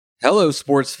Hello,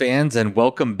 sports fans, and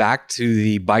welcome back to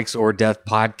the Bikes or Death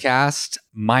podcast.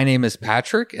 My name is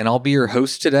Patrick, and I'll be your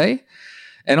host today.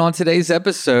 And on today's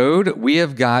episode, we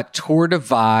have got Tour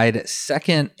Divide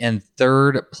second and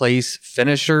third place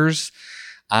finishers.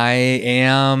 I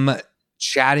am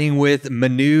chatting with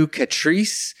Manu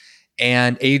Catrice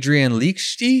and Adrian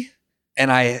Liechti,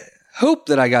 and I hope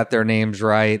that I got their names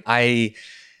right. I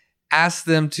asked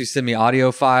them to send me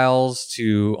audio files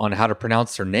on how to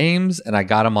pronounce their names, and I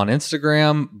got them on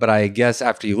Instagram, but I guess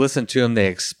after you listen to them, they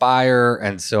expire,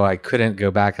 and so I couldn't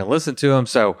go back and listen to them,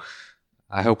 so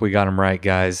I hope we got them right,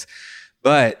 guys.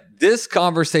 But this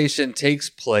conversation takes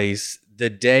place the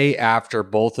day after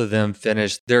both of them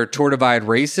finished their Tour Divide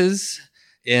races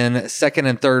in second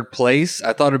and third place.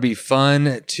 I thought it'd be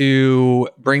fun to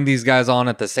bring these guys on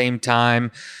at the same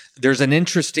time. There's an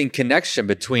interesting connection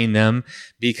between them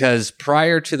because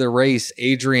prior to the race,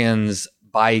 Adrian's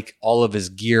bike, all of his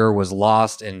gear was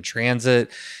lost in transit,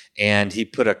 and he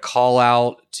put a call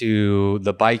out to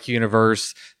the bike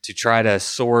universe to try to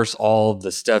source all of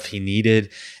the stuff he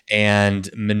needed. And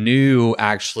Manu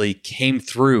actually came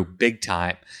through big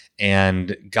time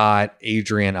and got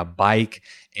Adrian a bike,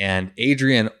 and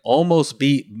Adrian almost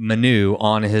beat Manu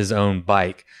on his own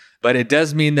bike. But it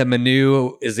does mean that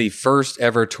Manu is the first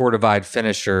ever Tour Divide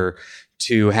finisher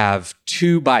to have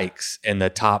two bikes in the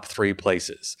top three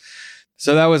places.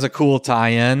 So that was a cool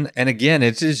tie-in. And again,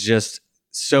 it is just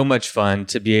so much fun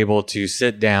to be able to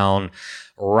sit down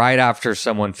right after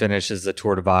someone finishes the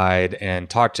Tour Divide and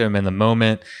talk to them in the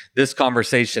moment. This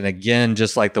conversation, again,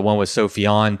 just like the one with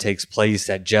Sofiane, takes place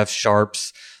at Jeff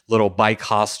Sharp's little bike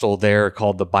hostel there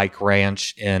called the Bike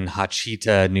Ranch in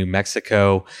Hachita, New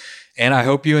Mexico. And I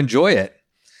hope you enjoy it.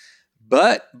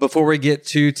 But before we get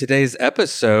to today's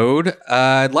episode,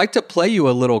 I'd like to play you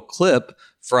a little clip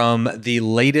from the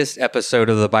latest episode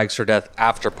of the Bikes or Death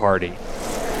After Party.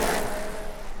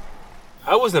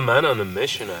 I was a man on a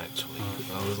mission, actually.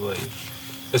 I was like,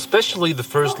 especially the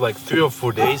first 3 or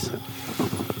 4 days,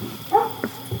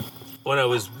 when I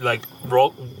was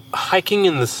hiking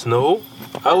in the snow,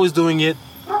 I was doing it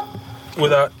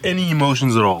without any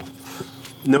emotions at all.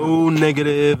 No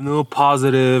negative, no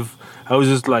positive. I was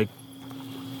just kind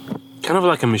of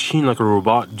like a machine, like a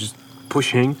robot, just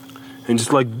pushing, and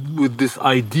just with this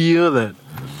idea that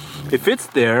if it's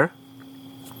there,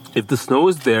 if the snow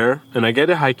is there and I get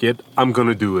to hike it, I'm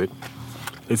gonna do it.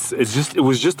 It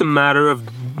was just a matter of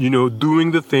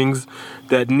doing the things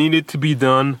that needed to be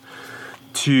done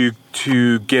to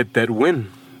get that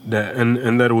win.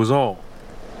 And that was all.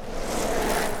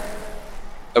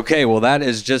 Okay, well, that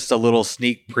is just a little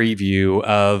sneak preview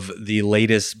of the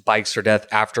latest Bikes or Death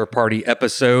After Party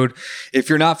episode. If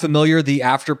you're not familiar, the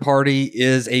After Party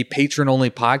is a patron-only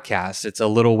podcast. It's a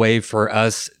little way for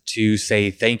us to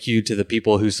say thank you to the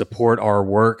people who support our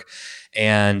work.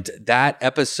 And that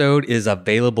episode is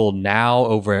available now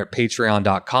over at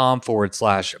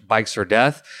patreon.com/Bikes or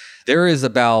Death. There is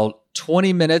about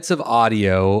 20 minutes of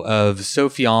audio of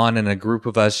Sofiane and a group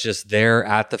of us just there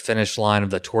at the finish line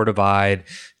of the Tour Divide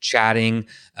chatting.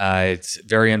 It's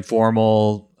very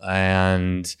informal,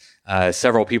 and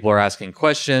several people are asking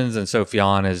questions, and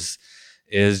Sofiane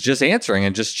is just answering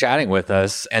and just chatting with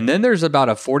us. And then there's about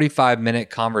a 45-minute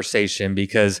conversation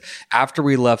because after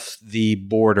we left the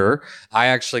border, I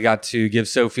actually got to give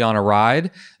Sofiane a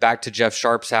ride back to Jeff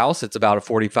Sharp's house. It's about a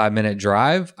 45-minute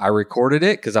drive. I recorded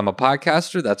it because I'm a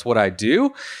podcaster. That's what I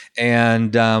do.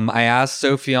 And I asked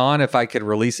Sofiane if I could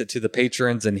release it to the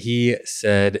patrons, and he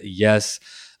said yes.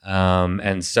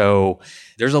 And so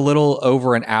there's a little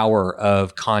over an hour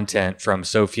of content from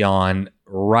Sofiane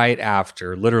right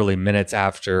after, literally minutes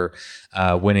after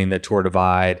winning the Tour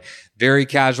Divide. Very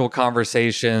casual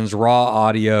conversations, raw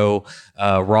audio,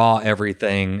 raw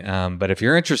everything. But if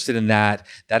you're interested in that,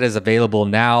 that is available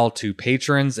now to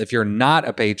patrons. If you're not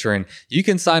a patron, you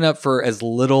can sign up for as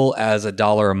little as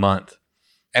 $1 a month.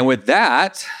 And with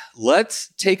that, let's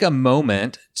take a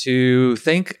moment to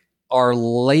thank our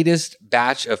latest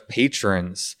batch of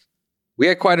patrons. We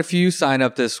had quite a few sign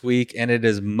up this week, and it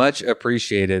is much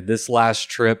appreciated. This last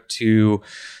trip to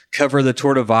cover the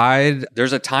Tour Divide,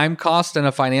 there's a time cost and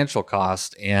a financial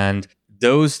cost, and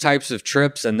those types of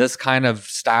trips and this kind of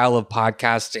style of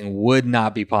podcasting would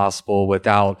not be possible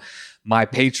without my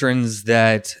patrons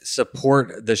that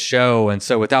support the show. And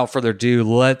so without further ado,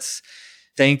 let's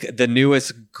thank the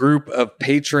newest group of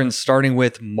patrons, starting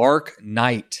with Mark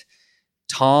Knight,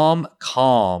 Tom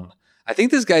Calm. I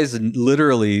think this guy's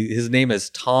literally, his name is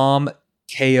Tom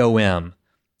Kom.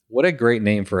 What a great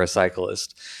name for a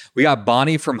cyclist. We got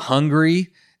Bonnie from Hungary,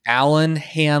 Alan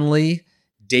Hanley,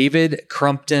 David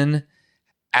Crumpton,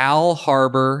 Al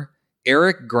Harbor,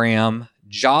 Eric Graham,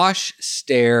 Josh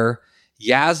Stair,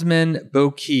 Yasmin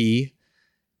Boki,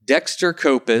 Dexter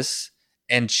Copus,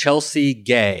 and Chelsea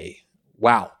Gay.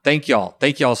 Wow. Thank y'all.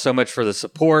 Thank y'all so much for the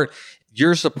support.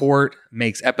 Your support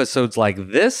makes episodes like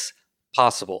this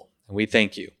possible, and we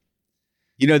thank you.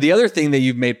 You know, the other thing that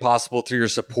you've made possible through your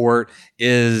support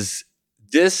is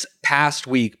this past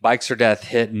week, Bikes or Death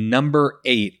hit number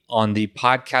 8 on the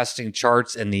podcasting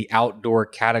charts in the outdoor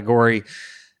category,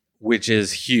 which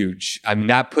is huge. I mean,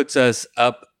 that puts us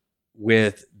up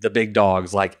with the big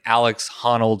dogs like Alex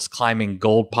Honnold's Climbing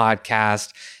Gold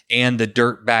podcast and the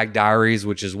Dirtbag Diaries,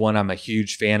 which is one I'm a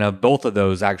huge fan of. Both of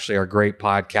those actually are great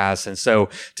podcasts. And so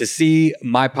to see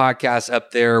my podcast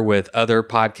up there with other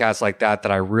podcasts like that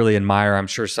I really admire, I'm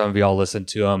sure some of y'all listen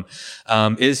to them,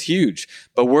 is huge.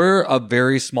 But we're a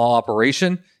very small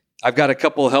operation. I've got a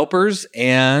couple of helpers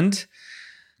and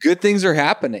good things are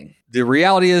happening. The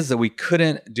reality is that we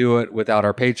couldn't do it without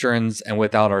our patrons and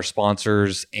without our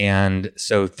sponsors. And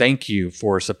so thank you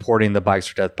for supporting the Bikes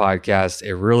or Death podcast.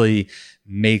 It really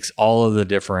makes all of the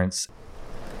difference.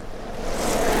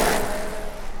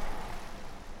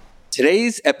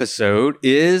 Today's episode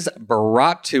is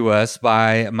brought to us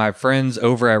by my friends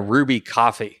over at Ruby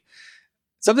Coffee.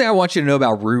 Something I want you to know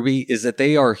about Ruby is that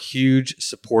they are huge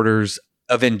supporters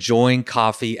of enjoying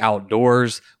coffee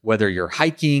outdoors, whether you're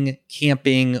hiking,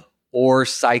 camping, or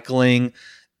cycling.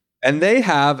 And they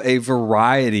have a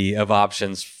variety of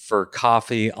options for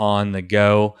coffee on the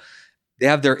go. They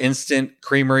have their instant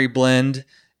creamery blend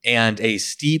and a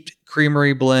steeped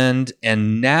creamery blend.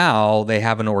 And now they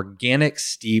have an organic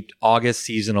steeped August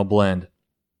seasonal blend.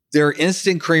 Their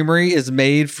instant creamery is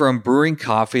made from brewing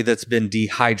coffee that's been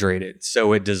dehydrated,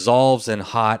 so it dissolves in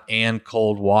hot and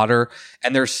cold water.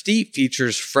 And their steep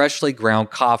features freshly ground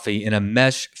coffee in a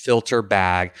mesh filter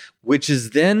bag, which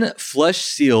is then flush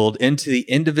sealed into the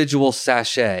individual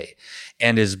sachet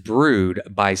and is brewed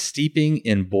by steeping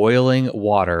in boiling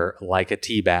water like a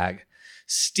tea bag.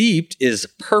 Steeped is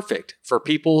perfect for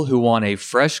people who want a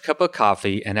fresh cup of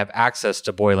coffee and have access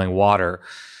to boiling water.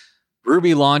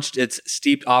 Ruby launched its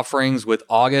steeped offerings with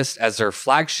August as their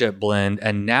flagship blend,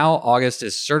 and now August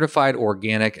is certified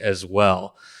organic as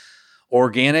well.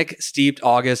 Organic Steeped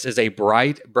August is a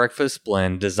bright breakfast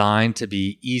blend designed to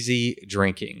be easy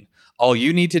drinking. All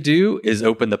you need to do is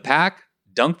open the pack,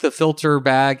 dunk the filter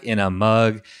bag in a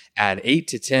mug, add 8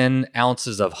 to 10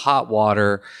 ounces of hot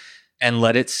water, and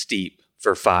let it steep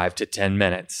for 5 to 10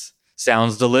 minutes.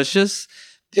 Sounds delicious?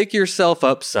 Pick yourself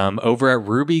up some over at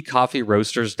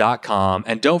rubycoffeeroasters.com,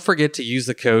 and don't forget to use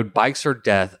the code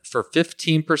BikesOrDeath for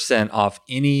 15% off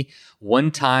any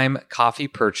one-time coffee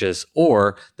purchase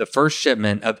or the first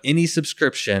shipment of any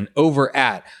subscription over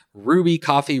at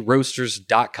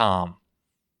rubycoffeeroasters.com.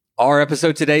 Our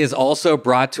episode today is also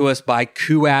brought to us by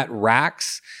Kuat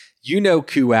Racks. You know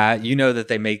Kuat, you know that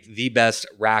they make the best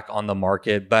rack on the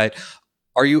market, but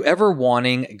are you ever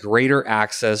wanting greater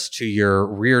access to your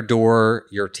rear door,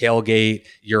 your tailgate,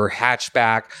 your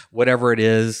hatchback, whatever it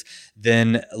is?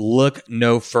 Then look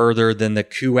no further than the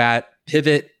Kuat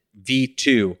Pivot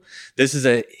V2. This is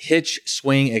a hitch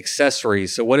swing accessory.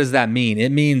 So what does that mean?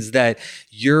 It means that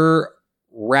your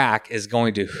rack is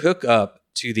going to hook up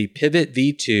to the Pivot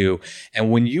V2,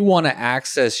 and when you want to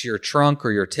access your trunk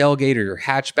or your tailgate or your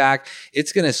hatchback,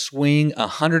 it's going to swing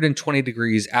 120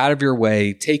 degrees out of your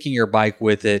way, taking your bike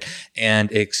with it and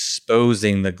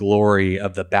exposing the glory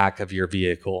of the back of your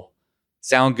vehicle.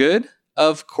 Sound good?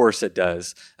 Of course it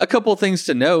does. A couple things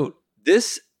to note.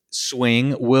 This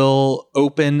swing will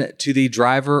open to the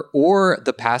driver or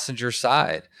the passenger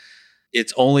side.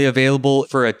 It's only available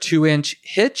for a 2-inch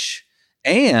hitch,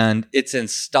 and it's in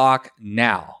stock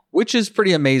now, which is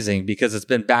pretty amazing because it's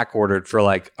been back ordered for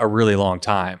like a really long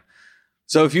time.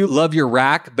 So if you love your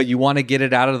rack, but you want to get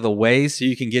it out of the way so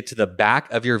you can get to the back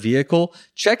of your vehicle,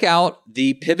 check out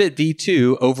the Pivot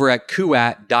V2 over at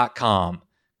Kuat.com.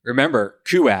 Remember,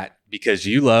 Kuat, because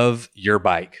you love your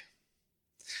bike.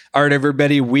 All right,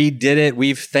 everybody, we did it.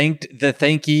 We've thanked the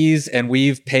thankies and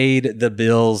we've paid the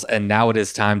bills. And now it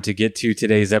is time to get to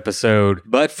today's episode.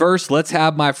 But first, let's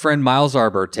have my friend Miles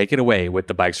Arbor take it away with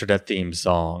the Bikes or Death theme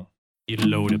song. You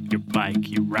load up your bike,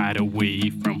 you ride away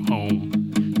from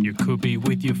home. You could be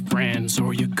with your friends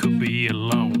or you could be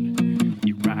alone.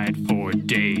 You ride for a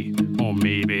day or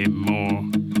maybe more.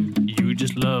 You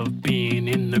just love being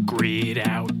in the great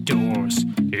outdoors.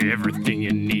 Everything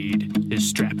you need is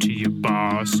strapped to your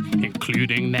bars,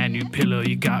 including that new pillow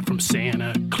you got from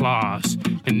Santa Claus.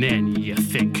 And then you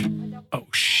think, oh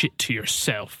shit, to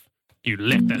yourself. You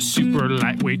left that super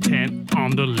lightweight tent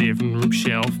on the living room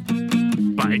shelf.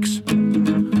 Bikes or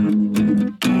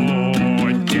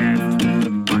death.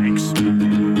 Bikes or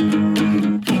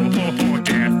death.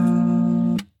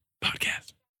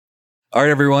 All right,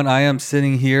 everyone. I am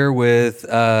sitting here with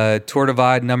Tour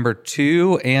Divide number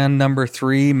 2 and number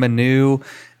 3, Manu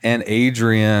and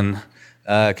Adrian.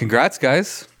 Congrats,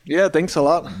 guys. Yeah, thanks a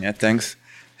lot. Yeah, thanks.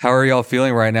 How are y'all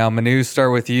feeling right now? Manu,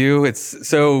 start with you.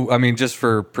 Just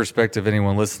for perspective,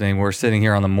 anyone listening, we're sitting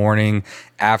here on the morning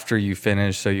after you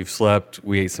finished. So you've slept.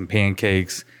 We ate some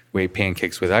pancakes. We ate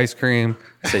pancakes with ice cream.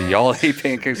 I said y'all ate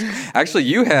pancakes. Actually,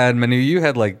 Manu, you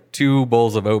had like 2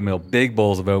 bowls of oatmeal, big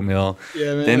bowls of oatmeal.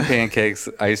 Yeah, man. Then pancakes,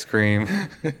 ice cream.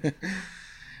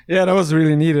 Yeah, that was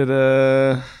really needed.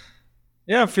 I'm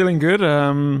feeling good.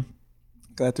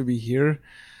 Glad to be here.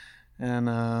 And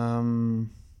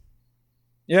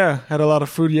had a lot of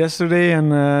food yesterday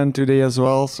and today as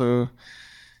well. So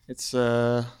it's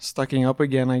stocking up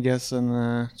again, I guess,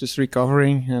 and just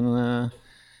recovering. And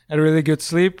had a really good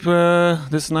sleep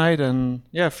this night, and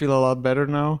I feel a lot better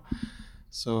now.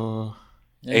 So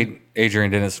Adrian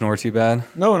didn't snore too bad?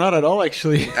 no, not at all,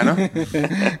 actually. I know.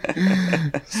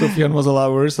 Sofiane was a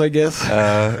lot worse, I guess.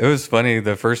 It was funny.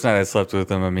 The first night I slept with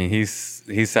him, I mean, he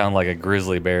sounded like a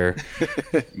grizzly bear.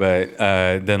 But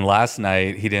then last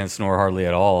night, he didn't snore hardly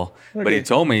at all. Okay. But he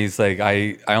told me, he's like,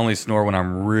 I only snore when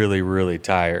I'm really, really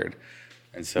tired.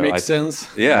 And so Makes sense.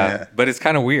 Yeah, but it's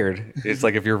kind of weird. It's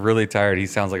like if you're really tired, he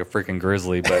sounds like a freaking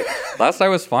grizzly. But last night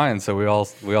was fine, so we all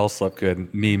slept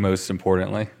good. Me, most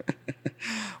importantly.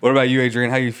 What about you,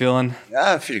 Adrian? How you feeling?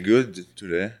 Yeah, I feel good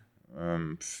today.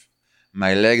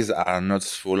 My legs are not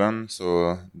swollen,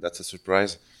 so that's a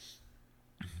surprise.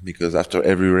 Because after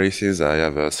every races, I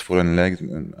have a swollen leg,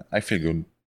 and I feel good.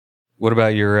 What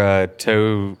about your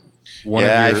toe?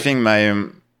 I think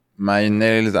my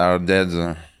nails are dead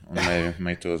on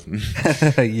my toes.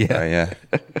 Yeah.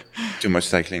 Too much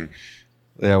cycling.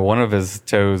 Yeah, one of his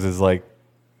toes is like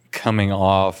coming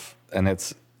off, and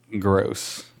it's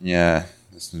gross. Yeah,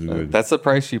 that's not good. That's the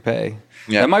price you pay.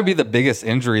 Yeah. That might be the biggest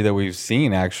injury that we've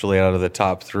seen actually out of the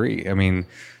top 3. I mean,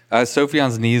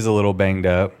 Sofiane's knee's a little banged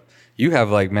up. You have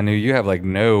Manu,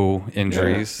 no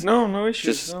injuries. Yeah. No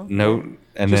issues. Just no.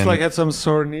 And just then had some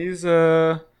sore knees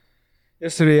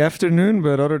yesterday afternoon,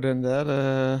 but other than that,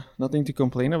 nothing to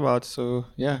complain about. So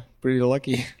pretty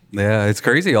lucky. Yeah, it's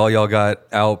crazy. All y'all got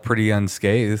out pretty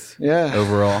unscathed. Yeah.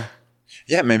 Overall.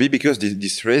 Yeah, maybe because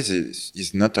this race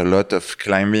is not a lot of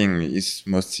climbing. It's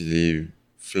mostly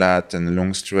flat and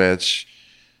long stretch.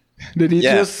 Did he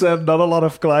just said not a lot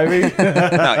of climbing?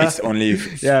 No, it's only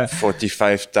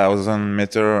 45,000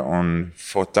 meters on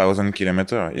 4,000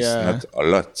 kilometers. It's not a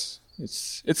lot.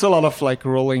 It's a lot of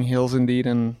rolling hills indeed,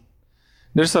 and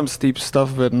there's some steep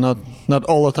stuff, but not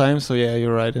all the time. So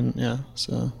you're right, and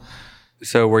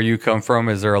So where you come from,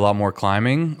 is there a lot more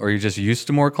climbing, or are you just used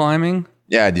to more climbing?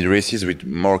 Yeah, I did races with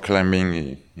more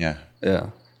climbing. Yeah.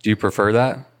 Yeah. Do you prefer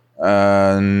that?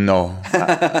 No,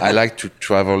 I like to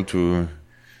travel to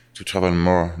travel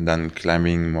more than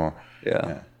climbing more.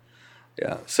 Yeah.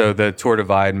 So the Tour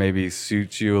Divide maybe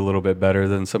suits you a little bit better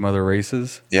than some other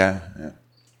races. Yeah.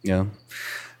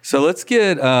 So let's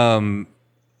get a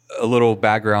little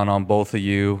background on both of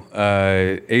you.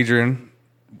 Adrian,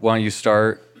 why don't you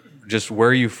start? Just where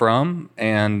are you from,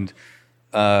 and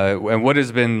what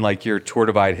has been your Tour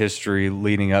Divide history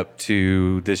leading up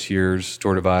to this year's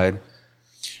Tour Divide?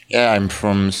 Yeah, I'm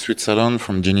from Switzerland,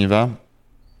 from Geneva.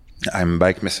 I'm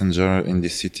bike messenger in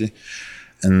this city,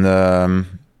 and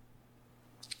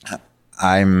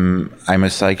I'm a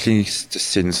cyclist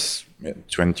since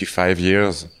 25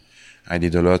 years. I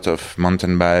did a lot of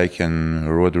mountain bike and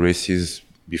road races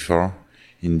before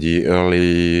in the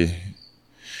late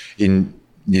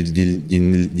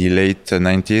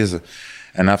 90s,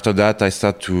 and after that I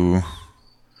started to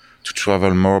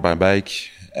travel more by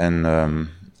bike, and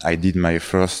I did my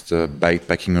first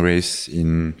bikepacking race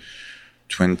in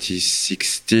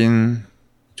 2016.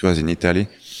 It was in Italy,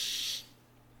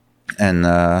 and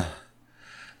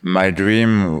my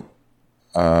dream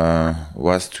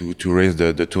was to race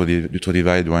the Tour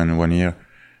Divide one year,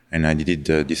 and I did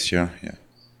it this year. Yeah.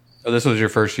 Oh, this was your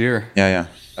first year? Yeah.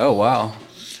 Oh, wow.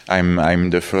 I'm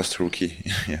the first rookie.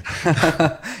 Yeah.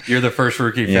 You're the first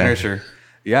rookie finisher.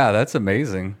 Yeah, that's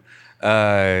amazing.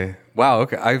 Wow.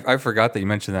 Okay, I forgot that you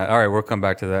mentioned that. All right, we'll come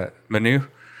back to that. Manu?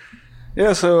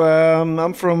 Yeah, so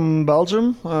I'm from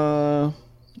Belgium. I'm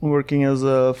working as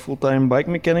a full-time bike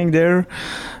mechanic there.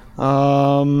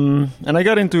 And I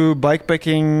got into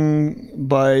bikepacking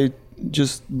by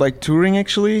just bike touring,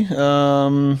 actually.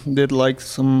 Did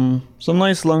some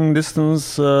nice long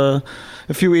distance, a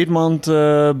few 8-month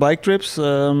bike trips.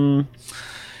 In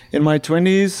my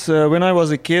 20s, when I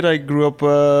was a kid, I grew up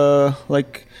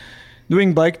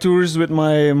doing bike tours with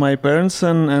my parents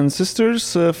and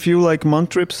sisters, a few month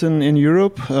trips in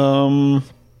Europe.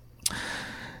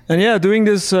 And yeah, doing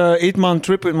this 8-month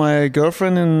trip with my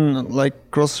girlfriend and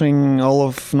like crossing all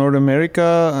of North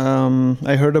America,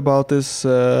 I heard about this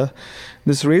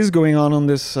this race going on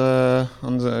this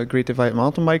on the Great Divide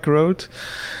mountain bike road.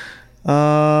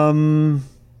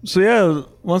 So yeah,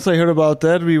 once I heard about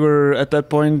that, we were at that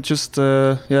point just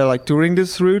like touring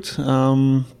this route,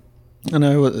 and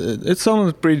it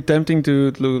sounded pretty tempting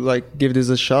to like give this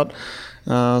a shot.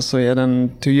 So yeah,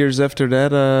 then 2 years after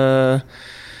that,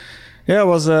 I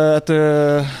was at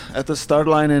the start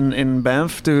line in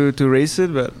Banff to race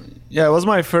it. But yeah, it was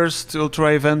my first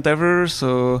ultra event ever.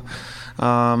 So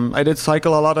I did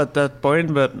cycle a lot at that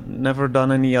point, but never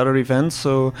done any other events.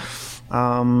 So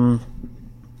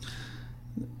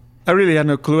I really had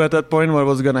no clue at that point what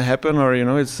was gonna happen, or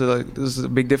there's a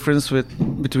big difference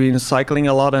between cycling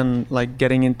a lot and like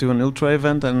getting into an ultra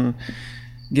event and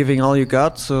giving all you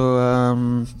got.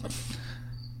 So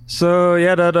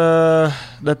yeah,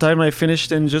 that time I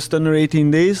finished in just under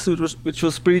 18 days, which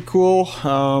was pretty cool.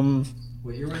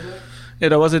 What year was that? Yeah,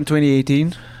 that was in 2018.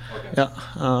 Okay. Yeah.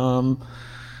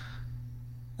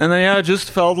 And then I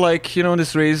just felt like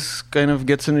this race kind of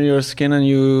gets under your skin, and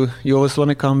you always want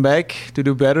to come back to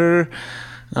do better.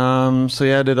 So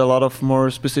yeah, I did a lot of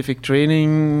more specific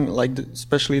training, like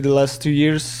especially the last 2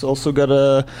 years. Also got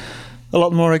a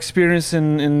lot more experience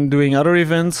in doing other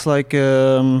events like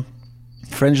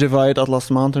French Divide,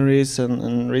 Atlas Mountain Race,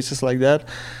 and races like that.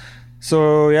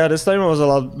 So yeah, this time I was a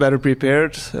lot better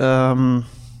prepared,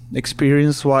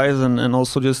 experience-wise and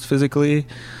also just physically.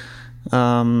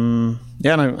 And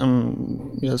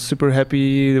I'm super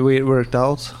happy the way it worked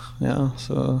out. Yeah,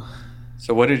 so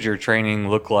what did your training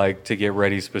look like to get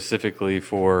ready specifically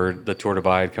for the Tour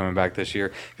Divide coming back this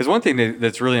year? Because one thing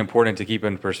that's really important to keep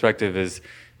in perspective is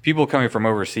people coming from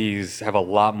overseas have a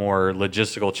lot more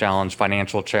logistical challenge,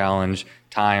 financial challenge,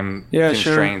 time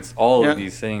constraints, all of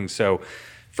these things. So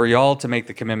for y'all to make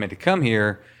the commitment to come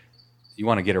here, you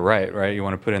want to get it right? You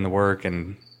want to put in the work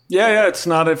and... Yeah. It's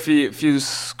not if you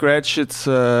scratch, it's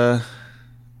it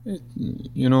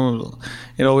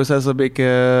always has a bit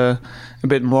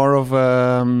more of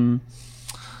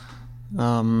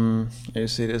how you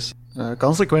say this,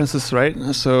 consequences, right?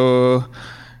 So,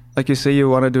 like you say, you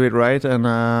want to do it right, and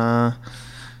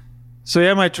so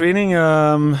yeah, my training.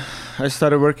 I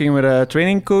started working with a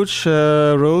training coach,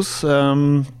 Rose,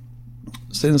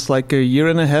 since like a year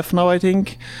and a half now, I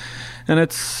think, and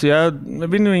I've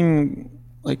been doing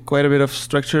like quite a bit of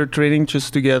structured training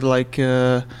just to get like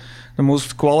the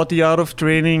most quality out of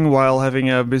training while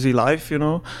having a busy life,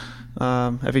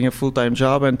 having a full-time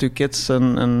job and 2 kids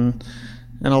and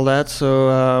all that.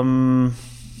 So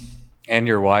and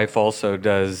your wife also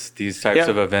does these types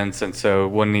of events, and so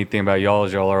one neat thing about y'all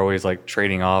is y'all are always like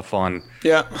trading off on.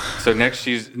 Yeah. So next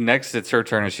it's her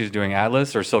turn, and she's doing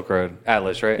Atlas or Silk Road?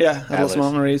 Atlas, right? Yeah, Atlas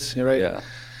Mountain Race. You're right. Yeah.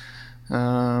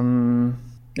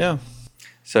 Yeah.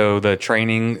 So the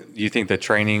training, you think the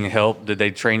training helped? Did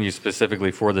they train you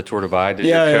specifically for the Tour Divide? Did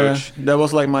your coach? That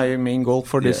was like my main goal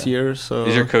for this year. So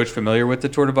is your coach familiar with the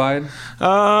Tour Divide?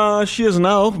 She is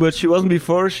now, but she wasn't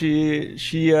before.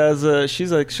 She's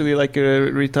actually like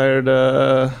a retired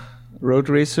road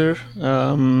racer.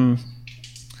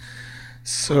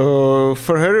 So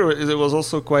for her, it was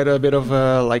also quite a bit of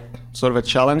like sort of a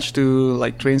challenge to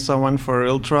like train someone for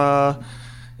ultra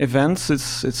events.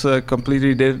 It's a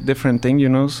completely different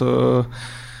thing, so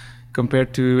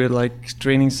compared to like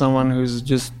training someone who's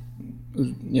just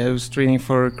who's training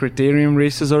for criterium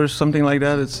races or something like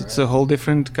that, it's a whole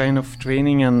different kind of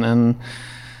training, and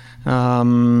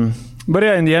but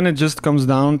yeah, in the end it just comes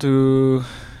down to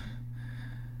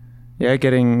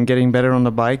getting better on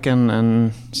the bike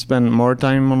and spend more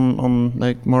time on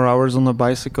like more hours on the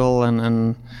bicycle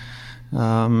and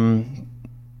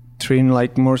train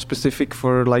like more specific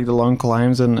for like the long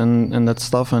climbs and that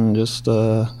stuff, and just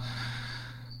right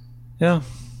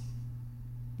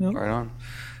on.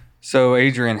 So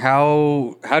Adrian,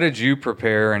 how did you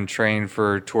prepare and train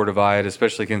for Tour Divide,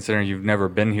 especially considering you've never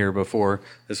been here before?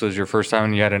 This was your first time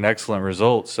and you had an excellent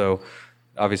result, so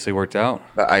obviously worked out.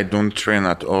 I don't train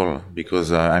at all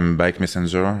because I'm a bike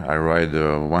messenger. I ride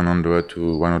 100 to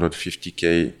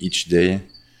 150k each day,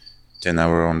 10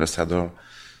 hours on the saddle.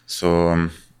 So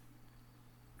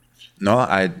no,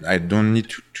 I don't need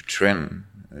to train.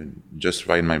 Just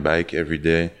ride my bike every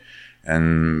day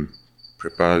and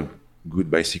prepare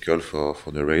good bicycle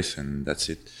for the race, and that's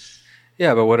it.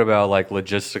 Yeah, but what about like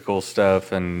logistical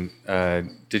stuff? And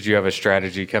did you have a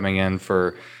strategy coming in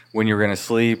for when you were going to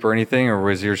sleep or anything, or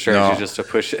was your strategy just to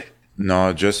push it?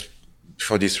 No, just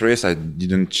for this race, I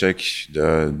didn't check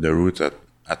the route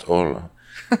at all.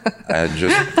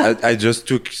 I just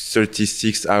took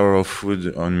 36 hours of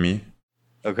food on me.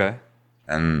 Okay.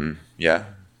 And yeah,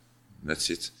 that's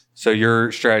it. So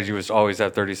your strategy was to always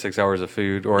have 36 hours of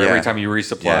food, or Yeah. every time you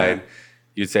resupplied, Yeah.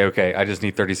 you'd say, okay, I just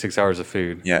need 36 hours of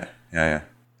food. Yeah, yeah.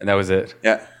 And that was it.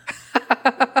 Yeah.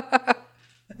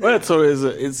 Well, it's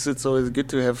always good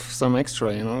to have some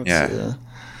extra, you know.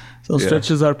 Some Yeah.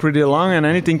 stretches are pretty long, and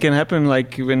anything can happen.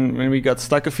 Like when we got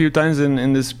stuck a few times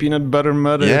in this peanut butter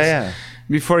mud. Yeah.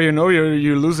 Before you know,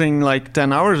 you're losing like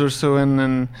 10 hours or so,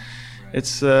 and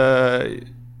it's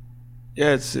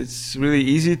it's really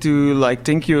easy to like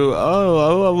think I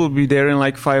will be there in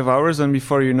like 5 hours, and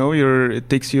before you know, it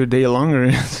takes you a day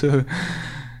longer. So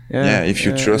Yeah, if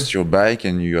you trust your bike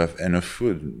and you have enough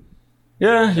food.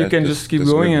 Yeah, you can that's- just keep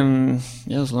that's going, good.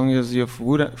 and as long as you have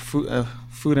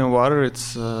food and water,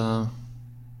 it's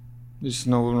there's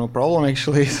no problem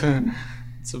actually. So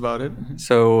it's about it.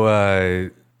 So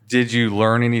did you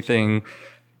learn anything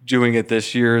doing it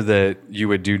this year that you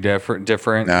would do different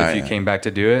Nah, if you yeah. came back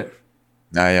to do it?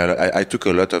 I took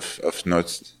a lot of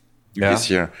notes Yeah. this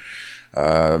year.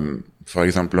 For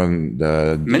example, on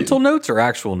the Mental notes or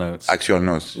actual notes? actual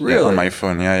notes Really? on my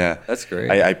phone. Yeah. That's great.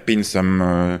 I pinned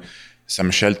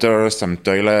some shelters, some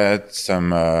toilets,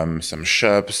 some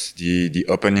shops, the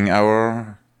opening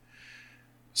hour.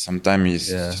 Sometimes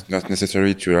it's not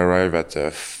necessary to arrive at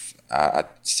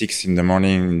 6 in the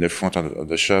morning in the front of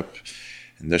the shop,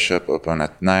 and the shop open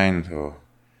at 9. So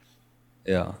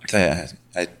yeah.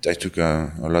 I took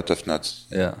a lot of notes.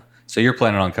 Yeah. So you're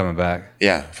planning on coming back.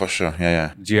 Yeah, for sure.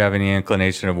 Yeah. Do you have any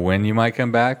inclination of when you might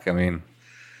come back? I mean,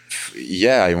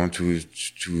 Yeah, I want to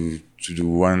do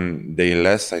 1 day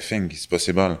less. I think it's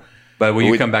possible. but will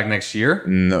you We- come back next year?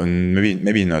 No,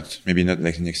 maybe not. Maybe not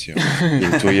next year.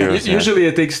 In 2 years. yeah. Usually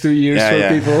it takes 2 years Yeah, for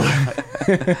yeah. people.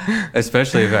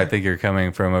 Especially if I think you're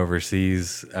coming from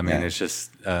overseas. I mean, Yeah. it's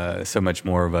just so much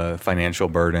more of a financial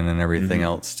burden and everything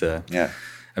else to. Yeah.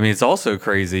 I mean, it's also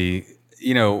crazy.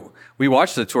 You know, we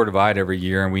watch the Tour Divide every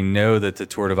year, and we know that the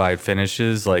Tour Divide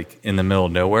finishes like in the middle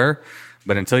of nowhere.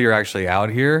 But until you're actually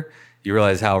out here, you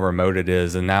realize how remote it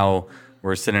is. And now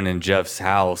we're sitting in Jeff's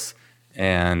house,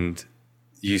 and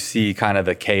you see kind of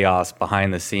the chaos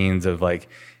behind the scenes of like,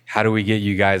 how do we get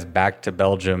you guys back to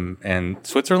Belgium and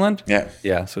Switzerland?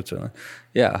 Yeah. Switzerland.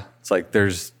 Yeah. It's like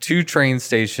there's 2 train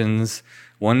stations,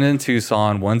 one in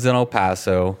Tucson, one's in El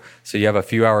Paso. So you have a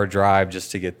few hour drive just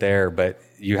to get there, but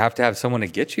you have to have someone to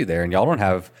get you there, and y'all don't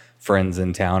have friends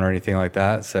in town or anything like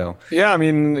that. So Yeah, I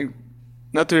mean,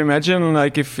 not to imagine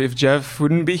like if Jeff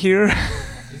wouldn't be here,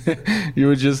 you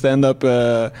would just end up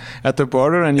at the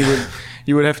border, and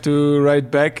you would have to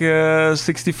ride back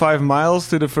 65 miles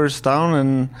to the first town,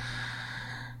 and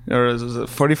or is it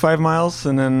 45 miles,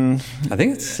 and then I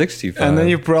think it's 65. and then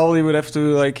you probably would have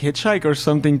to like hitchhike or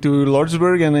something to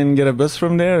Lordsburg and then get a bus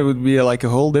from there. It would be like a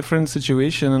whole different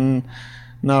situation. And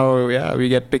now, yeah, we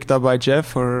get picked up by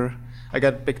Jeff, or I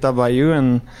got picked up by you,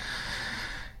 and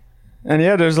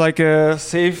yeah, there's like a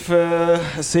safe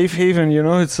haven, you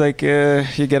know. It's like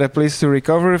you get a place to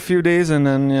recover a few days, and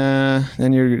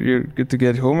then you're good to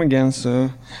get home again. So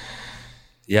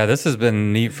Yeah, this has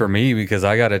been neat for me because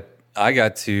I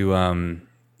got to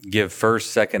give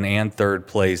first, second, and third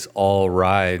place all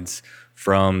rides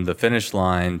from the finish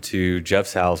line to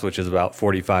Jeff's house, which is about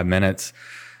 45 minutes.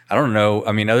 I don't know.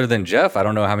 I mean, other than Jeff, I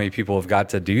don't know how many people have got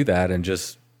to do that and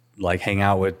just like hang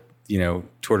out with, you know,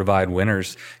 Tour Divide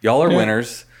winners. Y'all are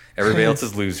winners. Everybody else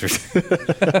is losers,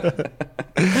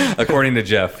 according to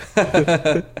Jeff.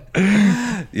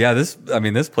 Yeah,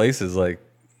 this place is like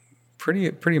pretty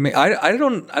amazing. I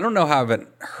don't know how I haven't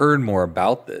heard more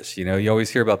about this. You know, you always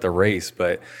hear about the race,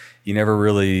 but you never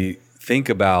really think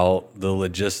about the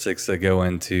logistics that go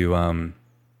into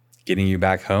getting you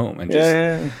back home. And just,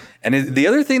 yeah. And the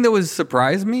other thing that was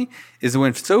surprised me is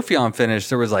when Sophion finished,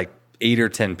 there was like 8 or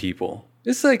 10 people.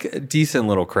 It's like a decent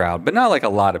little crowd, but not like a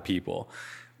lot of people.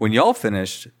 When y'all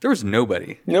finished, there was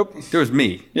nobody. Nope. There was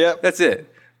me. Yep. That's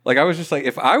it. Like, I was just like,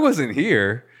 if I wasn't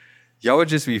here, y'all would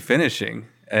just be finishing.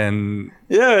 And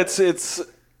Yeah, it's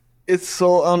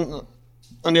so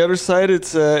on the other side,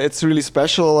 it's really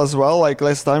special as well. Like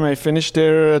last time I finished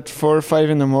there at 4 or 5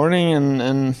 in the morning,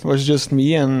 and it was just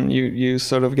me, and you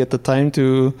sort of get the time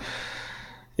to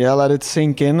let it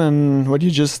sink in and what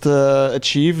you just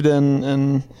achieved,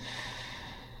 and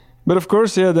but of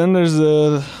course, then there's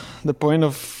the point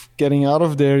of getting out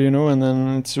of there, you know, and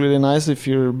then it's really nice if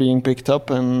you're being picked up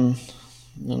and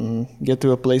get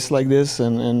to a place like this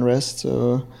and rest.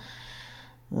 So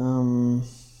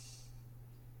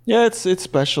it's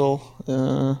special.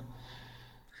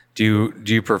 do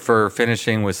you prefer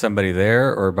finishing with somebody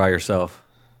there or by yourself?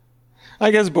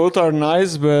 I guess both are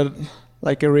nice, but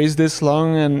like a race this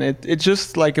long, and it's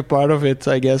just like a part of it,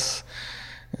 I guess.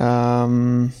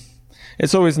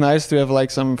 It's always nice to have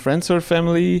like some friends or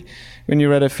family when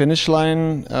you're at a finish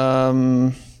line.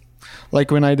 Like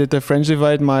when I did the French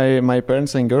Divide, my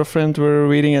parents and girlfriend were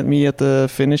waiting at me at the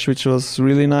finish, which was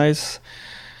really nice.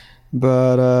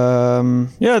 But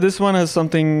yeah, this one has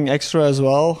something extra as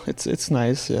well. It's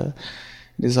nice. Yeah,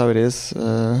 it is how it is.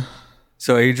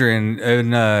 So Adrian,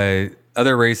 in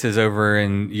other races over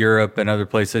in Europe and other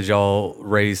places y'all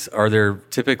race, are there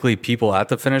typically people at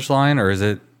the finish line, or is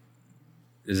it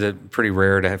pretty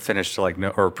rare to have finished to like no,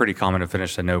 or pretty common to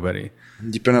finish to nobody?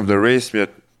 Depend of the race.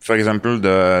 But for example,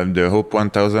 the Hope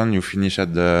 1000, you finish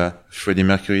at the Freddie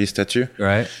Mercury statue,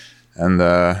 Right. and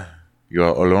you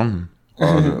are alone,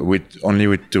 or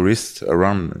with tourists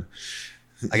around.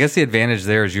 I guess the advantage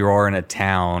there is you are in a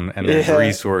town and there's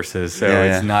resources, so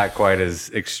it's not quite as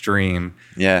extreme.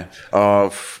 Yeah.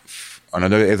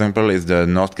 Another example is the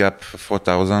North Cap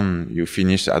 4000. You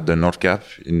finish at the North Cap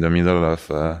in the middle of,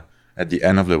 at the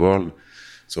end of the world.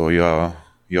 So you're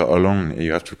alone.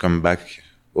 You have to come back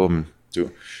home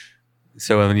too.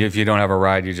 So if you don't have a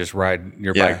ride, you just ride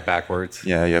your bike backwards.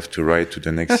 Yeah, you have to ride to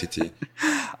the next city.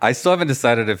 I still haven't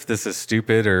decided if this is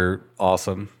stupid or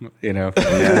awesome, you know?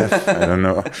 Yeah, I don't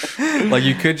know. Like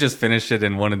you could just finish it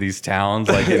in one of these towns,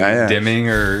 like in Deming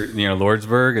or,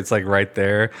 Lordsburg. It's like right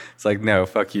there. It's like, no,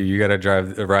 fuck you. You got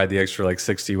to ride the extra like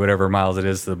 60, whatever miles it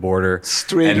is to the border.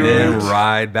 Straight and around. then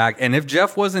ride back. And if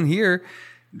Jeff wasn't here,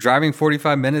 driving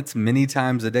 45 minutes many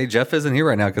times a day. Jeff isn't here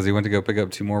right now because he went to go pick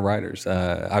up 2 more riders.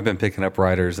 I've been picking up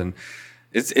riders, and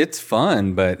it's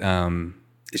fun, but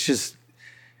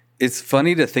it's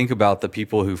funny to think about the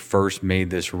people who first made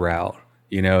this route,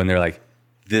 and they're like,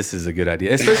 this is a good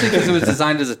idea, especially because it was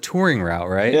designed as a touring route,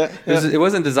 right? Yeah. It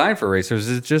wasn't designed for racers.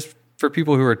 It's just for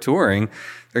people who are touring.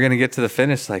 They're going to get to the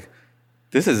finish like,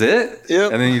 this is it?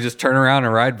 Yep. And then you just turn around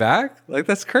and ride back? Like,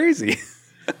 that's crazy.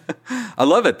 I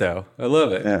love it, though. I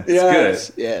love it. Yeah. It's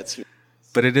good. It's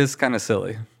But it is kind of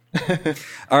silly.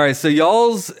 All right. So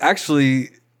y'all's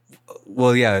actually,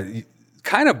 well, yeah,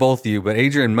 kind of both you, but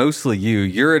Adrian, mostly you.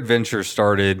 Your adventure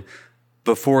started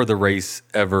before the race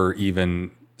ever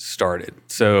even started.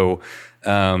 So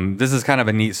this is kind of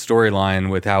a neat storyline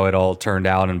with how it all turned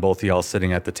out, and both of y'all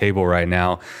sitting at the table right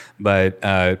now. But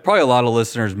probably a lot of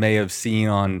listeners may have seen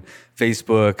on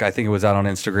Facebook, I think it was out on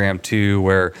Instagram too,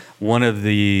 where one of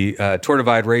the Tour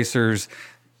Divide racers,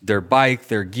 their bike,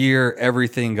 their gear,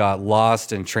 everything got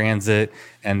lost in transit,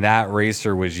 and that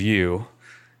racer was you.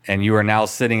 And you are now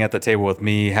sitting at the table with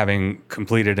me, having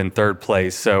completed in 3rd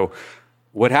place. So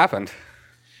what happened?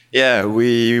 Yeah,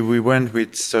 we went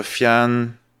with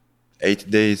Sofiane 8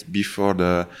 days before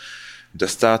the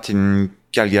start in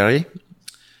Calgary,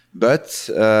 but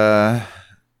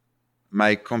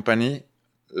my company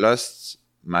lost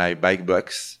my bike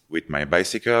box with my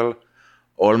bicycle,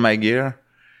 all my gear,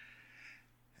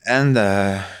 and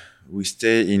we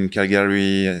stay in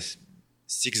Calgary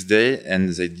 6 days, and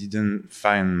they didn't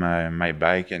find my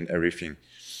bike and everything.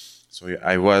 So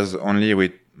I was only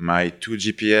with my 2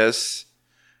 GPS,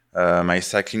 my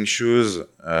cycling shoes,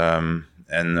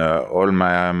 and all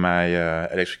my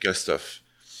electrical stuff.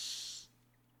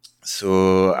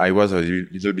 So I was a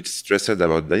little bit stressed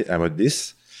about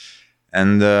this.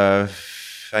 And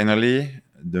finally,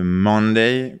 the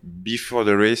Monday before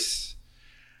the race,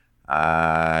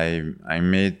 I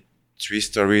made 3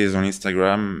 stories on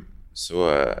Instagram.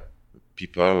 So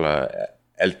people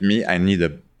helped me. I need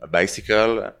a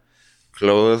bicycle,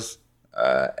 clothes,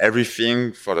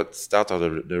 everything for the start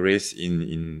of the race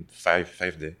in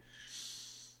 5 days.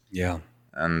 Yeah.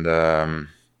 And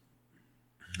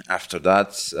after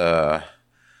that,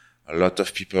 a lot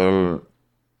of people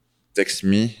text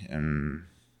me and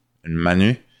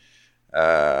Manu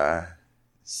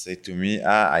say to me,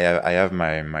 I have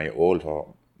my old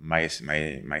or my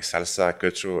Salsa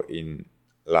Quattro in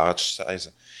large size.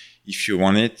 If you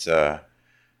want it,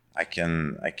 I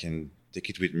can take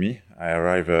it with me. I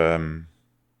arrive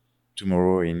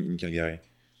tomorrow in Calgary.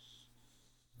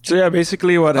 So yeah,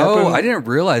 basically what happened. Oh, I didn't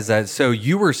realize that. So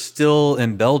you were still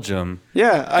in Belgium.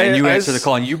 Yeah, and you answered the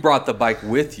call, and you brought the bike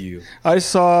with you. I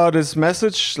saw this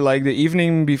message like the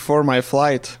evening before my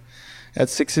flight at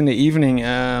 6 in the evening.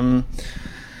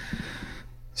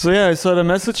 So yeah, I saw the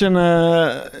message, and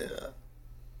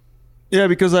yeah,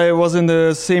 because I was in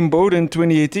the same boat in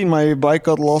 2018, my bike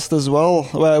got lost as well.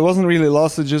 Well, it wasn't really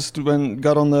lost; it just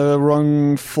got on the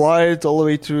wrong flight all the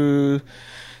way to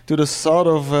the south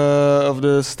of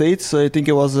the States. I think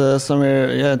it was somewhere,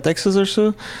 in Texas or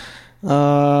so.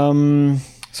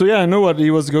 So yeah, I know what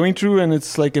he was going through, and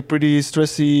it's like a pretty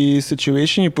stressy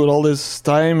situation. You put all this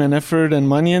time and effort and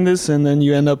money in this, and then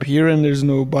you end up here and there's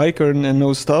no bike and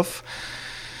no stuff.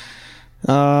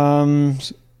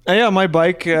 Yeah, my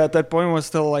bike at that point was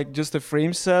still like just a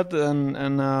frame set, and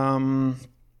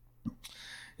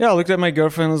yeah, I looked at my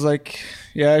girlfriend and was like,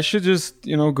 yeah, I should just,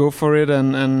 go for it.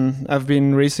 And I've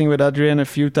been racing with Adrien a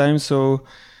few times, so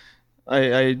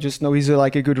I just know he's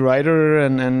like a good rider,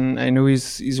 and I know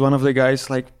he's one of the guys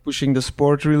like pushing the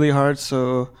sport really hard.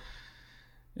 So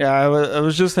yeah, I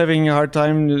was just having a hard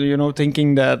time,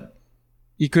 thinking that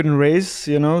he couldn't race,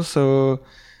 so,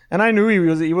 and I knew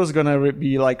he was gonna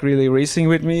be like really racing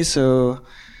with me. So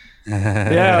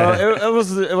yeah,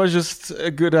 it was just a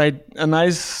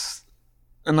nice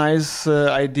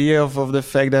idea of the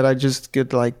fact that I just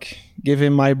could like give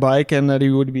him my bike and that he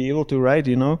would be able to ride,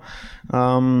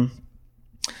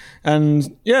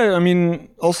 and yeah, I mean,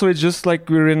 also it's just like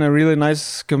we're in a really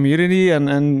nice community,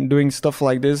 and doing stuff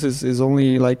like this is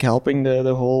only like helping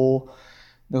the whole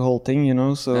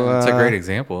thing, so it's a great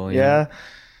example. Yeah.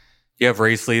 You have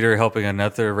race leader helping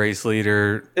another race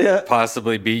leader Yeah.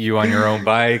 possibly beat you on your own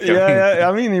bike.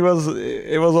 I mean, it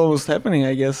was almost happening,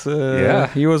 I guess.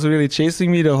 He was really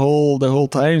chasing me the whole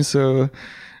time, so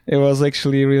it was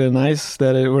actually really nice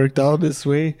that it worked out this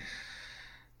way.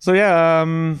 So yeah,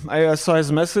 I saw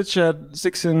his message at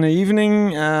 6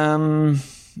 p.m,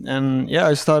 and yeah,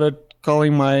 I started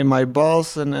calling my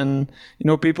boss and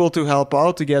people to help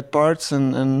out to get parts,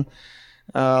 and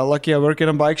lucky I work in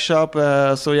a bike shop,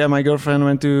 so yeah, my girlfriend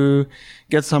went to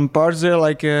get some parts there,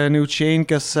 like a new chain,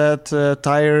 cassette,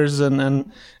 tires,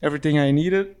 and everything I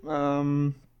needed,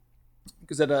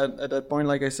 because at that point,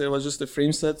 like I said, it was just a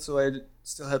frame set, so I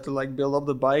still had to like build up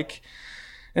the bike.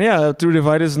 And yeah, Tour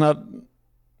Divide is not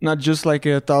just like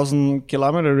a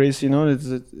 1,000-kilometer race,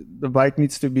 the bike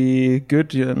needs to be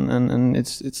good, and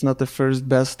it's not the first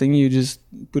best thing. You just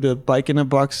put a bike in a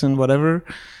box and whatever.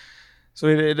 So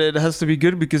it has to be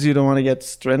good, because you don't want to get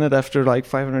stranded after like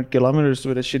 500 kilometers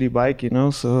with a shitty bike,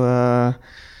 So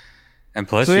and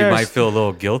plus, you might feel a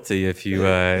little guilty if you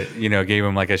gave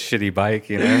him like a shitty bike,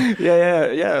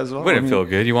 Yeah, as well. Wouldn't feel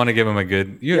good. You want to give him a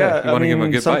good, you want to give him a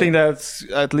good something bike. That's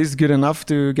at least good enough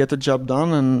to get the job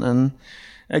done, and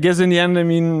I guess in the end, I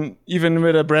mean, even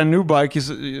with a brand new bike,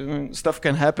 stuff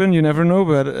can happen. You never know,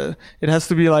 but it has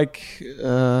to be like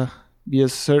be a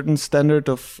certain standard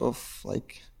of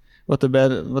like what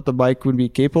the bike would be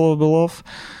capable of.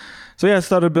 So yeah, I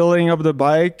started building up the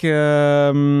bike,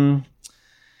 and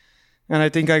I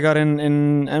think I got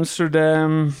in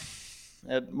Amsterdam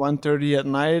at 1:30 at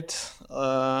night.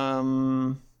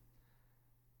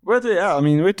 But yeah, I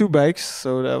mean, with 2 bikes,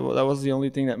 so that was the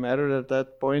only thing that mattered at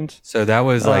that point. So that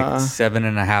was like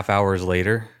 7.5 hours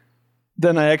later.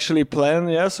 Then I actually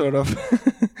planned, yeah, sort of.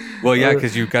 Well, yeah,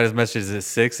 because you got his messages at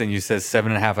 6, and you said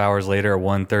 7.5 hours later at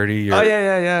 1:30.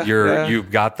 Yeah. You've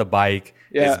got the bike.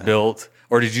 Yeah. It's built.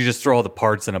 Or did you just throw all the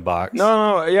parts in a box?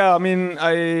 No. Yeah, I mean,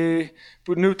 I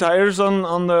put new tires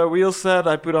on the wheel set.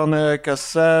 I put on a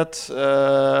cassette.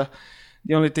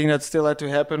 The only thing that still had to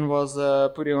happen was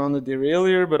putting on the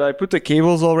derailleur, but I put the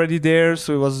cables already there,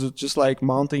 so it was just like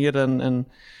mounting it and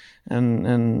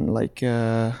like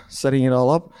setting it all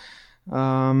up.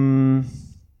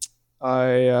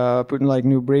 I put like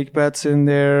new brake pads in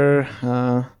there,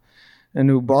 a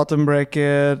new bottom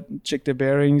bracket, check the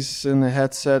bearings in the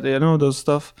headset, those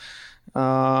stuff.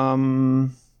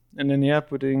 And then yeah,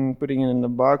 putting it in the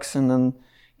box, and then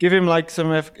give him like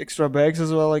some extra bags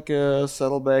as well, like a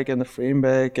saddle bag and a frame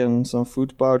bag and some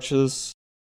food pouches,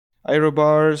 aero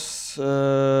bars,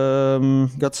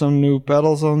 got some new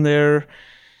pedals on there,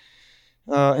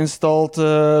 installed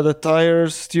the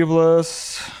tires,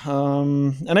 tubeless,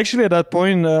 and actually at that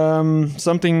point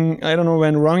something, I don't know,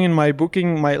 went wrong in my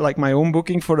booking, my own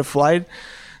booking for the flight.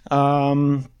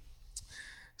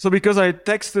 So because I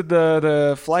texted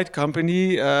the flight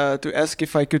company to ask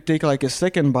if I could take like a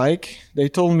second bike, they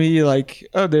told me like,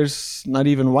 oh, there's not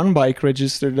even one bike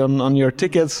registered on your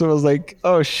ticket. So I was like,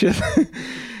 oh shit.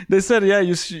 They said, yeah,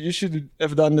 you should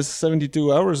have done this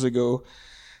 72 hours ago.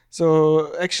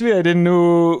 So actually I didn't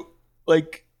know,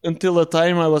 like, until the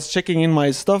time I was checking in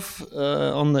my stuff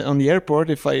on the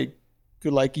airport, if I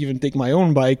could like even take my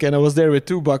own bike, and I was there with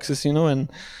 2 boxes,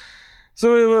 and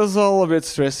so it was all a bit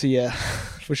stressy, yeah.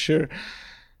 For sure,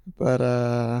 but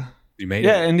you made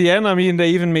it. In the end, I mean,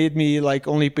 they even made me like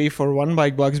only pay for 1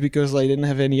 bike box because I didn't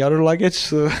have any other luggage.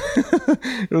 So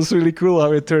it was really cool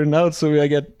how it turned out. So I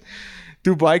get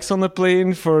 2 bikes on the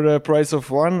plane for the price of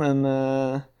 1,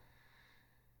 and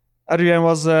Adrien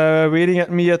was waiting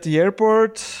at me at the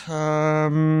airport,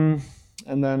 and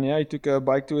then yeah, I took a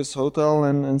bike to his hotel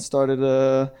and started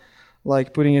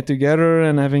like putting it together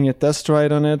and having a test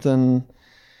ride on it. And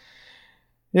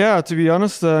yeah, to be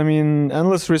honest, I mean,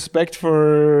 endless respect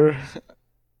for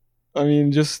I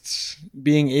mean, just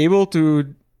being able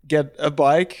to get a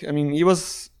bike. I mean, he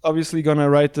was obviously gonna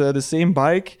ride the same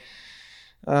bike,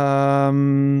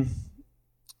 the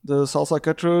Salsa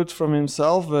Cutthroat from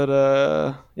himself, but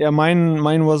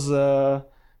mine was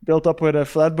built up with a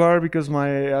flat bar because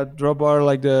my drop bar,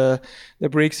 like the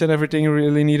brakes and everything,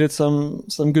 really needed some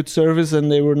good service,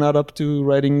 and they were not up to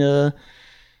riding the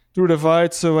Tour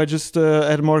Divide. So I just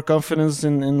had more confidence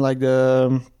in like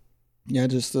the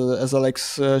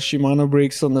SLX Shimano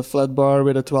brakes on the flat bar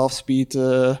with a 12-speed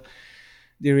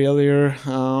derailleur.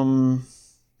 And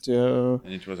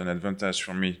it was an advantage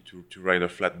for me to ride a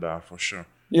flat bar for sure.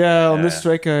 Yeah, on this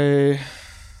track I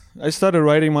started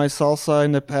riding my Salsa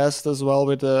in the past as well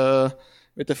with the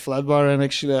flat bar, and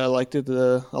actually I liked it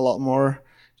a lot more.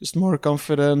 Just more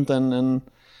confident and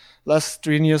less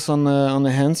strenuous on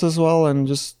the hands as well, and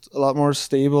just a lot more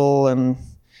stable, and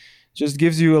just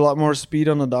gives you a lot more speed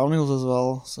on the downhills as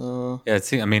well. So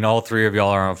I mean, all three of y'all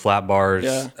are on flat bars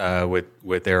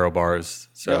with aero bars.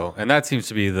 So and that seems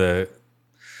to be the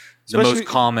most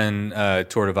common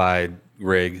Tour Divide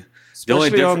rig.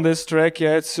 Especially on this track,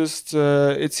 it's just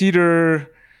it's either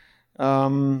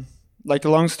like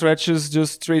long stretches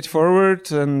just straight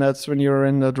forward, and that's when you're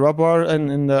in the drop bar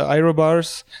and in the aero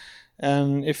bars.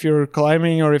 And if you're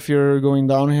climbing or if you're going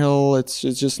downhill, it's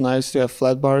just nice to have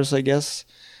flat bars, I guess.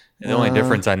 The only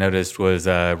difference I noticed was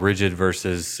rigid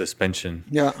versus suspension.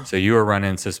 Yeah. So you were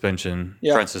running suspension,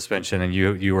 front suspension, and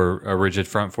you were a rigid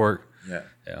front fork.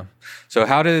 Yeah. So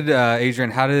how did Adrian?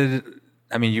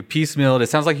 You piecemealed? It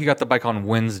sounds like you got the bike on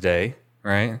Wednesday,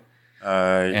 right?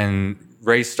 And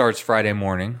race starts Friday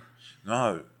morning.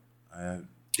 No. I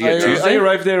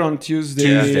arrived there on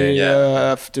Tuesday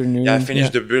afternoon. Yeah, I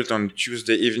finished the build on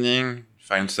Tuesday evening.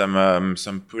 Find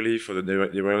some pulley for the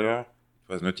derailleur. It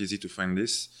was not easy to find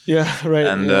this. Yeah, right.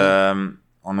 And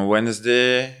on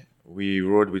Wednesday, we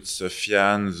rode with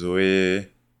Sofiane, Zoe,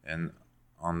 and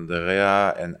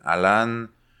Andrea and Alan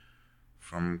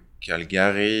from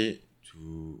Calgary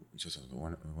to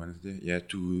Wednesday,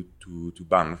 to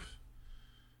Banff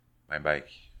by bike.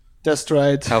 Test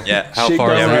ride. How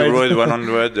far? Yeah, we rode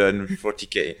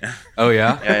 140k. Oh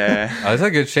yeah, yeah. Oh, that's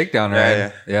a good shakedown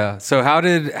ride. Yeah. So how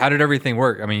did everything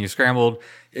work? I mean, you scrambled.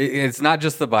 It's not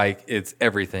just the bike; it's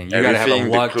everything. You got to have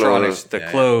electronics, the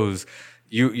clothes.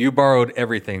 You borrowed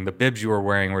everything. The bibs you were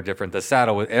wearing were different. The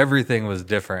saddle, everything was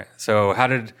different. So how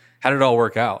did it all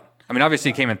work out? I mean,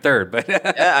 obviously you came in third, but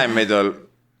I made a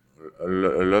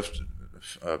little.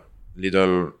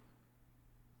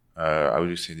 How do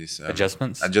you say this?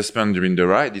 Adjustment during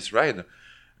this ride, and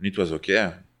it was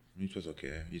okay.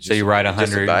 So you ride 100.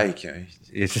 It's a bike.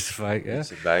 It's just a bike. Yeah.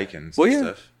 It's a bike and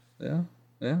stuff. Yeah.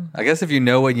 I guess if you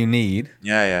know what you need.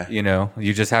 Yeah.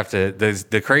 You just have to.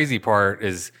 The crazy part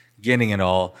is getting it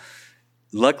all.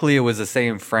 Luckily, it was the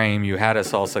same frame. You had a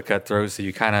Salsa Cutthroat, so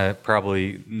you kind of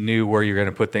probably knew where you're going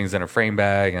to put things in a frame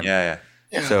bag. And yeah.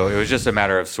 So it was just a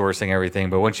matter of sourcing everything.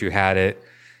 But once you had it,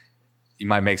 you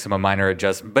might make some minor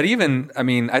adjustments. But even,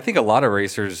 I think a lot of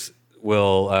racers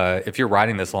will, if you're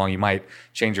riding this long, you might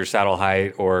change your saddle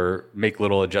height or make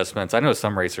little adjustments. I know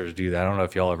some racers do that. I don't know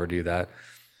if y'all ever do that.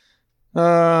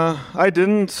 I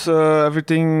didn't.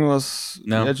 Everything was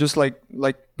just like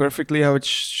perfectly how it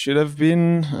should have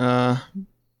been.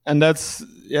 And that's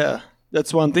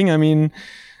one thing. I mean,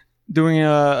 doing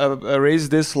a race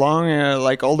this long,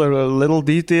 like all the little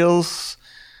details,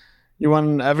 you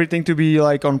want everything to be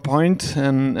like on point,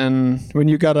 and when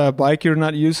you got a bike you're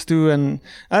not used to, and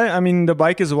I mean the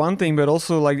bike is one thing, but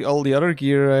also like all the other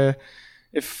gear.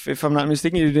 If I'm not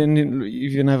mistaken, you didn't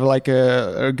even have like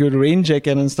a good rain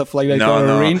jacket and stuff like that, or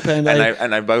a rain pant.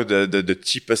 And I bought the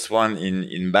cheapest one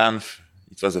in Banff.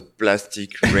 It was a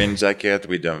plastic rain jacket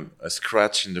with a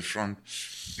scratch in the front.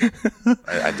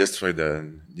 I destroyed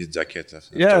this jacket.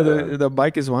 The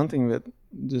bike is one thing, but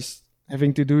just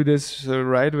having to do this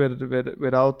ride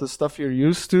without the stuff you're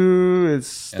used to,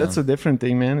 that's a different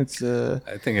thing, man. It's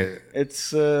I think it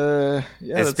speaks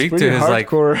to his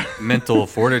hardcore. Like mental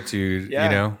fortitude,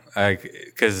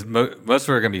 because most of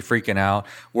are gonna be freaking out.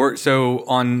 So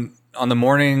on the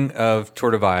morning of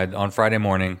Tour Divide on Friday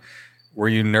morning, were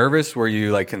you nervous? Were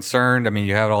you like concerned? I mean,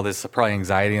 you had all this probably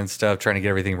anxiety and stuff trying to get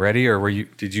everything ready, or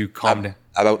did you calm down?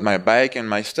 About my bike and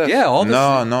my stuff? Yeah, all this.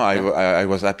 No, I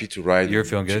was happy to ride. You're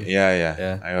feeling good?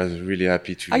 Yeah. I was really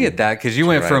happy to. I get that, because you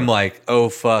went from like, oh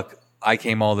fuck, I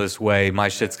came all this way, my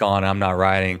shit's gone, I'm not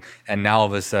riding, and now all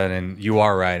of a sudden you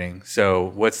are riding.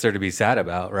 So what's there to be sad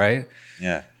about, right?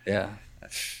 Yeah.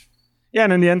 Yeah,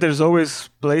 and in the end, there's always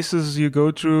places you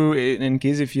go through in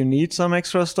case if you need some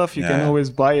extra stuff, you can always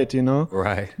buy it,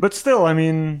 Right. But still, I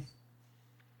mean,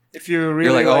 if you're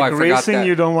really like, "Oh, I forgot racing, that."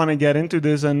 you don't want to get into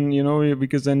this, and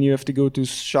because then you have to go to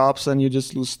shops and you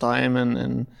just lose time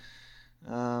and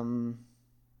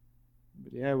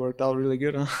but yeah, it worked out really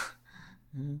good, huh?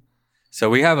 So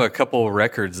we have a couple of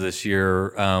records this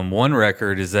year. One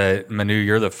record is that, Manu,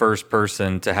 you're the first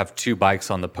person to have 2 bikes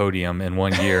on the podium in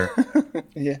one year.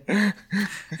 Yeah.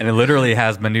 And it literally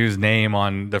has Manu's name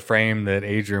on the frame that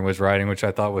Adrian was riding, which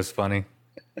I thought was funny.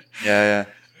 Yeah.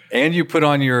 And you put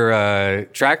on your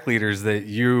track leaders that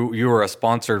you were a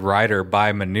sponsored rider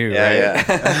by Manu, right?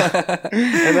 Yeah.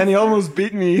 And then he almost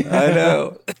beat me. I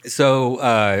know.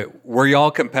 So were y'all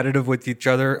competitive with each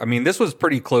other? I mean, this was a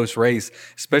pretty close race,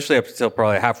 especially up until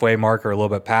probably halfway mark or a little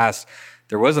bit past.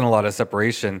 There wasn't a lot of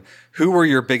separation. Who were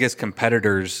your biggest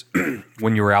competitors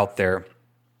when you were out there?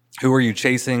 Who were you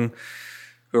chasing?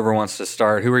 Whoever wants to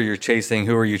start. Who are you chasing?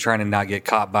 Who are you trying to not get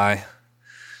caught by?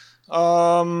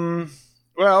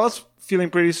 Well, I was feeling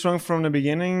pretty strong from the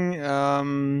beginning.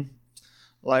 From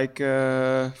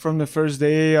the first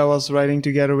day, I was riding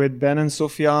together with Ben and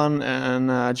Sofian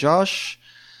and Josh.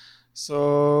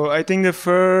 So I think the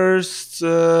first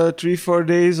 3-4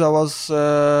 days I was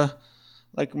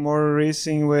more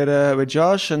racing with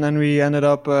Josh, and then we ended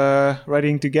up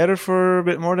riding together for a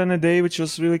bit more than a day, which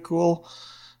was really cool.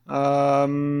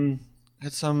 Had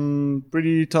some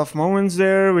pretty tough moments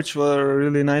there, which were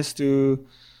really nice to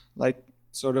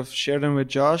sort of share them with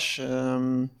Josh.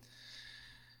 And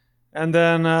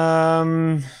then,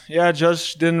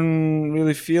 Josh didn't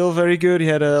really feel very good. He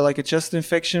had a chest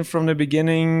infection from the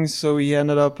beginning, so he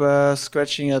ended up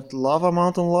scratching at Lava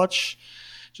Mountain Lodge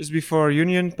just before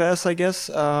Union Pass, I guess.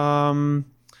 And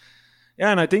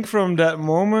I think from that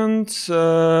moment,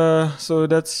 so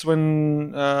that's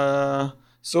when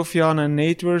Sofian and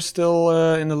Nate were still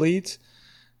in the lead.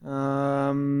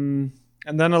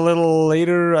 And then a little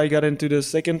later, I got into the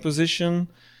second position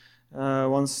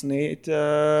once Nate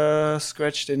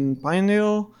scratched in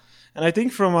Pinedale. And I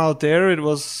think from out there, it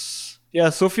was,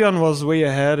 Sofian was way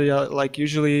ahead,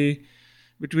 usually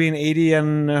between 80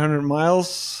 and 100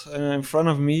 miles in front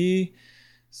of me.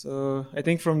 So I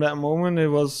think from that moment, it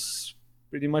was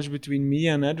pretty much between me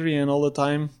and Adrian all the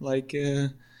time.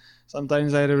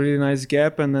 Sometimes I had a really nice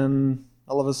gap, and then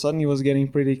all of a sudden he was getting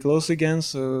pretty close again.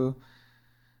 So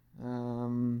I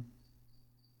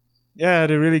had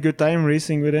a really good time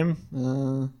racing with him.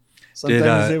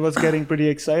 Sometimes it was getting pretty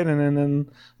exciting, and then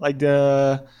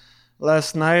the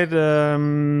last night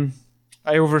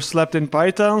I overslept in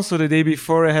Python. So the day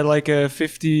before I had a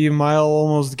 50-mile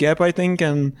almost gap, I think,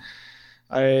 and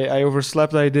I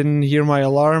overslept. I didn't hear my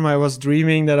alarm. I was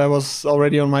dreaming that I was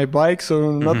already on my bike,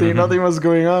 so nothing was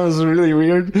going on. It was really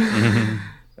weird.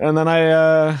 And then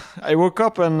I woke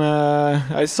up and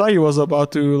I saw he was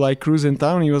about to cruise in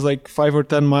town. He was 5 or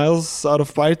 10 miles out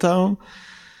of Python.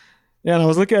 Yeah, and I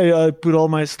was looking. I put all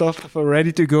my stuff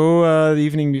ready to go the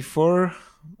evening before,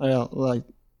 a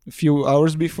few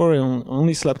hours before. I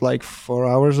only slept 4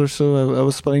 hours or so. I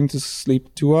was planning to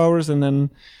sleep 2 hours and then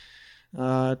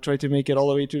try to make it all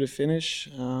the way to the finish.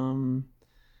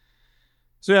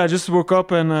 I just woke up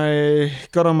and I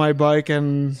got on my bike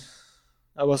and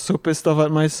I was so pissed off at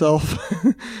myself,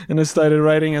 and I started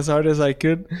riding as hard as I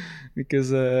could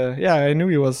because I knew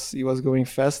he was going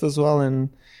fast as well and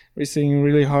racing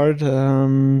really hard.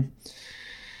 And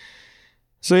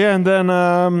then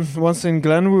once in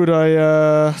Glenwood,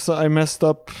 I messed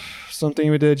up something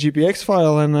with the GPX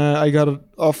file, and I got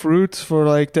off route for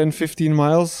 10-15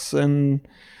 miles, and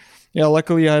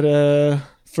luckily I had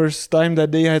first time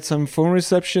that day I had some phone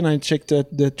reception. I checked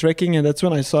the tracking, and that's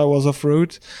when I saw I was off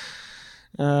route.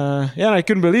 I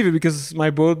couldn't believe it because my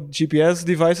both GPS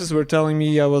devices were telling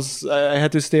me I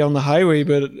had to stay on the highway,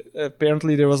 but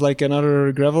apparently there was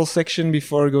another gravel section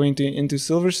before going into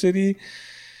Silver City.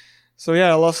 So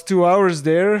I lost 2 hours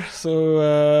there.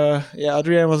 So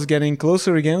Adrian was getting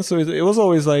closer again. So it was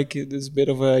always this bit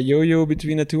of a yo-yo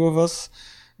between the two of us,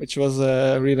 which was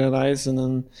really nice. And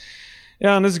then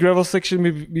on this gravel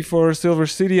section before Silver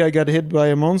City, I got hit by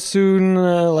a monsoon.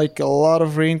 A lot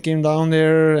of rain came down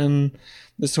there, and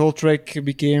this whole trek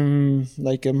became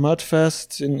a mud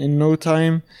fest in no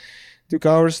time. Took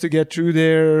hours to get through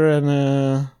there, and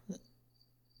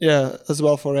as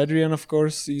well for Adrian, of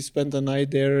course. He spent the night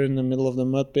there in the middle of the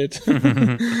mud pit.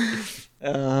 And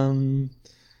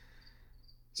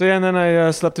then I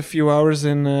slept a few hours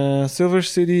in Silver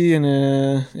City in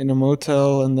a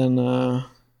motel, and then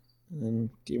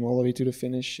came all the way to the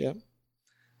finish. Yeah.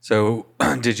 So,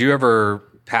 did you ever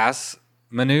pass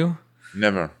Manu?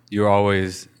 Never. You were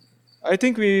always... I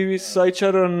think we saw each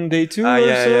other on day 2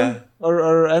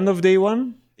 or end of day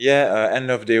 1. Yeah,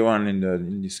 end of day 1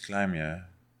 in this climb. Yeah,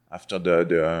 after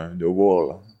the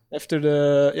wall. After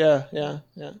the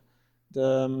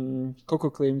the Coco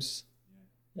Claims.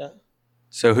 Yeah.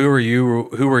 So who were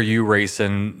you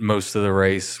racing most of the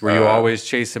race? Were you always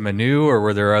chasing Manu, or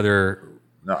were there other?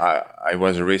 No, I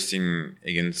was racing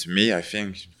against me, I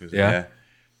think, because I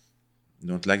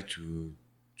don't like to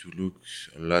look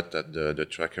a lot at the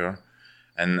tracker,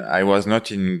 and I was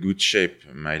not in good shape.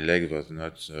 My leg was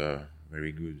not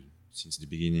very good since the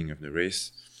beginning of the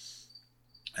race,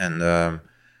 and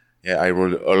I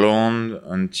rode alone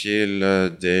until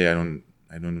day I don't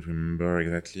remember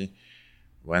exactly,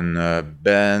 when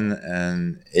Ben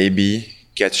and AB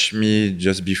catch me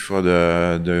just before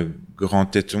the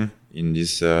Grand Téton in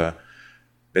this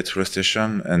petrol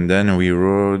station, and then we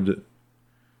rode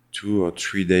 2 or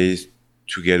 3 days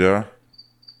together.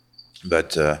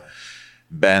 But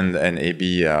Ben and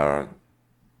AB are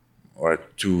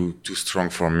too strong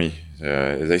for me.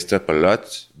 They stop a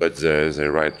lot, but they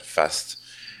ride fast,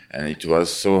 and it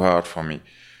was so hard for me.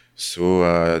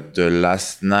 So the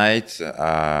last night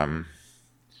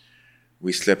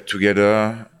we slept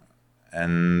together,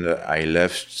 and I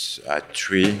left at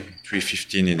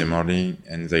 3:15 in the morning,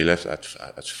 and they left at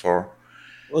 4.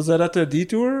 Was that at the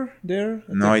detour there?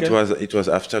 No, it was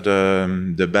after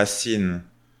the basin.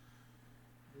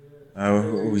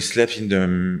 We slept in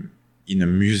a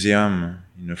museum,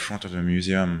 in the front of the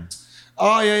museum.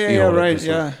 Oh yeah, old right,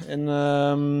 episode. yeah. And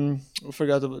I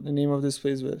forgot about the name of this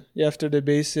place, but after the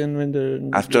basin,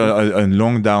 when After a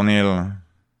long downhill.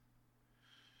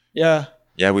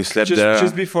 Yeah, we slept there.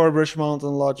 Just before Brush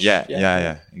Mountain Lodge.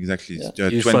 Yeah, exactly.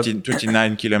 Yeah.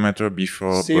 29 kilometers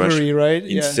before Savory, Brush. right?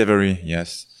 In Savory,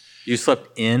 yes. You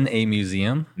slept in a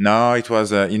museum? No, it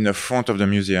was in the front of the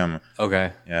museum.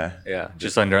 Okay. Yeah.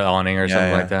 Just under an awning or something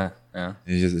yeah. like that. Yeah.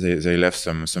 They left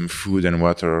some food and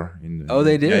water in the, Oh,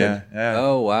 they did. Yeah.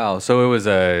 Oh, wow. So it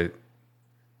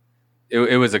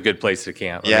was a good place to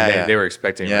camp. I mean, they were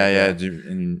expecting.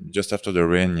 And just after the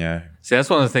rain, See,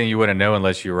 that's one of the things you wouldn't know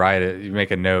unless you write it. You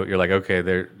make a note. You're like, okay,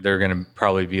 they're going to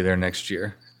probably be there next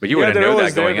year. But you wouldn't know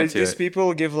that going into These it.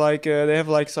 people give they have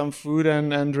like some food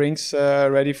and drinks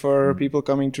ready for people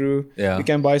coming through. Yeah. You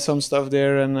can buy some stuff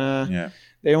there, and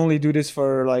they only do this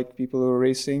for like people who are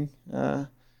racing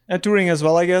and touring as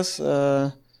well, I guess.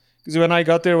 Because when I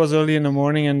got there, it was early in the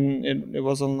morning, and it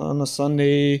was on a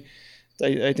Sunday.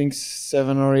 I think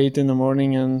 7 or 8 in the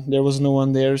morning, and there was no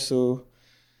one there, so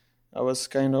I was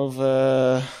kind of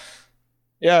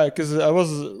because I was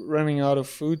running out of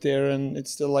food there, and it's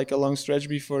still like a long stretch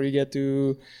before you get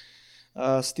to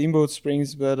Steamboat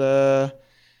Springs. But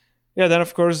then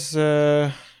of course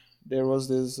there was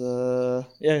this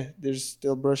there's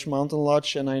still Brush Mountain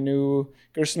Lodge, and I knew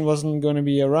Kirsten wasn't going to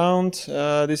be around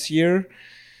this year.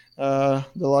 The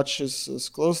lodge is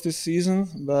closed this season,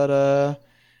 but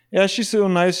she's so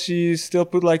nice. She still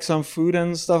put like some food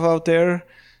and stuff out there.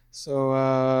 So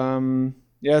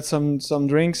some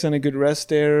drinks and a good rest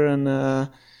there, and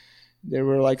there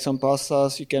were like some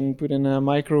pastas you can put in a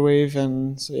microwave,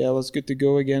 and so it was good to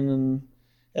go again. And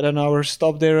had an hour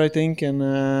stop there, I think, and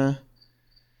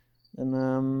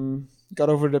got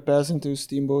over the pass into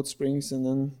Steamboat Springs, and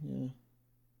then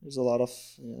there's a lot of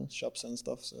shops and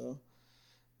stuff.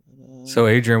 So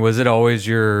Adrian, was it always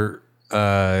your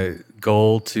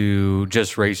goal to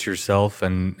just race yourself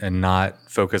and not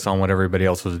focus on what everybody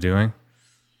else was doing?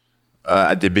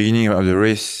 At the beginning of the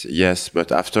race, yes,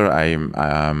 but after I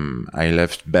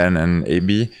left Ben and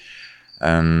AB,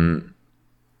 and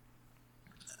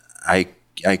I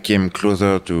came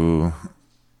closer to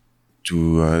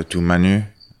Manu.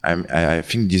 I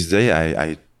think this day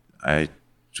I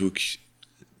took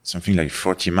something like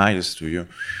 40 miles to you,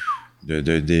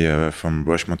 the day from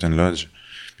Brush Mountain Lodge,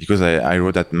 because I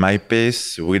rode at my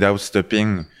pace without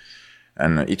stopping.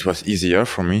 And it was easier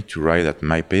for me to ride at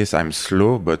my pace. I'm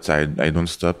slow, but I don't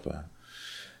stop.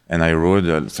 And I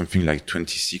rode something like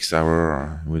 26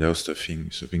 hours without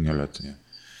stopping a lot.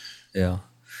 Yeah.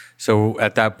 So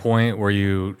at that point, were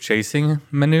you chasing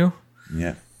Manu?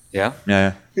 Yeah. Yeah?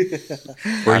 Yeah.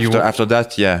 After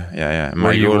that, yeah.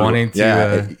 Were you wanting to...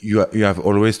 Yeah, you have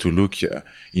always to look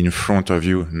in front of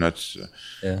you, not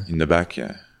in the back.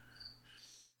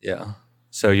 Yeah.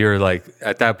 So you're like,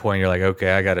 at that point, you're like,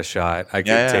 okay, I got a shot. I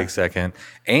can take second.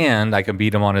 And I can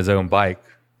beat him on his own bike.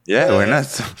 Yeah, why not?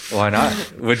 Why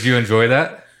not? Would you enjoy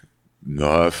that?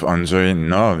 No, enjoying.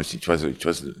 No, it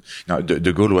was. No,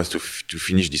 the goal was to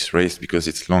finish this race because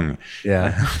it's long.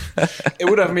 Yeah. It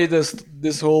would have made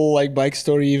this whole like bike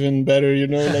story even better,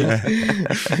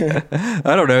 Like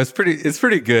I don't know. It's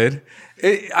pretty good.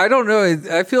 I don't know.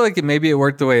 I feel like maybe it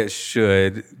worked the way it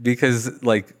should because,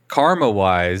 like,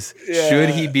 karma-wise, should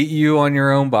he beat you on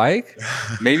your own bike?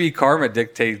 Maybe karma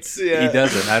dictates he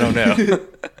doesn't. I don't know.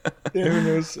 Who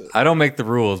knows? I don't make the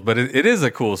rules, but it is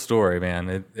a cool story,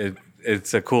 man.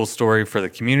 It's a cool story for the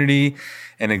community,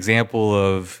 an example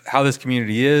of how this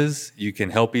community is. You can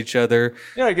help each other.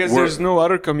 Yeah, I guess there's no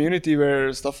other community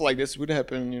where stuff like this would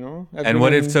happen, you know? And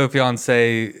what if Sophion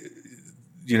say,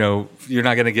 you know, you're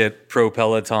not going to get pro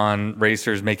Peloton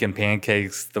racers making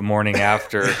pancakes the morning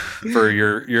after for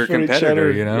your for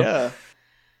competitor, you know? Yeah.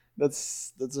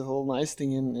 That's a whole nice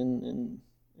thing in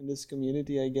this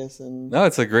community, I guess. And no,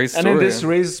 it's a great story. And in this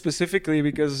race specifically,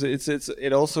 because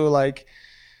it also like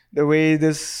the way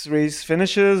this race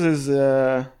finishes is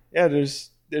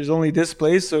there's only this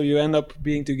place, so you end up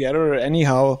being together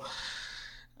anyhow,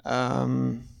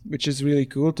 which is really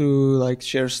cool to like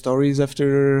share stories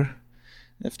after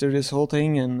this whole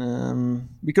thing. And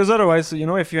because otherwise, you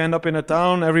know, if you end up in a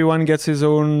town, everyone gets his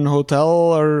own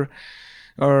hotel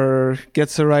or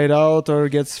gets a ride out or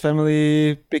gets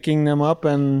family picking them up,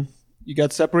 and you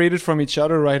got separated from each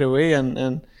other right away.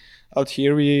 And out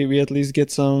here we at least get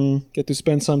to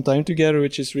spend some time together,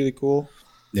 which is really cool.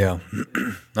 Yeah.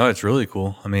 No, it's really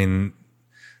cool. I mean,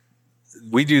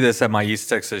 we do this at my East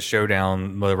Texas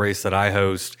Showdown, the race that I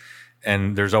host,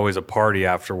 and there's always a party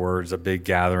afterwards, a big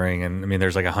gathering. And I mean,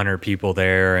 there's like 100 people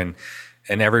there, and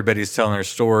everybody's telling their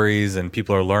stories, and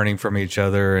people are learning from each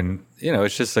other. And, you know,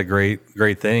 it's just a great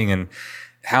thing. And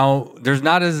how there's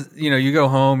not as, you know, you go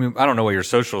home, I don't know what your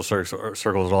social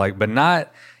circles are like, but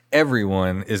not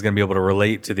everyone is going to be able to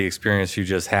relate to the experience you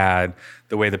just had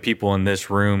the way the people in this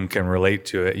room can relate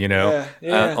to it, you know.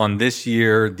 On this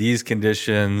year, these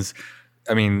conditions,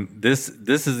 I mean, this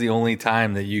is the only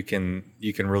time that you can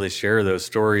really share those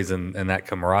stories and that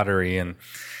camaraderie. And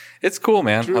it's cool,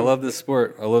 man. True. I love this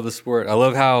sport. I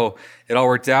love how it all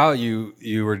worked out.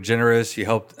 You were generous. You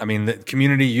helped. I mean, the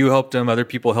community, you helped them. Other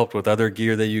people helped with other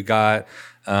gear that you got.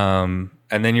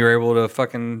 And then you were able to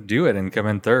fucking do it and come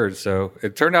in third. So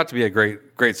it turned out to be a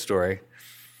great story.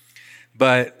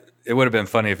 But it would have been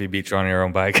funny if you beat you on your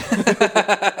own bike.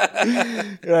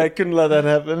 Yeah, I couldn't let that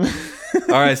happen.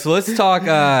 All right, so let's talk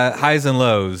highs and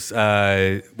lows.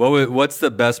 What's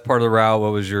the best part of the route?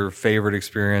 What was your favorite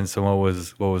experience, and what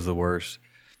was the worst?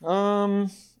 I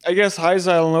guess highs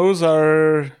and lows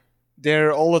are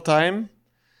there all the time,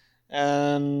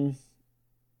 and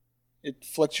it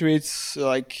fluctuates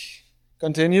like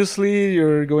continuously.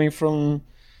 You're going from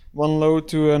one low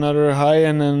to another high,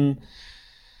 and then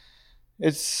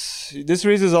this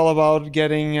race is all about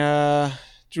getting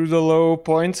through the low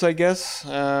points, I guess.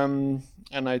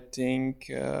 And I think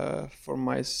for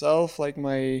myself, like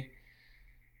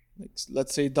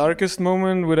let's say darkest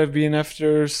moment would have been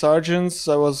after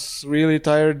Sargents. I was really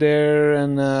tired there,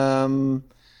 and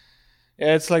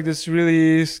it's like this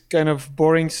really kind of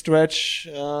boring stretch.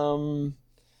 A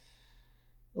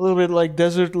little bit like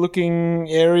desert looking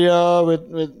area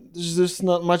with there's just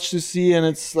not much to see, and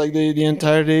it's like the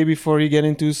entire day before you get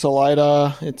into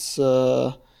Salida. It's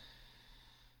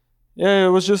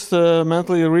it was just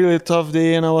mentally a really tough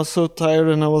day, and I was so tired,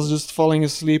 and I was just falling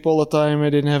asleep all the time. I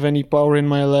didn't have any power in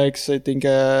my legs. I think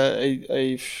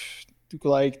I took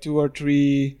like 2 or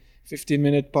 3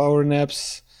 15-minute power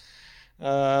naps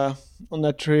on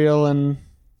that trail, and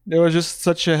there was just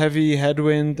such a heavy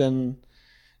headwind, and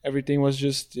everything was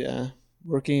just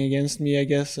working against me, I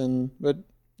guess. But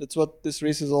that's what this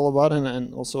race is all about,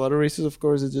 and also other races, of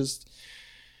course. It's just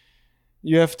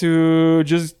you have to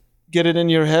just get it in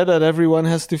your head that everyone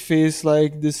has to face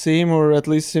like the same or at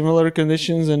least similar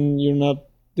conditions, and you're not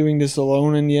doing this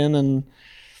alone in the end. And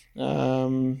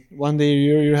one day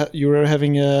you're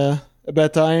having a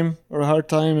bad time or a hard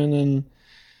time, and then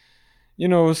you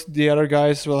know the other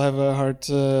guys will have a hard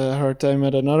time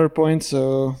at another point.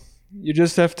 So you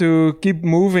just have to keep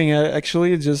moving.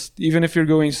 Actually, just even if you're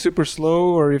going super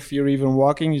slow or if you're even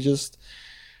walking, you just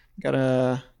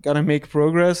gotta make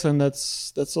progress, and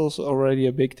that's also already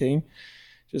a big thing.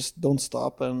 Just don't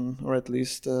stop, or at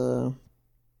least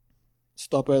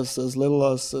stop as little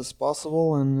as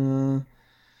possible. And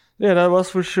that was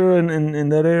for sure in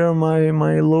that area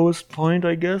my lowest point,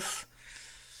 I guess.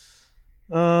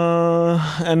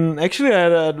 And actually, I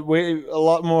had a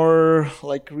lot more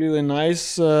like really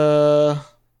nice times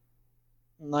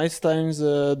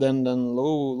than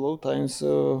low times.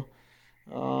 So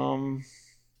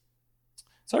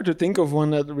it's hard to think of one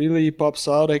that really pops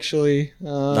out. Actually,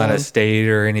 not a state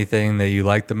or anything that you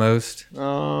like the most.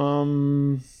 I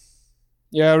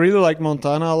really like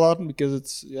Montana a lot because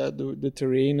it's the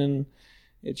terrain, and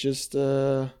it just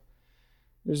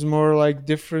there's more like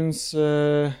difference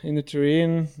in the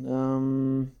terrain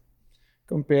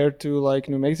compared to like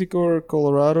New Mexico or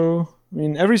Colorado. I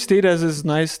mean, every state has its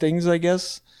nice things, I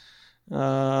guess.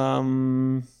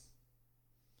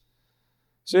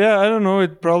 So yeah, I don't know.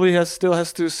 It probably still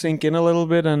has to sink in a little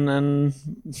bit, and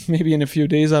maybe in a few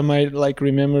days I might like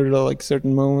remember the like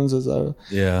certain moments as I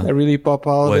really pop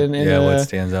out. What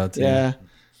stands out to you.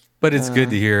 But it's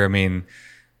good to hear. I mean,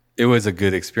 it was a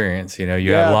good experience. You know,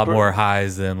 you had a lot more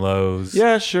highs than lows.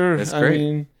 Yeah, sure. That's great.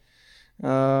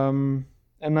 I mean,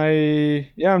 and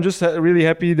I'm just really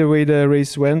happy the way the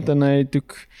race went, and I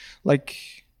took like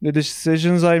the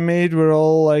decisions I made were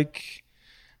all like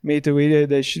made the way that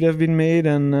they should have been made,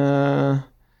 and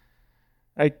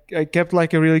I kept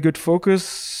like a really good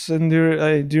focus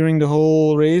during the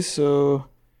whole race, so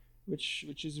which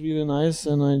is really nice,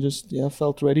 and I just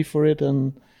felt ready for it,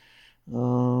 and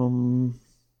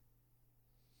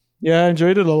I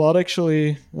enjoyed it a lot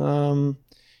actually.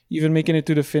 Even making it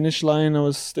to the finish line, I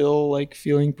was still like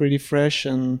feeling pretty fresh,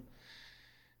 and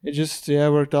it just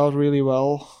worked out really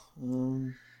well.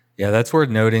 That's worth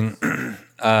noting.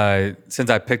 Since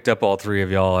I picked up all three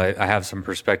of y'all, I have some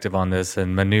perspective on this,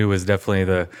 and Manu was definitely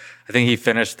I think he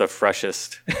finished the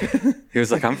freshest. He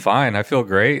was like, I'm fine. I feel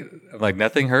great. I'm like,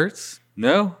 nothing hurts.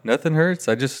 No, nothing hurts.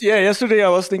 I just... yesterday I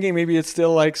was thinking maybe it's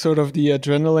still like sort of the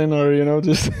adrenaline or,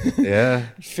 just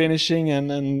finishing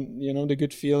and the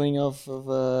good feeling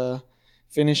of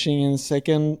finishing in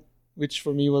second, which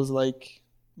for me was like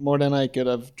more than I could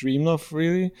have dreamed of,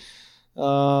 really.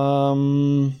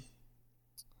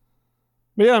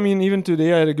 But I mean, even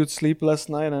today I had a good sleep last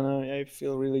night, and I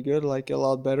feel really good, like a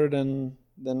lot better than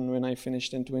when I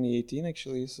finished in 2018,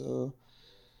 actually. So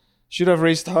should have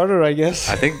raced harder, I guess.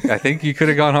 I think you could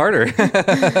have gone harder.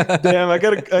 Damn, I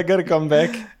gotta come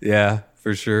back. Yeah,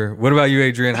 for sure. What about you,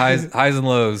 Adrian? Highs and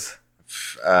lows.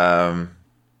 The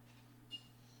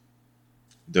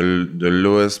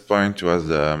lowest point was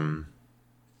the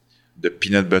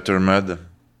peanut butter mud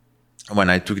when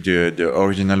I took the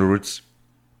original routes.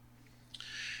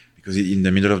 Because in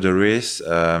the middle of the race,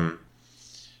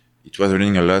 it was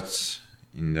raining a lot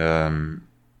in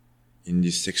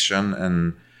this section,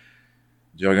 and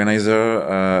the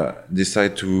organizer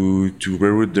decided to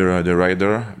reroute the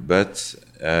rider, but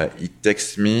he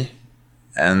texted me,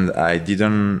 and I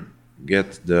didn't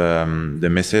get the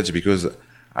message because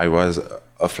I was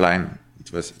offline.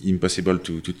 It was impossible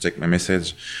to check my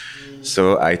message,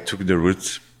 so I took the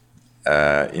route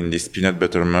in this peanut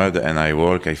butter mud, and I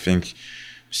walked, I think,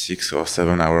 6 or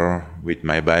 7 hours with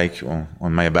my bike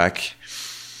on my back.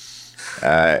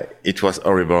 It was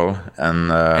horrible,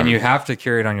 and you have to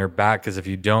carry it on your back, because if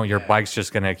you don't, your bike's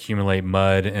just going to accumulate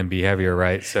mud and be heavier,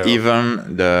 right? So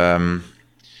even the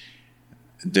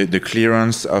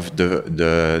clearance of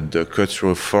the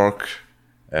cut-through fork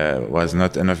was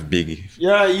not enough big.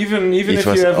 Yeah, even if you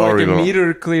have horrible. Like a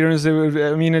meter clearance,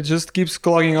 it just keeps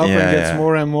clogging up and gets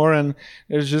more and more, and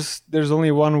there's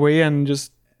only one way, and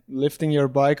just lifting your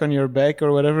bike on your back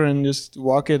or whatever and just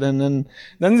walk it, and then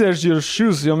there's your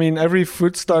shoes. I mean, every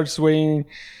foot starts weighing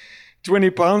 20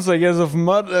 pounds, I guess, of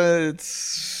mud.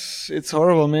 It's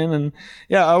horrible, man. And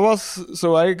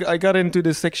I got into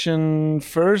the section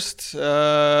first.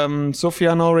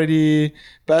 Sofiane already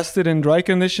passed it in dry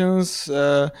conditions.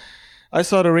 I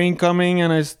saw the rain coming,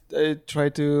 and I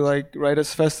tried to like ride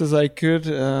as fast as I could.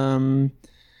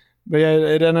 But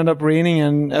it ended up raining,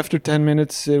 and after 10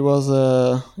 minutes, it was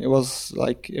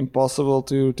like impossible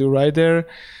to ride there.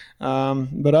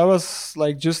 But I was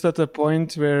like just at the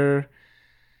point where,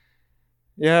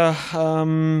 I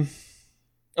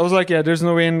was like, there's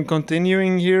no way in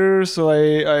continuing here. So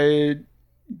I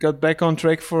got back on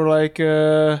track for like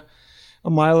a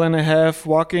mile and a half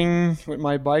walking with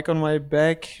my bike on my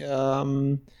back.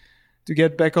 To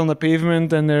get back on the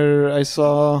pavement, and there I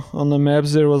saw on the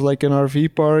maps there was like an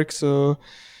RV park, so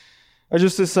I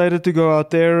just decided to go out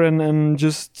there and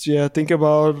just think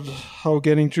about how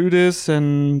getting through this.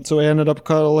 And so I ended up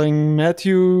calling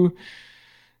Matthew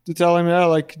to tell him,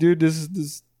 dude, this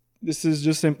is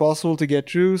just impossible to get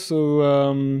through.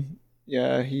 So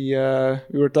we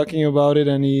were talking about it,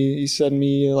 and he said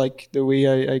me like the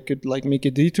way I could like make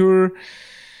a detour.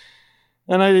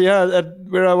 And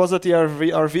where I was at the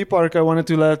RV park, I wanted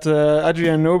to let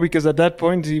Adrian know, because at that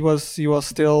point he was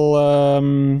still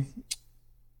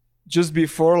just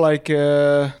before like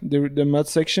the mud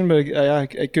section, but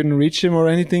I couldn't reach him or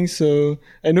anything, so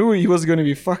I knew he was going to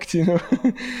be fucked,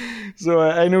 So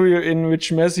I knew in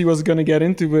which mess he was going to get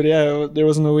into, but there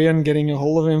was no way on getting a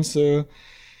hold of him, so.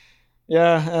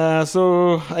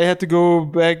 So I had to go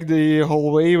back the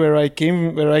whole way where I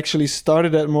actually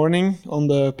started that morning on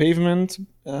the pavement.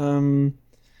 And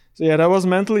So yeah, that was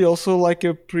mentally also like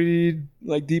a pretty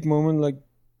like deep moment, like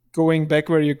going back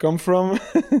where you come from.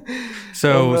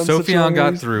 So on such a Sophion long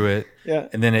got race. through it, Yeah.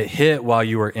 and then it hit while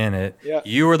you were in it. Yeah.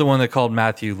 You were the one that called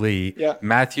Matthew Lee. Yeah.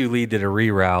 Matthew Lee did a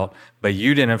reroute, but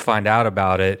you didn't find out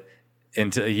about it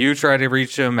until you tried to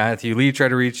reach him. Matthew Lee tried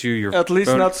to reach you. Your At least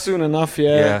phone- not soon enough.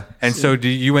 Yeah. And so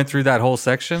you went through that whole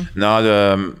section? No,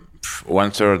 the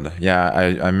 1/3. Yeah,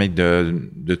 I made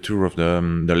the tour of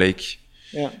the lake.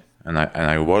 Yeah. And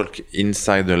I walk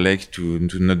inside the lake to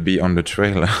not be on the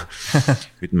trail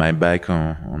with my bike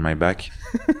on my back.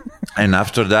 And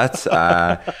after that,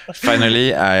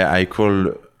 finally I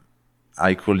called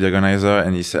the organizer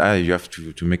and he said, you have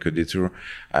to make a detour.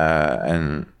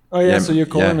 And Oh yeah, so you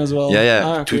call him as well.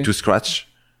 Yeah, okay. to scratch.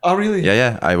 Oh really?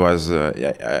 Yeah. I was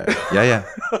yeah.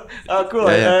 Oh cool.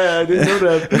 Yeah. I didn't know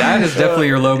that. That is definitely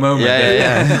your low moment.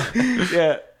 Yeah.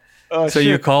 Yeah. Oh, So shit.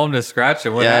 you call him to scratch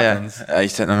it. What happens? I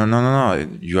said, no.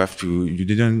 You have to. You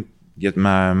didn't get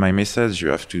my message. You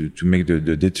have to make the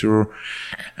detour.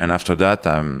 And after that,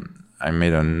 I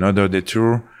made another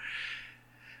detour,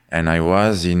 and I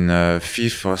was in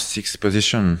 5th or 6th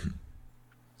position.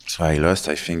 So I lost,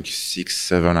 I think,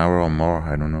 6-7 hours or more.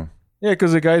 I don't know. Yeah,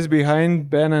 because the guys behind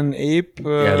Ben and Ape,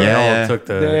 They all Yeah. took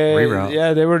the they, reroute.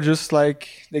 yeah, they were just like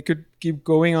they could keep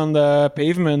going on the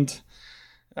pavement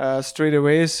straight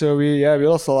away. So we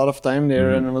lost a lot of time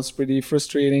there, and it was pretty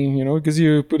frustrating, because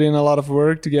you put in a lot of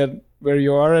work to get where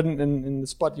you are and in the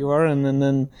spot you are, and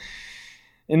then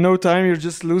in no time you're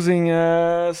just losing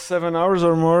 7 hours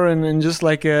or more, and just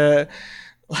like a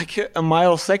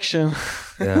mile section.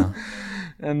 Yeah.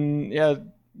 And yeah,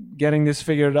 getting this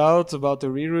figured out about the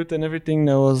reroute and everything,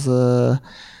 that was a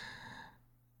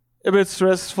bit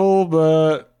stressful,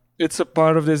 but it's a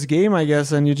part of this game, I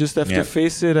guess, and you just have to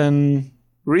face it and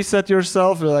reset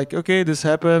yourself. You're like, okay, this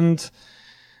happened.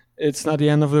 It's not the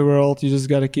end of the world. You just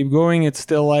got to keep going. It's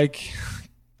still like,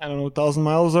 I don't know, 1,000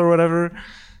 miles or whatever.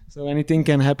 So anything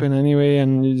can happen anyway,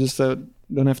 and you just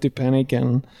don't have to panic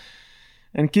and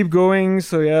keep going.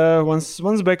 So yeah,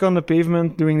 once back on the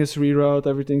pavement doing this reroute,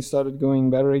 everything started going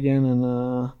better again,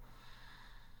 and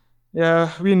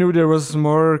yeah, we knew there was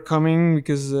more coming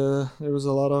because there was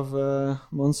a lot of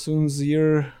monsoons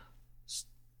here,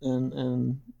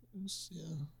 and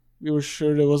yeah, we were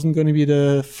sure there wasn't going to be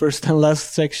the first and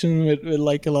last section with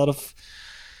like a lot of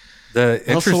The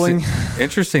hustling.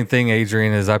 interesting thing,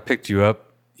 Adrian, is I picked you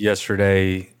up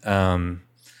yesterday.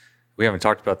 We haven't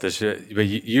talked about this yet, but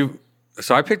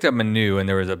so I picked up Manu, and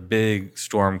there was a big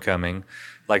storm coming.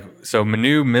 So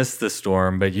Manu missed the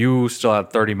storm, but you still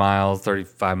had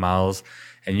 35 miles,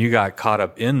 and you got caught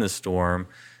up in the storm.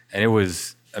 And it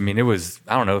was, I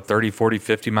don't know, 30, 40,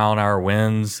 50 mile an hour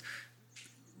winds,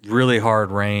 really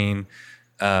hard rain.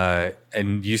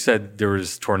 And you said there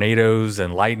was tornadoes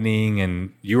and lightning,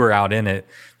 and you were out in it.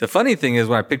 The funny thing is,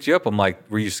 when I picked you up, I'm like,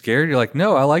 were you scared? You're like,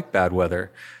 no, I like bad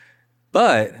weather.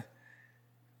 But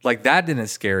like that didn't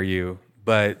scare you,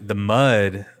 but the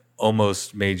mud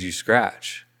almost made you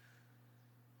scratch.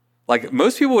 Like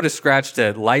most people would have scratched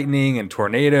at lightning and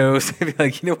tornadoes. They'd be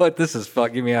like, you know what, this is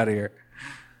fucking me out of here.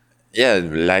 Yeah,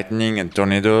 lightning and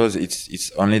tornadoes.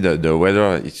 It's only the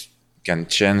weather. It can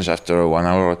change after 1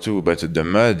 hour or two, but the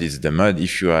mud is the mud.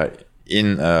 If you are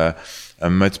in a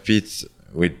mud pit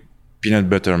with peanut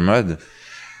butter mud,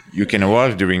 you can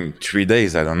walk during 3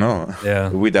 days, I don't know,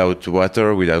 without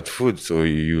water, without food. So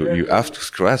you have to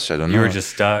scratch, I don't know. You were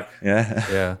just stuck. Yeah.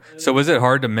 Yeah. So was it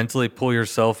hard to mentally pull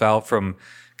yourself out from,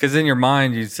 because in your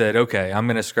mind you said, okay, I'm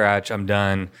going to scratch, I'm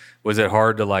done. Was it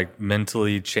hard to like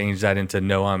mentally change that into,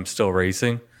 no, I'm still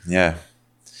racing? Yeah.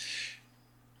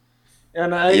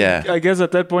 And I guess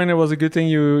at that point it was a good thing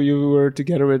you were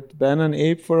together with Ben and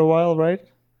Abe for a while, right?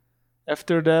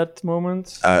 After that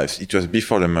moment. It was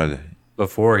before the mud.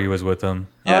 Before he was with them.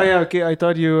 Yeah. Oh yeah, okay. I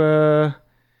thought you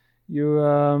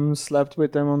slept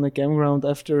with them on the campground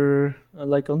after,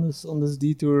 like on this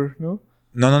detour. No.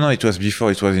 No. It was before.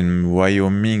 It was in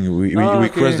Wyoming. We okay.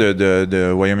 crossed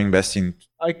the Wyoming basin.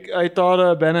 I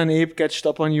thought Ben and Abe catched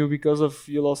up on you because of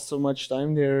you lost so much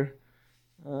time there.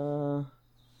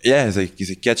 Yeah, they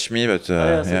catch me, but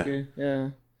yes, yeah. okay. Yeah.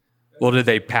 Well, did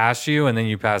they pass you and then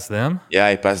you passed them? Yeah,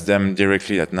 I passed them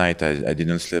directly at night. I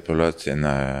didn't sleep a lot, and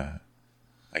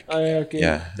okay.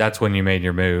 yeah. That's when you made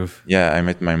your move. Yeah, I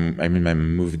made my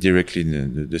move directly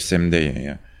the same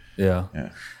day. Yeah.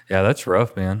 Yeah, that's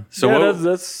rough, man. So yeah,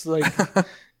 that's like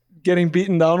getting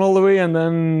beaten down all the way and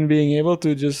then being able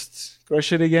to just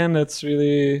crush it again.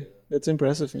 That's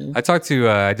impressive, man.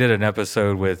 I did an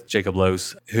episode with Jacob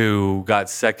Lose, who got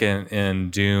second in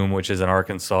Doom, which is in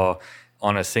Arkansas,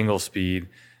 on a single speed.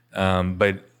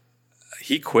 But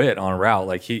he quit on route.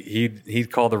 Like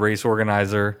he'd call the race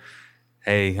organizer,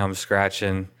 "Hey, I'm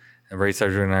scratching," and race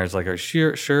organizer's like, "Are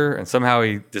you sure?" And somehow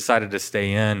he decided to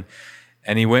stay in,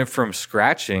 and he went from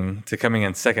scratching to coming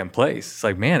in second place. It's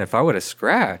like, man, if I would have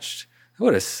scratched, it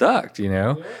would have sucked, you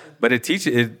know. Yeah. But it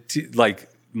teaches like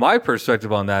my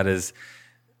perspective on that is,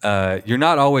 you're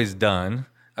not always done.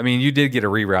 I mean, you did get a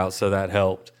reroute, so that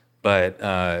helped. But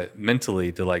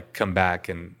mentally, to like come back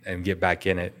and get back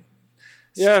in it.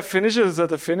 Yeah, finishes at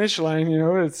the finish line. You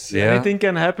know, it's anything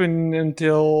can happen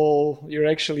until you're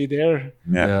actually there.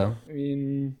 Yeah. I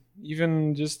mean,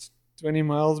 even just 20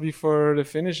 miles before the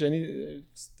finish,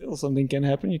 still something can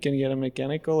happen. You can get a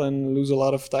mechanical and lose a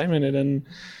lot of time in it, and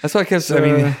that's why I guess. I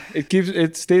mean,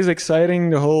 it stays exciting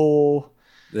the whole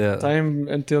time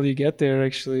until you get there.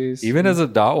 Actually, even as a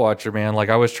dot watcher, man, like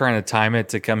I was trying to time it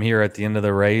to come here at the end of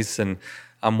the race, and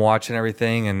I'm watching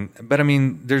everything, but I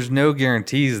mean, there's no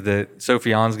guarantees that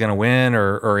Sofiane's going to win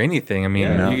or anything. I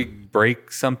mean, you could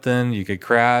break something, you could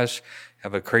crash,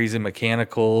 have a crazy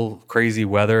mechanical, crazy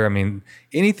weather. I mean,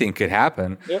 anything could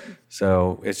happen. Yep.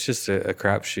 So it's just a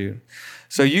crapshoot.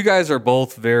 So you guys are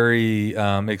both very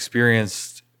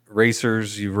experienced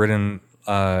racers. You've ridden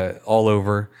all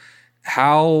over.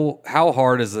 How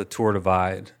hard is the Tour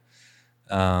Divide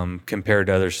compared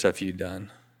to other stuff you've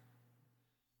done?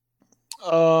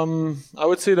 I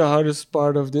would say the hardest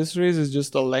part of this race is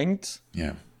just the length.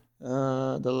 Yeah.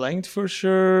 The length for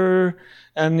sure.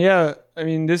 And yeah, I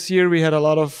mean, this year we had a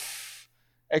lot of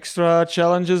extra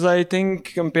challenges, I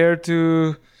think, compared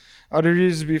to other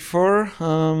years before,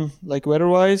 like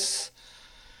weather-wise.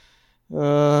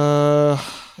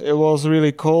 It was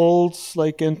really cold,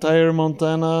 like entire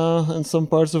Montana and some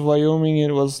parts of Wyoming.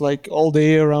 It was like all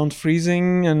day around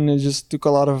freezing, and it just took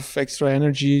a lot of extra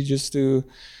energy just to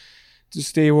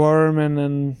stay warm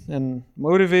and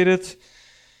motivated.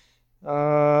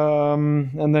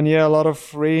 And then a lot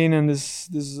of rain and this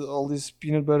all these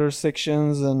peanut butter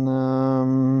sections,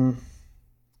 and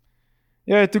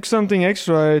it took something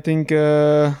extra. I think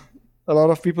a lot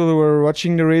of people who were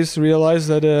watching the race realized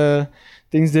that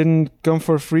things didn't come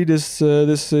for free this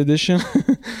edition.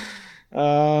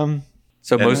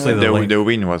 So mostly the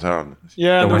wind was hard.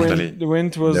 Yeah, the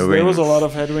wind was. There was a lot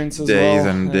of headwinds as well. Days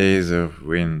and days of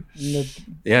wind.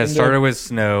 It started with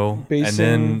snow, basin,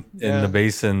 and then in the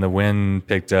basin the wind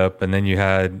picked up, and then you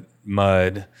had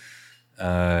mud,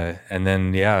 and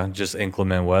then just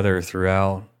inclement weather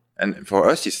throughout. And for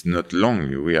us, it's not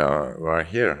long. We are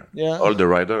here. Yeah. All the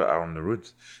riders are on the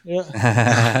route. Yeah.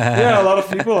 A lot of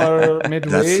people are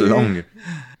midway. That's long.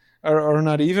 Or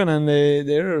not even, and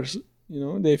they're. You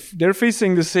know, they're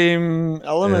facing the same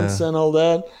elements and all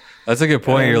that. That's a good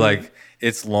point. You're like,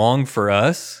 it's long for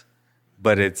us,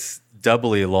 but it's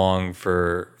doubly long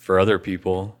for other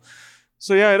people.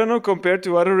 So I don't know, compared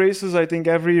to other races, I think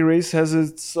every race has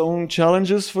its own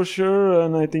challenges for sure.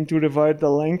 And I think to divide the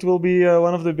length will be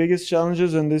one of the biggest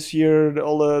challenges. And this year,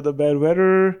 all the bad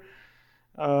weather.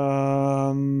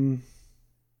 But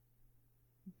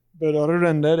other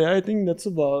than that, I think that's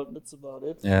about it.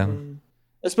 Yeah.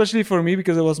 Especially for me,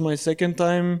 because it was my second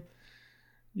time,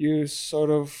 you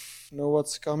sort of know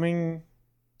what's coming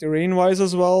terrain-wise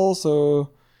as well.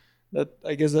 So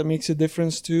I guess that makes a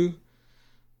difference too.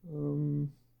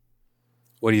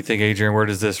 What do you think, Adrian? Where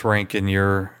does this rank in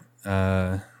your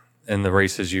in the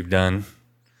races you've done?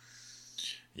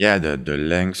 Yeah, the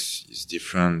length is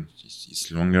different.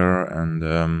 It's longer, and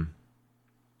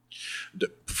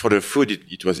for the food,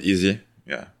 it was easy.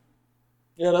 Yeah.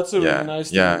 Yeah, that's a really nice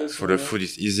thing. Yeah, for the food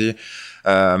it's easy.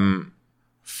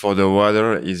 For the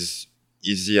water is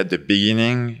easy at the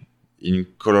beginning. In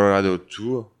Colorado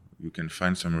too, you can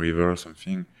find some river or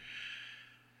something.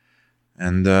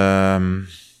 And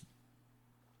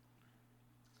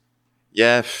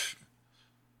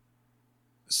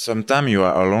sometimes you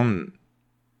are alone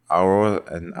hours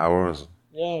and hours.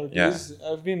 Yeah.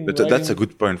 I've been. But that's a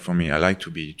good point for me. I like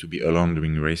to be alone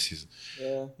doing races.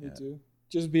 Yeah, me too.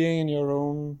 Just being in your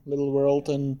own little world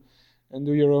and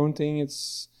do your own thing.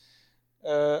 It's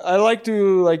I like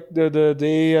to the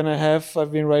day and a half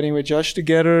I've been riding with Josh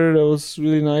together. That was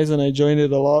really nice, and I enjoyed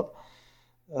it a lot.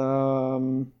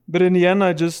 But in the end,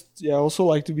 I just also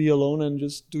like to be alone and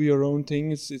just do your own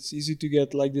thing. It's easy to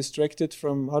get distracted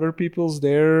from other people's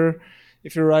there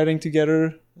if you're riding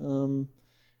together.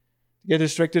 Get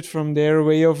distracted from their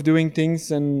way of doing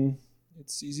things, and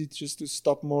it's easy just to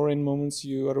stop more in moments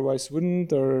you otherwise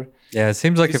wouldn't. Or it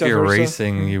seems like if you're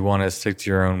racing, you want to stick to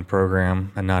your own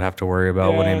program and not have to worry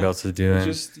about what anybody else is doing. It's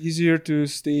just easier to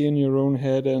stay in your own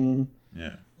head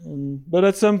but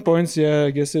at some points, I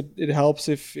guess it helps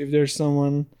if there's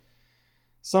someone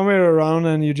somewhere around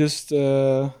and you just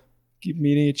keep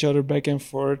meeting each other back and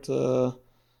forth.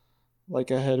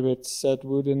 Like I had with Seth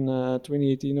Wood in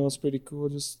 2018, it was pretty cool.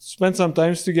 Just spend some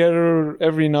times together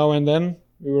every now and then.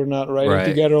 We were not riding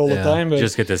together all the time, but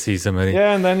just get to see somebody.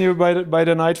 Yeah, and then you by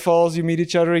the night falls, you meet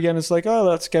each other again. It's like, oh,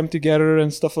 let's camp together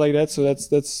and stuff like that. So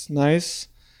that's nice.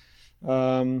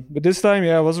 But this time,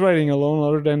 I was riding alone.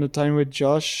 Other than the time with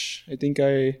Josh, I think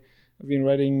I've been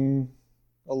riding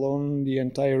alone the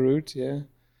entire route. Yeah,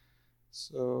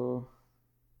 so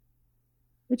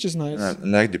which is nice. I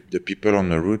like the people on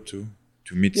the route too.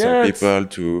 To meet some people.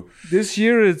 To this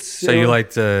year, it's so you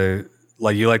like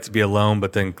to be alone,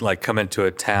 but then like come into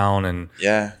a town and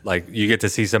like you get to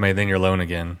see somebody, then you're alone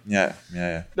again. Yeah.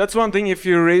 That's one thing. If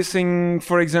you're racing,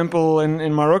 for example,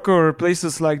 in Morocco or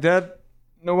places like that,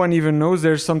 no one even knows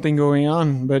there's something going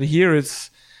on. But here it's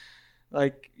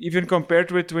like, even compared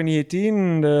with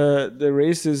 2018, the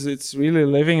races, it's really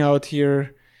living out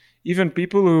here. Even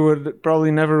people who would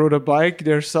probably never rode a bike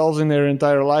themselves in their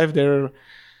entire life,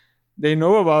 they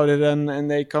know about it and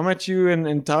they come at you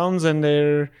in towns and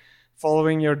they're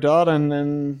following your dot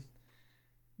and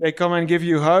they come and give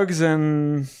you hugs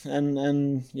and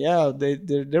yeah,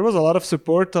 there was a lot of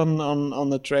support on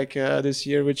the track this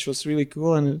year, which was really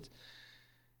cool. And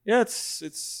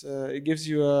it gives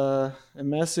you a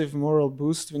massive moral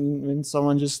boost when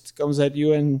someone just comes at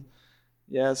you and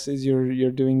says you're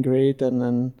doing great, and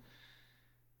then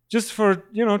just for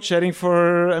chatting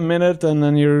for a minute and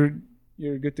then you're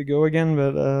good to go again.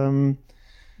 But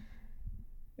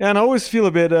and I always feel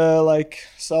a bit like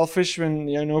selfish when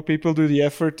people do the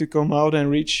effort to come out and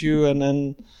reach you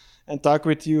and talk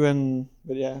with you,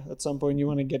 but at some point you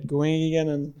want to get going again,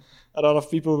 and a lot of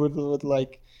people would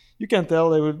like, you can tell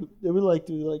they would like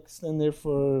to like stand there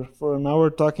for an hour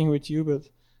talking with you, but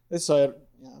it's I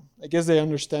guess they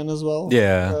understand as well.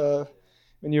 Yeah.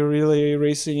 When you're really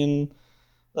racing in,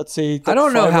 let's say, I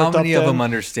don't know how many 10. of them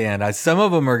understand. Some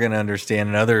of them are going to understand,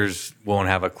 and others won't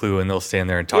have a clue, and they'll stand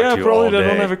there and talk to you all day. Yeah, probably they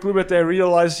don't have a clue, but they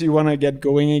realize you want to get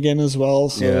going again as well.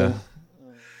 So. Yeah.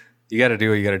 You got to do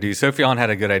what you got to do. Sophian had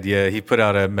a good idea. He put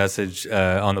out a message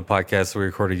on the podcast we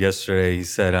recorded yesterday. He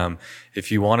said,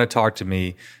 if you want to talk to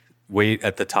me, wait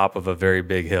at the top of a very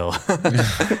big hill.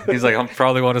 He's like, I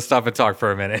probably want to stop and talk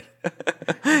for a minute.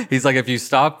 He's like, if you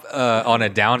stop on a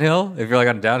downhill, if you're like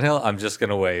on a downhill, I'm just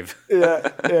going to wave. Yeah.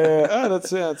 Oh,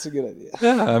 that's a good idea.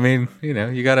 Yeah. I mean,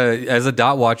 you got to, as a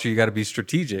dot watcher, you got to be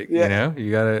strategic, you got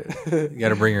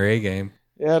to bring your A game.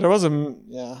 Yeah. There was a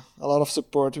lot of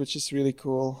support, which is really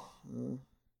cool.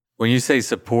 When you say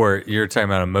support, you're talking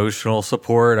about emotional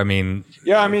support. I mean,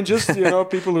 just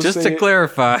people who just to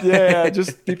clarify,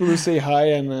 just people who say hi,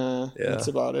 and that's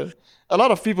about it. A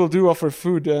lot of people do offer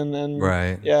food, and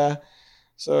right,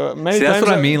 So many times that's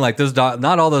what I mean. Like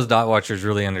not all those dot watchers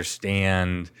really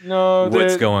understand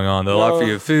what's going on. They'll offer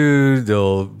you food.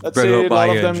 They'll a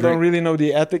lot of them don't really know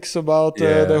the ethics about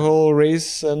the whole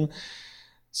race, and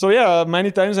so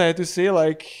many times I had to say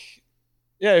like.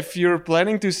 Yeah, if you're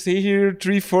planning to stay here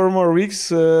 3-4 more weeks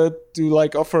to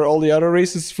like offer all the other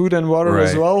races food and water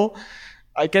as well,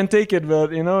 I can take it.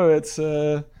 But it's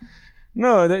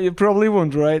no, that you probably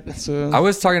won't, right? So I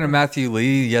was talking to Matthew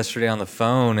Lee yesterday on the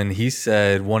phone, and he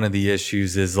said one of the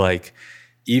issues is like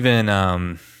even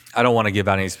I don't want to give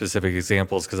out any specific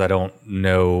examples because I don't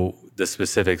know the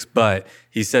specifics, but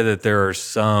he said that there are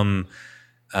some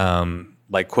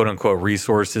like quote unquote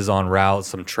resources on route,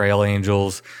 some trail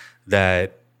angels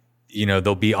that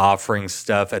they'll be offering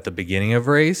stuff at the beginning of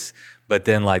race, but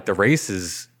then like the race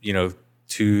is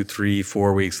 2, 3,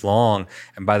 4 weeks long,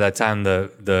 and by that time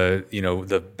the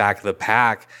back of the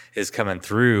pack is coming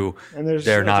through,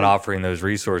 they're not offering those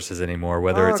resources anymore,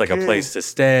 whether it's like a place to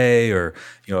stay or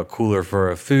a cooler for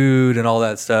a food and all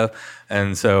that stuff.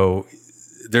 And so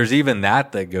there's even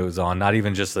that goes on, not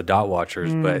even just the dot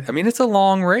watchers, but I mean it's a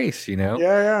long race, I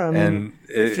mean,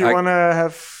 if you want to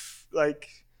have like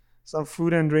some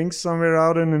food and drinks somewhere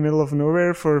out in the middle of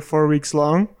nowhere for 4 weeks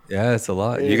long. Yeah, it's a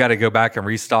lot. You got to go back and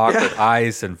restock with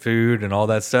ice and food and all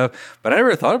that stuff. But I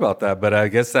never thought about that. But I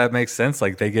guess that makes sense.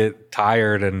 Like they get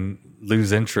tired and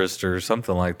lose interest or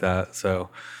something like that. So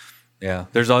yeah,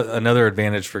 there's another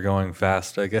advantage for going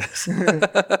fast, I guess.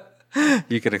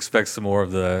 You can expect some more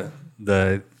of the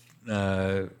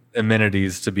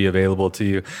amenities to be available to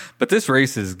you. But this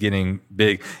race is getting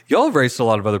big. Y'all have raced a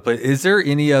lot of other places. Is there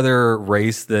any other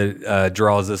race that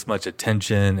draws this much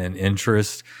attention and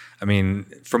interest? I mean,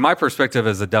 from my perspective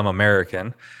as a dumb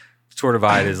American, Tour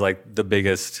Divide is like the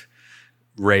biggest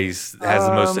race that has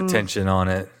the most attention on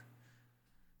it.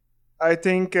 I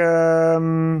think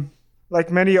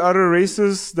like many other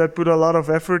races that put a lot of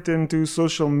effort into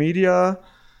social media,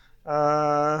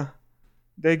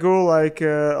 they go like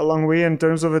a long way in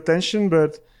terms of attention.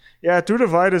 But yeah, Tour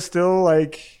Divide is still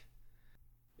like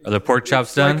Are the pork chops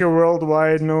it's done? like a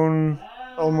worldwide known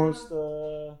almost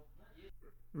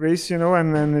race, you know,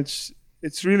 and then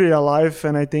it's really alive.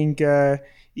 And I think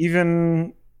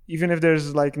even if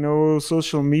there's like no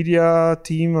social media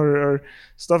team or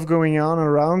stuff going on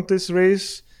around this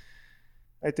race,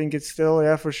 I think it's still,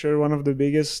 yeah, for sure, one of the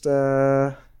biggest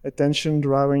attention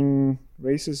drawing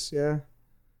races. Yeah.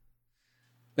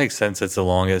 Makes sense. It's the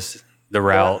longest. The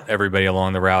route, everybody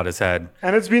along the route has had.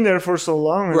 And it's been there for so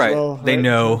long as well. They right?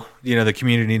 know, the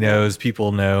community knows,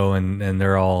 people know, and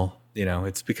they're all,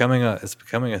 it's becoming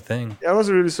a thing. I was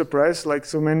really surprised, like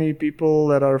so many people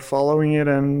that are following it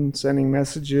and sending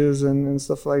messages and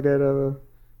stuff like that.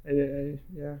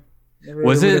 Yeah. Never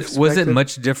Was would it expect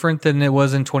much different than it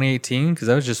was in 2018? Because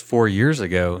that was just 4 years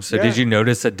ago. So Yeah. did you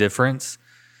notice a difference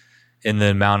in the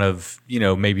amount of,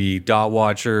 maybe dot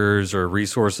watchers or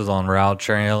resources on route,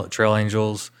 trail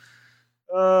angels?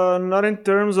 Not in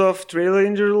terms of trail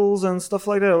angels and stuff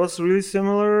like that. It was really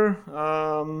similar.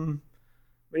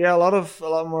 But yeah, a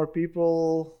lot more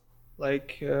people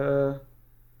like send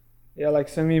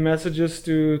me messages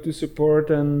to support.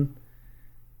 And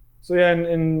so yeah,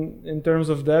 in terms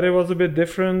of that, it was a bit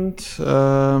different.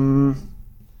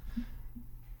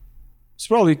 It's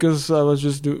probably because I was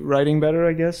just writing better,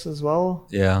 I guess, as well.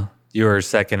 Yeah. You were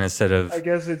second instead of, I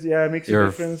guess it makes a you were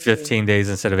difference. 15 days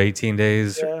instead of 18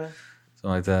 days. Yeah.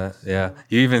 Something like that. Yeah.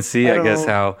 You even see, I I don't guess,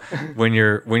 know. how when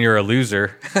you're a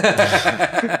loser,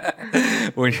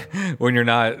 when you're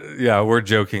not, we're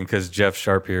joking because Jeff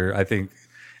Sharp here, I think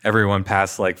everyone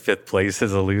past like fifth place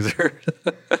is a loser,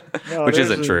 No, which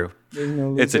there's isn't true. There's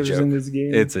no It's a losers joke. in this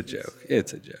game. It's a joke.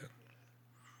 It's a joke.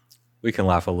 We can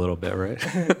laugh a little bit, right?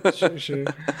 Sure.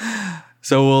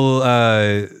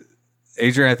 So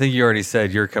Adrian, I think you already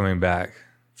said you're coming back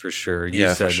for sure. You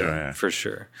Yeah, said for sure, that, yeah. for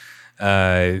sure.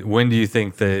 When do you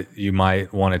think that you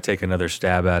might want to take another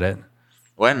stab at it?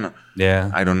 When? Yeah.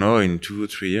 I don't know, in 2 or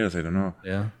 3 years, I don't know.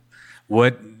 Yeah.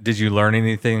 What did you learn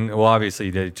anything? Well,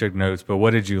 obviously you took notes, but what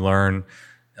did you learn?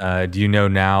 Do you know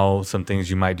now some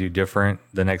things you might do different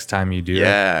the next time you do it?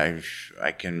 Yeah,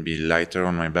 I can be lighter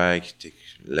on my bike, take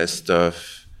less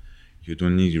stuff. You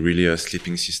don't need really a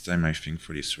sleeping system, I think,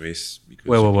 for this race, because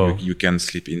Whoa. You can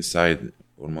sleep inside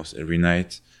almost every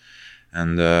night.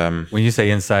 And When you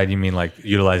say inside, you mean like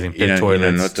utilizing pit in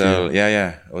toilets? an hotel, too?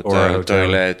 yeah, Or a hotel, hotel.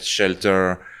 toilet,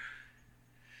 shelter.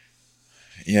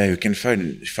 Yeah, you can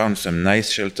found some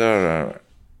nice shelter,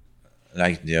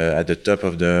 like at the top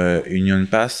of the Union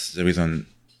Pass. There is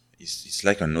it's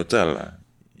like an hotel.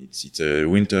 It's a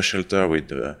winter shelter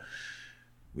with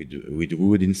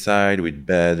wood inside, with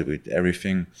bed, with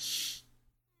everything.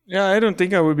 Yeah, I don't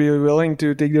think I would be willing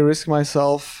to take the risk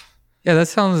myself. Yeah, that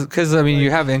sounds, because I mean, you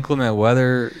have inclement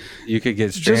weather, you could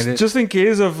get stranded. Just in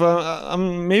case of,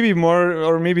 I'm maybe more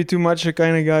or maybe too much a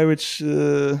kind of guy which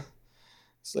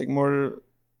it's like more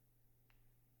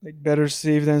like better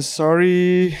safe than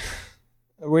sorry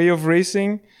way of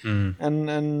racing.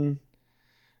 And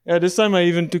yeah, this time I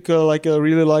even took a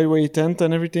really lightweight tent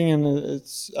and everything, and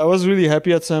I was really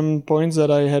happy at some points that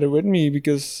I had it with me,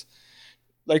 because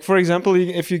like, for example,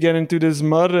 if you get into this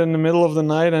mud in the middle of the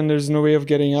night and there's no way of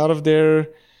getting out of there,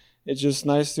 it's just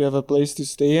nice to have a place to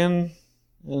stay in.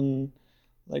 And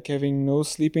like having no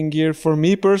sleeping gear, for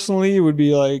me personally, it would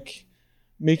be like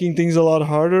making things a lot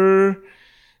harder,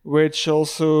 which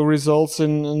also results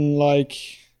in like,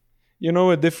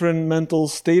 a different mental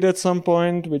state at some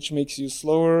point, which makes you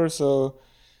slower. So,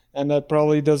 and that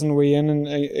probably doesn't weigh in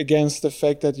against the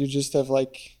fact that you just have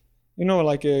like,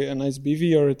 like a nice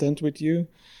bivy or a tent with you.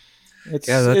 It's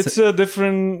a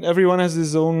different, everyone has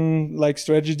his own like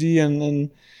strategy,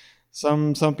 and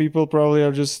some people probably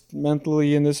are just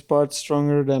mentally in this part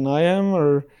stronger than I am,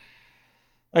 or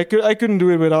I couldn't do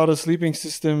it without a sleeping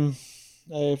system.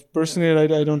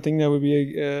 Personally, I don't think that would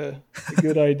be a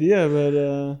good idea,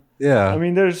 but yeah. I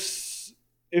mean, there's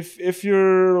if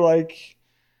you're like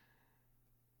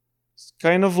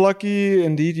kind of lucky,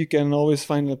 indeed, you can always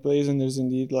find a place, and there's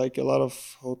indeed like a lot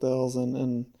of hotels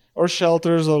and or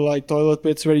shelters or like toilet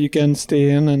pits where you can stay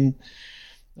in,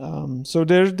 and so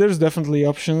there's definitely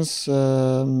options.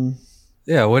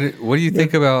 Yeah, what do you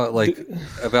think about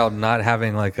about not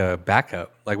having like a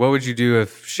backup? Like, what would you do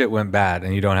if shit went bad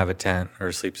and you don't have a tent or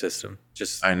a sleep system?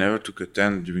 Just I never took a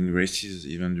tent during races,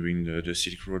 even during the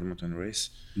Silk Road mountain race.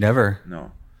 never.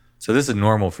 No. So this is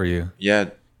normal for you. Yeah,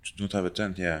 to not have a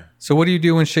tent, yeah. So what do you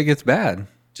do when shit gets bad?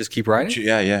 Just keep riding?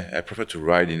 Yeah. I prefer to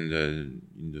ride in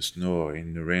the snow or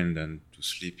in the rain than to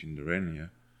sleep in the rain,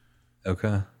 yeah.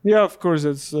 Okay. Yeah, of course,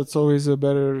 that's always a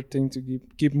better thing to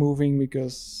keep moving,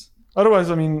 because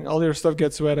Otherwise, I mean, all your stuff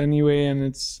gets wet anyway, and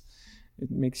it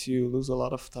makes you lose a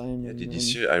lot of time and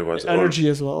This year I was energy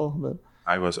as well. But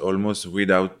I was almost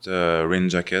without rain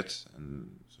jacket, and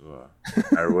so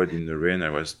I rode in the rain. I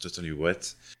was totally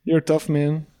wet. you're tough,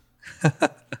 man. I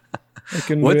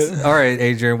can do What's it. all right,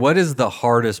 Adrian? What is the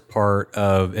hardest part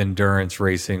of endurance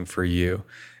racing for you?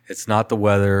 It's not the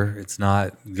weather. It's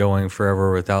not going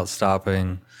forever without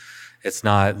stopping. It's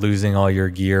not losing all your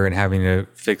gear and having to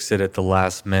fix it at the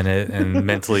last minute and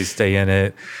mentally stay in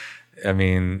it. I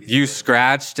mean, you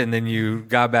scratched and then you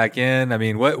got back in. I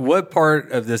mean, what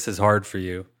part of this is hard for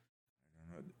you?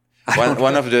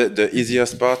 One of the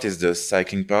easiest part is the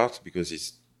cycling part,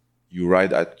 because you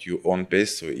ride at your own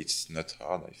pace, so it's not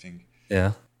hard, I think.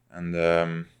 Yeah.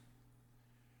 And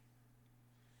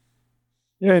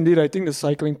Yeah, indeed. I think the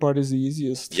cycling part is the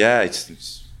easiest. yeah,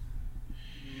 it's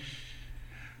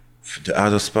the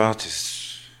hardest part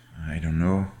is, I don't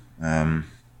know.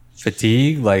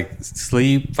 Fatigue, like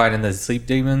sleep, fighting the sleep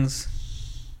demons.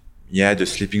 Yeah, the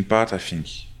sleeping part, I think.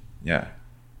 Yeah,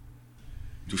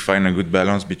 to find a good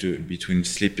balance between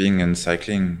sleeping and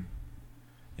cycling.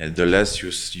 Yeah, the less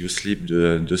you sleep,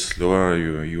 the slower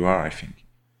you are, I think.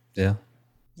 Yeah.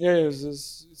 Yeah,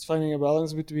 it's finding a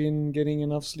balance between getting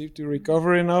enough sleep to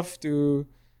recover enough to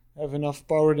have enough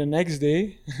power the next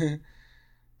day.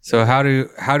 So how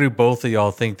do both of y'all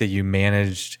think that you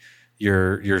managed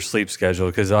your sleep schedule?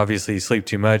 Because obviously you sleep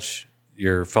too much,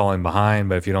 you're falling behind.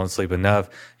 But if you don't sleep enough,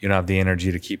 you don't have the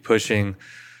energy to keep pushing.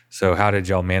 So how did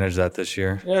y'all manage that this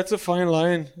year? Yeah, it's a fine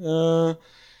line.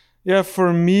 Yeah,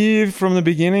 for me, from the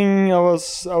beginning, I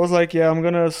was like, yeah, I'm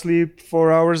gonna sleep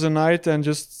 4 hours a night and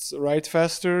just ride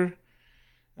faster.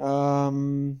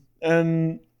 And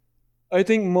I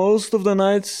think most of the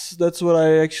nights, that's what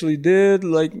I actually did.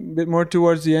 Like a bit more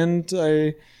towards the end,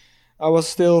 I was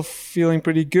still feeling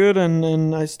pretty good,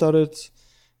 and I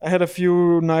had a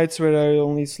few nights where I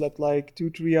only slept like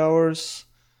 2-3 hours.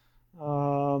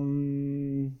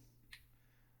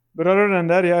 But other than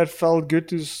that, yeah, it felt good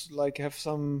to like have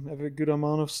a good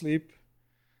amount of sleep.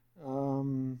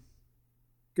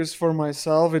 Because for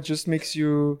myself, it just makes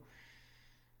you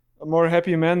a more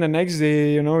happy man the next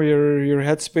day. You know, your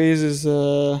headspace is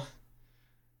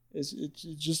it's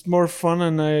just more fun,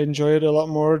 and I enjoy it a lot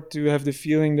more to have the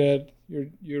feeling that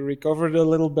you're recovered a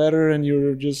little better and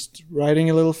you're just riding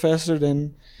a little faster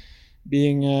than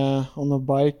being on a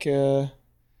bike.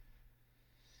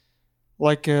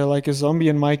 Like a zombie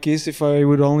in my case, if I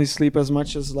would only sleep as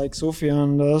much as like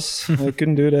Sofian does, I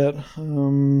couldn't do that.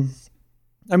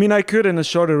 I mean, I could in a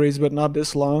shorter race, but not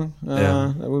this long.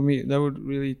 Yeah. That would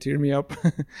really tear me up.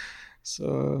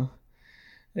 So,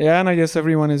 yeah, and I guess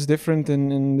everyone is different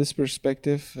in this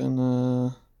perspective,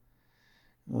 and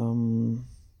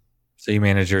So you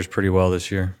managed yours pretty well this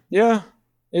year. yeah,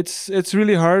 it's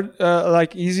really hard.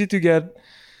 Like easy to get,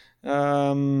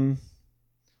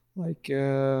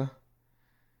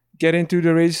 get into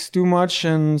the race too much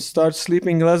and start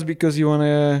sleeping less because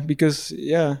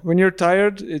when you're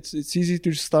tired, it's easy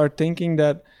to start thinking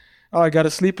that, oh, I gotta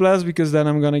sleep less because then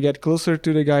I'm gonna get closer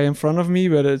to the guy in front of me.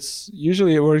 But it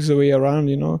works the way around.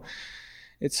 You know,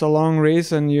 it's a long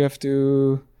race and you have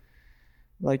to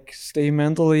like stay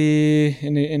mentally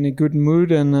in a good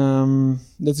mood, and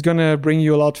that's gonna bring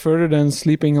you a lot further than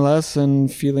sleeping less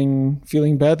and feeling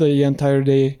bad the entire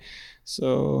day.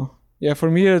 So yeah, for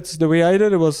me, it's the way I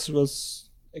did it was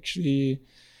actually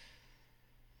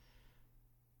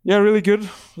really good.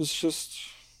 It's just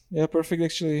perfect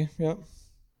actually. Yeah.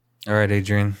 All right,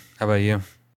 Adrian, how about you?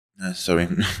 Sorry.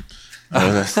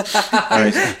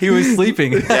 He was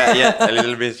sleeping. yeah, a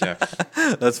little bit. Yeah.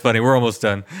 That's funny. We're almost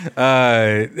done.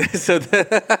 So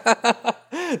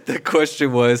the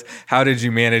question was, how did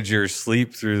you manage your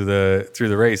sleep through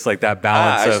the race? Like that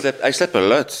balance. I slept a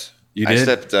lot. You did? I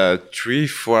slept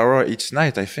 3-4 hours each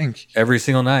night, I think. Every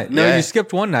single night. No, Yeah. you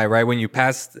skipped one night, right? When you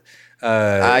passed.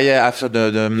 Yeah, after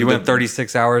the You went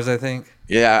 36 hours, I think.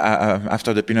 Yeah,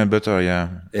 after the peanut butter, yeah.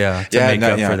 Yeah, to make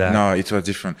up for that. No, it was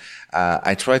different.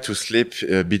 I tried to sleep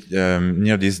a bit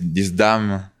near this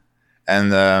dam,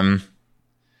 and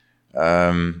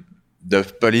the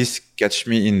police catch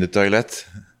me in the toilet,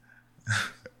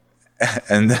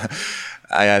 and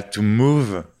I had to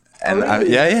move. And Oh,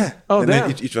 really? yeah. Oh, And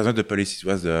damn. it was not the police; it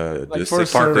was the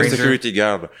forest park ranger? security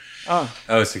guard. Ah,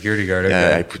 Oh, security guard. Okay.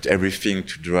 Yeah, I put everything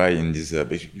to dry in this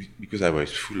because I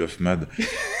was full of mud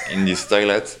in this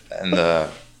toilet, and I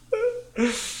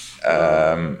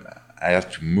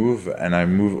have to move, and I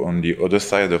move on the other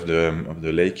side of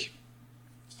the lake,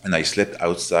 and I slept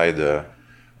outside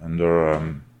under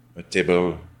a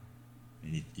table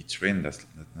It rained that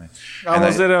night.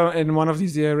 Was it in one of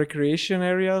these recreation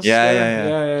areas?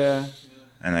 Yeah.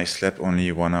 And I slept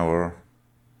only 1 hour.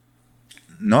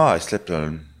 No, I slept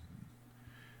a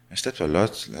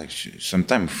lot, like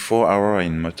sometimes 4 hours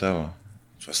in motel.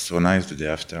 It was so nice the day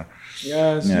after.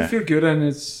 Yeah, so you feel good, and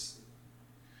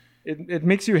it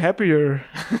makes you happier.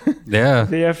 Yeah.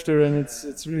 Day after, and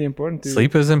it's really important.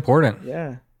 Sleep is important.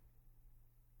 Yeah.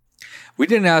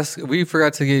 We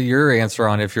forgot to get your answer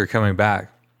on if you're coming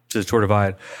back to the Tour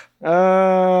Divide.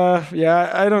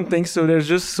 Yeah, I don't think so. There's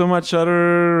just so much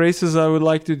other races I would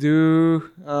like to do.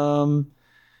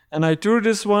 And I toured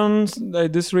this route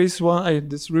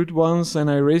once, and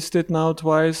I raced it now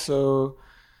twice. So,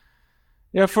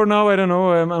 yeah, for now, I don't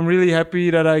know. I'm really happy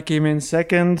that I came in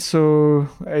second, so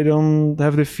I don't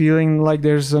have the feeling like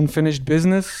there's unfinished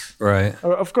business. Right.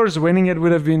 Of course, winning it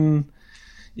would have been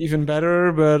even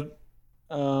better, but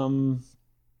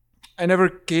I never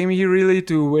came here really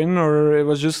to win, or it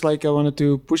was just like I wanted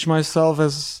to push myself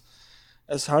as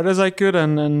hard as I could,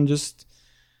 and just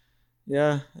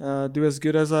do as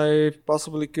good as I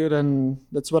possibly could, and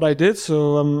that's what I did.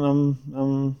 So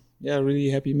I'm really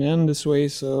happy man this way.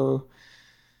 So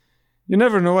you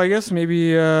never know, I guess.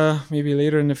 Maybe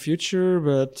later in the future,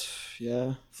 but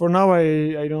yeah, for now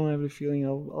I don't have the feeling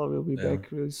I will be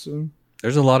back really soon.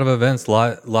 There's a lot of events, a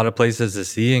lot of places to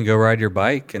see and go ride your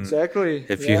bike. And exactly.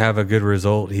 If you have a good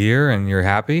result here and you're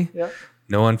happy,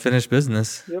 no unfinished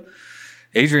business. Yep.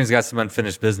 Adrian's got some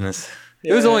unfinished business.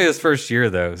 It was only his first year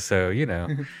though, so you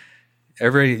had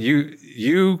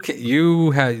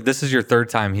this is your third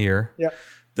time here. Yeah.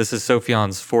 This is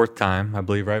Sofian's fourth time, I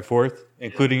believe, right? Fourth,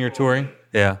 including your touring.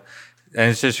 Yeah,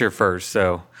 and it's just your first,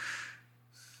 so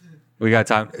we got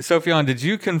time. Sofian, did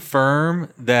you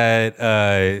confirm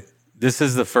that? This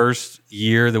is the first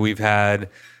year that we've had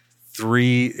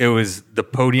the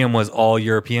podium was all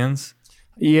Europeans?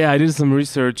 Yeah, I did some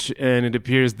research, and it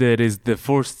appears that it's the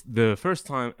first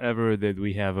time ever that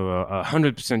we have a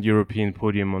 100% European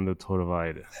podium on the Tour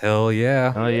Divide. Hell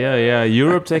yeah. Oh, yeah.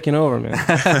 Europe taking over, man.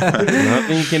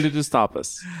 Nothing you can do to stop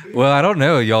us. Well, I don't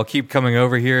know. Y'all keep coming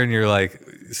over here, and you're like,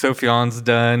 Sofian's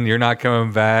done. You're not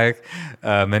coming back.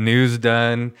 Manu's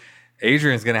done.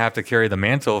 Adrian's going to have to carry the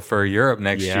mantle for Europe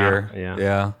next year.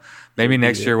 Yeah. Maybe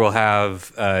next year we'll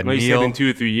have Neil. You said in 2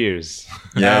 or 3 years.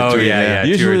 Yeah.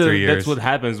 Usually 2 or 3 years. That's what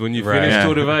happens when you finish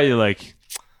Tour Divide. You're like,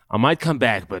 I might come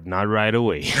back, but not right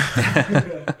away.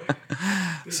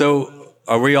 So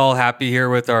are we all happy here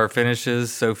with our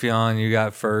finishes? Sofian, you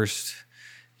got first.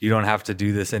 You don't have to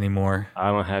do this anymore.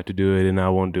 I don't have to do it, and I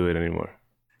won't do it anymore.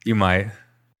 You might.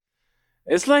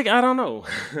 It's like, I don't know.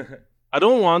 I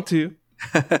don't want to.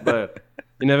 But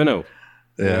you never know.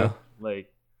 Yeah. You know?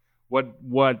 Like,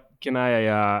 what can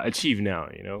I achieve now?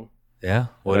 Yeah.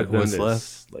 What's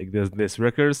left? Like, there's this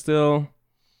record still.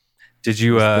 Did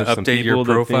you update your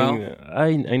profile?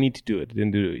 I need to do it.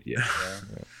 Didn't do it yet.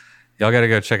 Y'all got to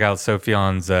go check out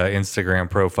Sofian's Instagram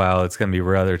profile. It's gonna be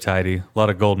rather tidy. A lot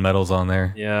of gold medals on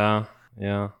there. Yeah.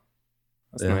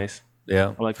 That's nice.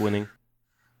 Yeah. I like winning.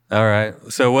 All right.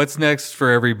 So what's next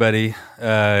for everybody?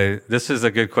 This is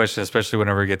a good question, especially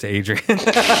whenever we get to Adrian.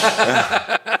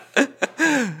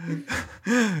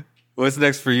 What's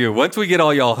next for you? Once we get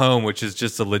all y'all home, which is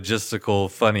just a logistical,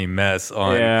 funny mess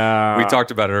on. Yeah. We talked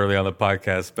about it early on the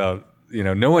podcast about,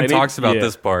 no one talks about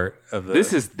this part of the.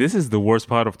 This is the worst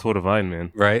part of Tour Divide,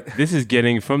 man. Right? This is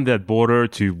getting from that border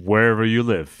to wherever you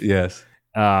live. Yes.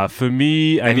 For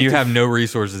me, and you have no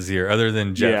resources here other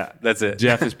than Jeff. Yeah, that's it.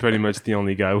 Jeff is pretty much the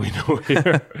only guy we know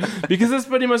here because that's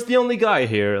pretty much the only guy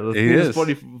here. There's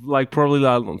probably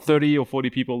 30 or 40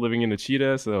 people living in the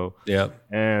Cheetah. So yeah,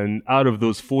 and out of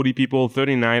those 40 people,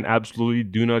 39 absolutely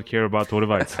do not care about Tour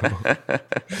Divide. So.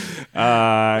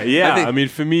 I mean,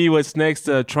 for me, what's next?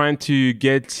 Trying to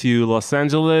get to Los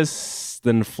Angeles,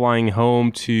 then flying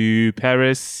home to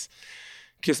Paris.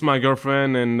 Kiss my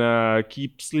girlfriend and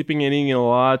keep sleeping and eating a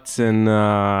lot, and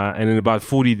in about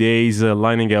 40 days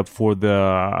lining up for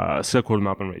the Silk Road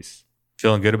Mountain Race.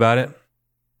 Feeling good about it?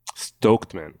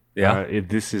 Stoked, man. Yeah.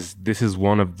 This is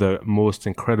one of the most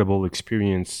incredible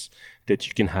experience that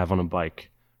you can have on a bike.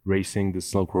 Racing the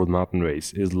Silk Road Mountain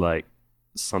Race is like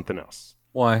something else.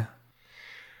 Why?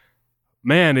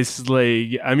 Man, it's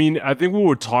like, I mean, I think we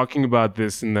were talking about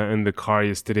this in the car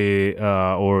yesterday,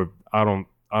 or I don't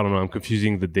know. I'm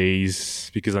confusing the days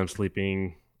because I'm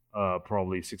sleeping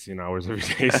probably 16 hours every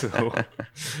day. So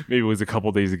maybe it was a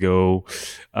couple days ago.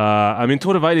 I mean,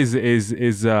 Tour Divide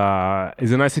is a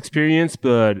nice experience,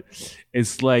 but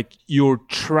it's like you're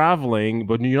traveling,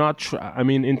 but you're not. I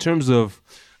mean, in terms of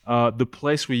the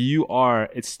place where you are,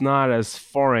 it's not as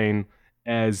foreign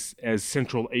as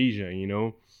Central Asia.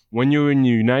 When you're in the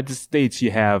United States,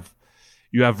 you have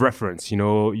reference.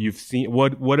 You've seen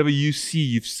whatever you see,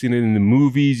 you've seen it in the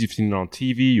movies, you've seen it on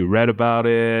TV, you read about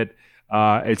it.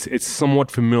 It's somewhat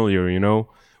familiar.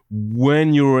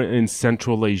 When you're in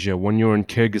Central Asia, when you're in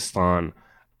Kyrgyzstan,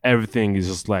 everything is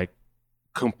just like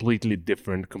completely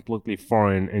different, completely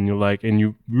foreign, and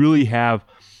you really have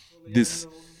this.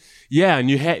 Yeah,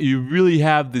 and you really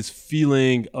have this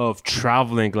feeling of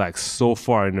traveling like so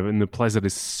far in a place that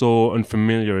is so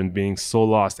unfamiliar and being so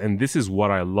lost. And this is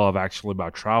what I love actually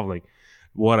about traveling.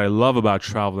 What I love about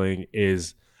traveling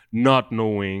is not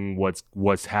knowing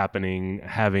what's happening,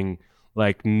 having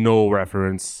like no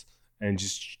reference, and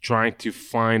just trying to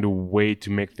find a way to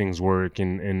make things work,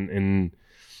 and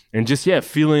just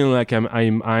feeling like I'm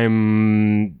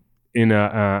in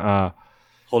a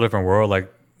whole different world.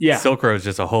 Like Silk Road is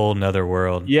just a whole nother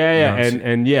world.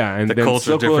 And the then culture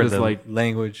Silk Road different, is the like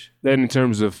language. then in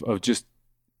terms of just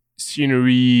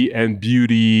scenery and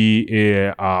beauty,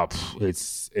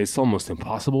 it's almost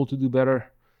impossible to do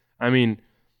better. I mean,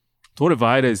 Tour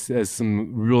Divide has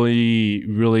some really,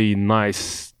 really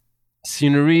nice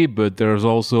scenery, but there's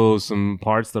also some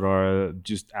parts that are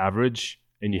just average,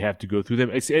 and you have to go through them.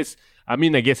 I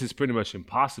guess it's pretty much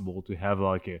impossible to have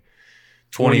like a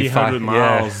 2,500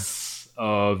 miles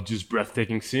of just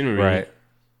breathtaking scenery. Right.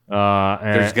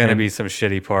 There's going to be some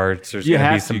shitty parts. There's going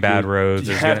to be some bad roads.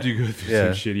 You have to go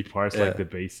through some shitty parts like the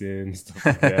basin, stuff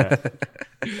like that.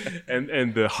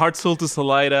 and the Hartsel to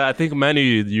Salaida. I think Manu,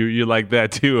 you like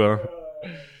that too. Huh?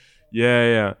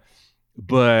 Yeah.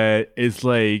 But it's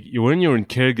like when you're in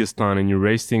Kyrgyzstan and you're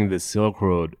racing the Silk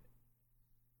Road,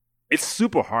 it's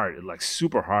super hard.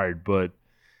 But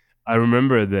I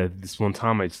remember that this one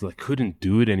time I just couldn't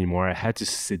do it anymore. I had to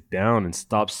sit down and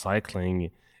stop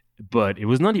cycling. But it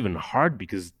was not even hard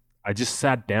because I just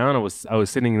sat down. I was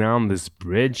sitting down on this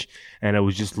bridge and I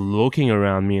was just looking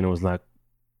around me and I was like,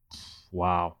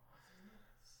 wow.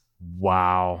 What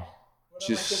am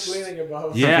I complaining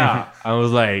about? Yeah. I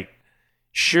was like,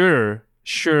 sure,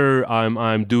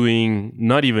 I'm doing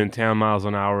not even 10 miles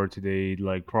an hour today,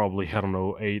 like probably,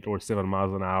 8 or 7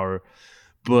 miles an hour.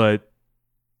 But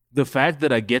the fact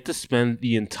that I get to spend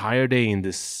the entire day in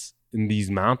these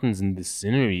mountains, in this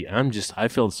scenery, I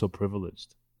felt so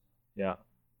privileged. Yeah.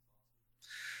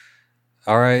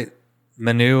 All right,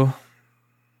 Manu,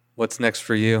 what's next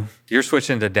for you? You're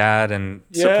switching to dad and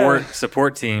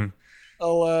support team.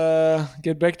 I'll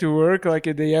get back to work like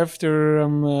a day after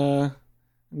I'm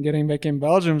getting back in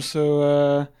Belgium.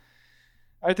 So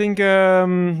I think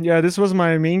this was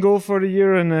my main goal for the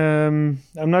year, and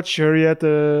I'm not sure yet.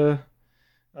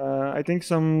 I think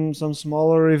some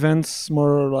smaller events,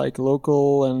 more like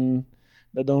local and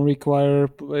that don't require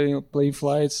plane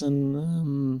flights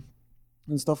and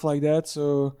stuff like that.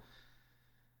 So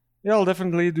yeah, I'll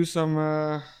definitely do some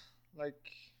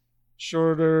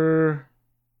short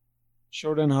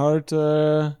and hard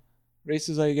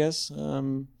races, I guess.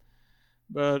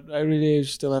 But I really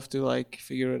still have to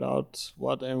figure it out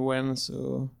what and when.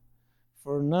 So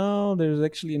for now, there's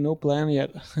actually no plan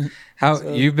yet.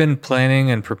 You've been planning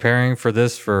and preparing for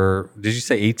this for, did you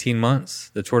say 18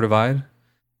 months, the Tour Divide?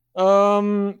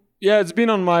 It's been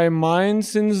on my mind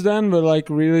since then, but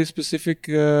really specific,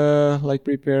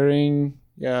 preparing,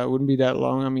 it wouldn't be that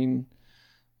long. I mean,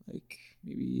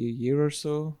 maybe a year or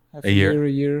so. A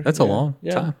year. That's a long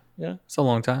time. Yeah. It's a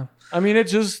long time. I mean,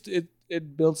 it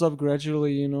builds up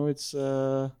gradually, It's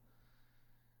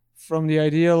from the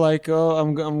idea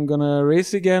I'm gonna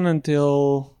race again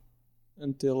until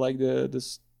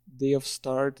this day of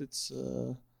start. It's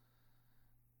I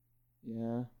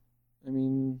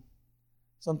mean,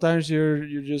 sometimes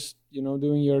you're just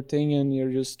doing your thing and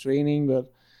you're just training,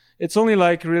 but it's only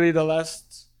really the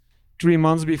last 3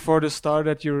 months before the start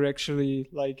that you're actually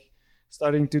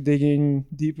starting to digging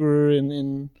deeper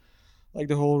in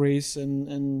the whole race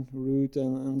and route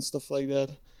and stuff like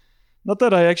that. Not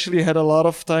that I actually had a lot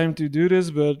of time to do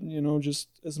this, but just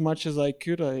as much as I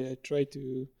could, I tried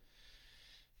to.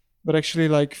 But actually,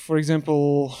 for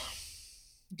example,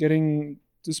 getting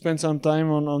to spend some time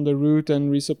on the route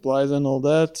and resupplies and all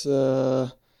that,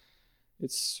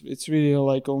 it's really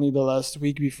only the last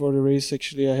week before the race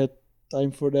actually I had time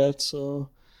for that.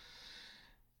 So,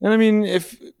 and I mean,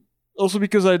 also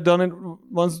because I'd done it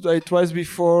twice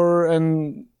before,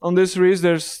 and on this race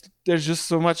there's just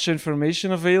so much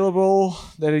information available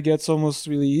that it gets almost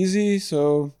really easy.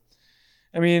 So,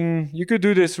 I mean, you could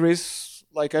do this race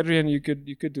like Adrian. You could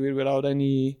do it without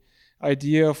any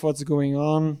idea of what's going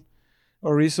on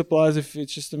or resupplies if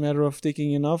it's just a matter of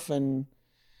taking enough, and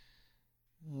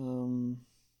then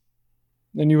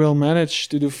you will manage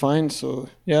to do fine. So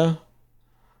yeah.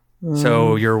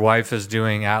 So your wife is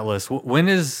doing Atlas. When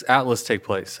does Atlas take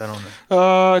place? I don't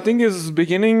know. I think it's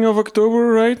beginning of October,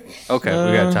 right? Okay,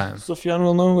 we got time. Sofiane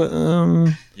will know.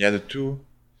 Yeah, the two.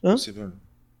 Huh? Possible.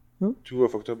 2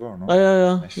 of October, no?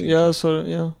 Yeah. I think Yeah, so,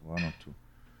 yeah. 1 or 2.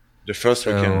 The first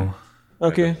So weekend.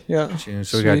 Okay, yeah. June.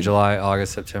 So we got Sweet. July,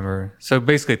 August, September. So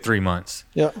basically 3 months.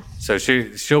 Yeah. So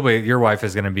she'll be, your wife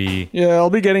is going to be Yeah, I'll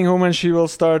be getting home and she will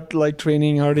start like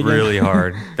training hard again. really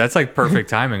hard. That's like perfect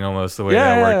timing almost the way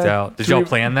Yeah, that worked yeah. out. Did y'all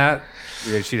plan that?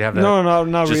 Yeah, she'd have that. No,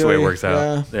 not just really. the way it works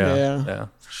out. Yeah.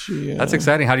 She, That's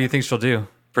exciting. How do you think she'll do?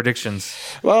 Predictions.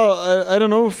 Well, I don't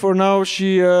know. For now,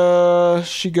 she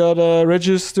got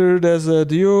registered as a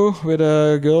duo with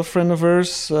a girlfriend of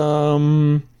hers.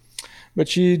 But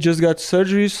she just got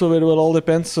surgery, so it will all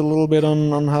depends a little bit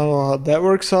on how that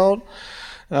works out.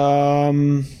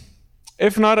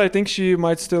 If not, I think she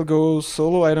might still go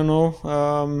solo. I don't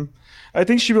know. I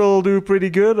think she will do pretty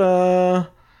good.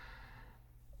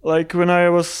 Like when I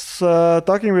was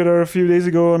talking with her a few days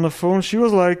ago on the phone, she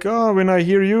was like, "Oh, when I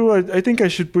hear you, I think I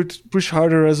should push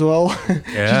harder as well."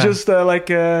 Yeah. She just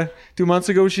 2 months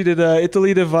ago she did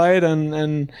Italy Divide,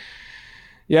 and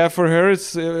yeah, for her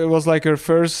it was like her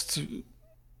first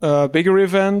bigger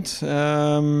event,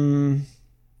 and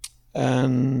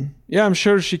yeah, I'm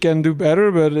sure she can do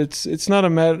better, but it's not a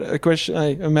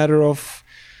matter of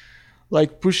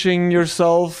like pushing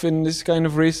yourself in this kind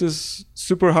of races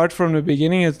super hard from the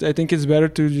beginning. I think it's better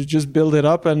to just build it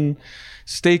up and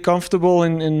stay comfortable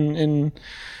in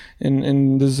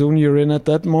the zone you're in at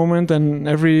that moment. And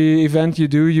every event you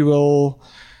do, you will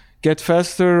get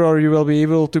faster, or you will be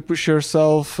able to push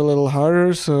yourself a little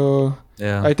harder. So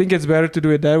Yeah. I think it's better to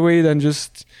do it that way than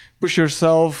just push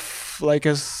yourself like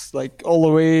all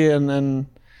the way and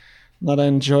not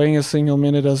enjoying a single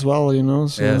minute as well, you know.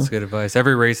 So Yeah, that's good advice.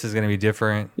 Every race is going to be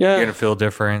different. Yeah. You're going to feel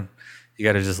different. You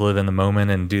got to just live in the moment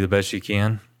and do the best you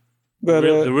can. but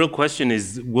The real question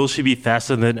is, will she be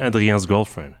faster than Adrien's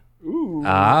girlfriend?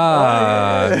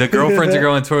 The girlfriends are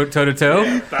going toe to toe.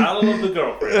 Battle of the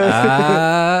girlfriend.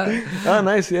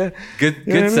 nice, yeah. Good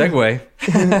Yeah, I mean- segue.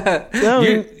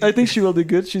 Yeah, I think she will do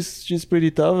good. She's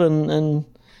pretty tough, and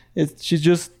she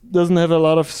just doesn't have a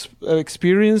lot of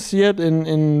experience yet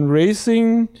in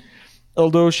racing,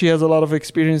 although she has a lot of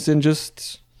experience in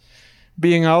just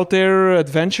being out there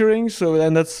adventuring. So,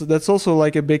 and that's also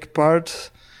like a big part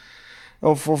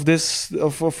of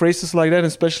races like that,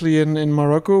 especially in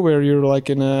Morocco, where you're like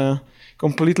in a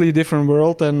completely different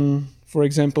world than, for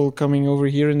example, coming over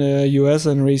here in the US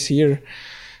and race here.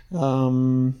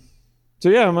 So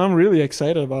yeah, I'm really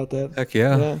excited about that. Heck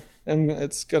yeah. Yeah, and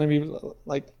it's gonna be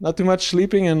like not too much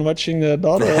sleeping and watching the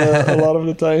daughter a lot of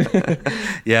the time.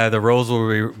 Yeah, the roles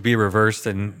will be reversed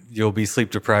and you'll be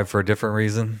sleep deprived for a different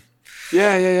reason.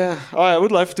 Yeah. Oh, I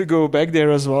would love to go back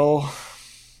there as well.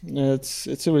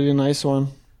 It's a really nice one.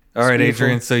 All right, beautiful.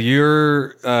 Adrien. So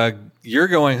you're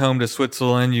going home to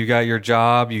Switzerland. You got your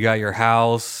job, you got your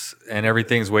house, and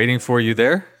everything's waiting for you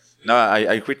there. No,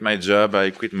 I quit my job. I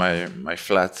quit my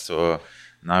flat. So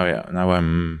now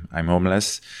I'm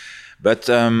homeless. But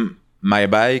my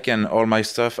bike and all my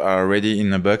stuff are already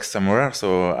in a box somewhere.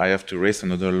 So I have to race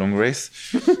another long race.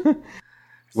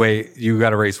 Wait, you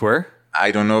got to race where?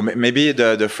 I don't know. Maybe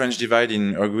the French Divide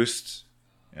in August.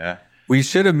 Yeah. We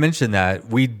should have mentioned that.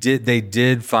 They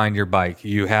did find your bike.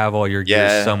 You have all your gear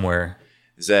Yeah. somewhere.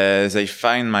 They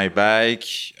find my bike.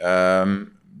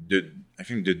 I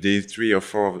think the day 3 or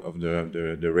 4 of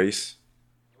the race.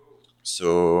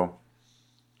 So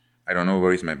I don't know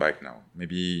where is my bike now.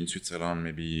 Maybe in Switzerland,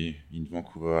 maybe in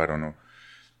Vancouver. I don't know.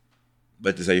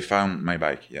 But they found my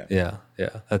bike. Yeah. Yeah.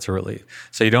 That's a relief.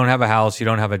 So you don't have a house, you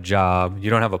don't have a job, you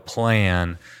don't have a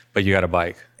plan, but you got a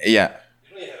bike. Yeah.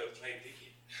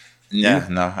 Yeah.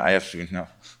 No, I have to. No.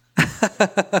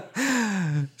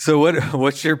 So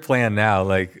what's your plan now?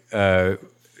 Like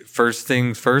first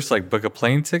things first, like book a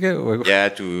plane ticket? Yeah.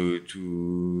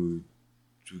 To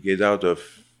get out of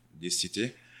this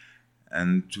city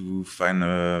and to find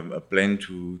a plane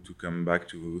to come back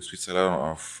to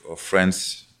Switzerland or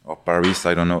France or Paris.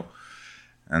 I don't know.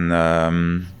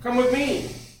 And Come with me.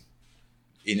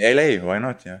 in LA, why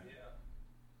not?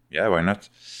 Yeah, why not?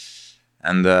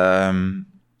 And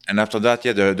after that,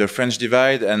 the French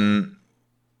Divide, and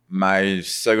my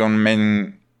second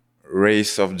main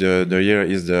race of the year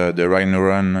is the Rhino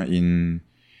Run in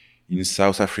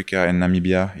South Africa and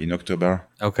Namibia in October.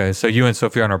 Okay, so you and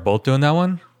Sofiane are both doing that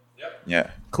one?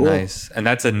 Yeah, Cool. Nice. And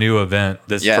that's a new event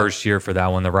this Yeah. first year for that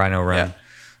one, the Rhino Run. Yeah.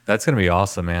 That's going to be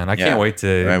awesome, man. I can't wait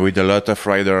to... with a lot of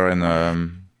rider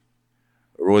and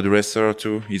road racer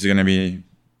too. It's gonna be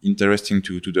interesting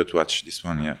to watch this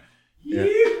one. Yeah.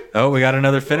 Oh, we got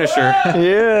another finisher.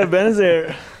 Yeah, Ben's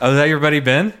there. Oh, is that your buddy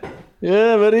Ben?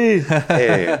 Yeah, buddy.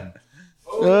 Hey,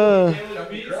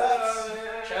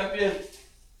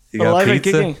 You got Alive and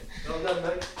pizza? kicking.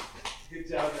 Good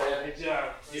job, man. Good job.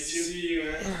 Good to see you,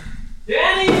 man.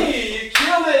 Danny, you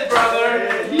killed it,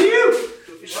 brother. You.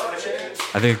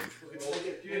 I think.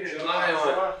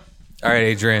 All right,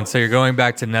 Adrian. So you're going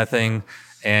back to nothing,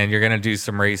 and you're gonna do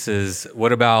some races.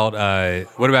 What about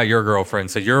your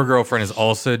girlfriend? So your girlfriend is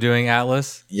also doing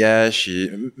Atlas. yeah,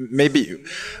 maybe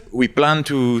we plan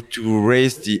to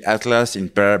race the Atlas in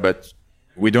pair, but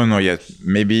we don't know yet.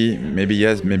 Maybe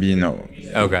yes, maybe no.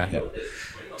 Okay.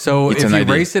 So It's if an you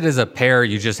idea. race it as a pair,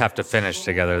 you just have to finish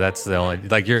together. That's the only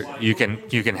you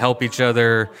can help each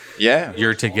other. Yeah,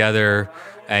 You're together,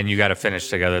 and you got to finish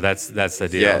together. That's the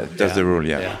deal. yeah, that's the rule.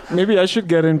 Yeah. Maybe I should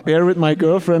get in pair with my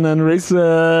girlfriend and race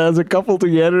as a couple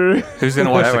together. Who's gonna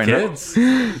watch Yeah, the why not? kids?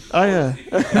 Oh yeah.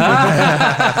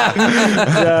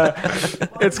 Yeah.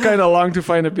 It's kind of long to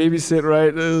find a babysit,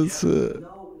 right?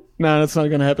 No, that's not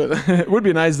gonna happen. It would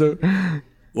be nice though.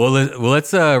 Well,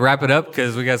 let's wrap it up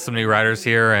because we got some new riders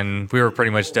here, and we were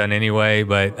pretty much done anyway.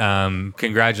 But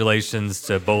congratulations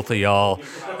to both of y'all.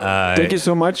 Thank you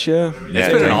so much. Yeah.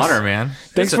 It's been an honor, man.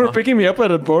 Thanks It's for an- picking me up at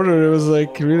the border. It was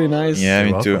like really nice. Yeah, me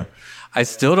You're too. welcome. I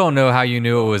still don't know how you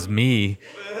knew it was me,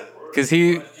 because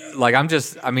he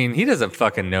doesn't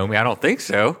fucking know me. I don't think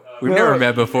so. We've never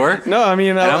met before. No, I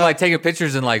mean, And I'm like taking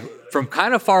pictures and like from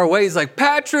kind of far away, he's like,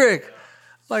 Patrick.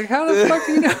 Like, how the fuck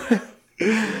do you know?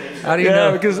 How do you yeah,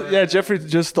 know? because Jeffrey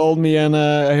just told me, and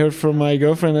I heard from my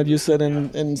girlfriend that you said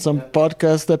in some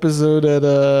podcast episode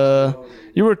that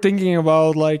you were thinking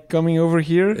about like coming over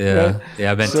here. Yeah, right?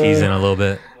 yeah, I've been So, teasing a little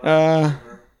bit. Uh,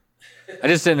 I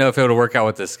just didn't know if it would work out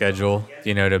with the schedule,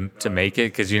 to make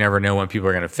it, because you never know when people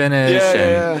are going to finish. Yeah,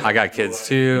 and yeah. I got kids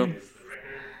too.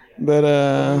 but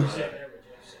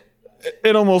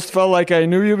it almost felt like I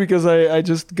knew you because I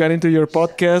just got into your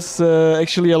podcast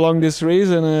actually along this race,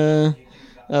 and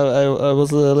I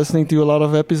was listening to a lot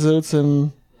of episodes,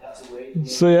 and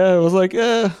so yeah, I was like,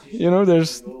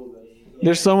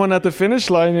 there's someone at the finish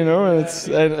line, and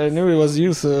I knew it was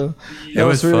you, so that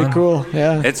was was really fun. cool.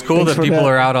 Yeah, It's cool Thanks that for people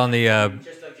are out on the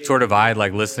Tour Divide,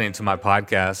 like listening to my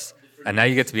podcast. And now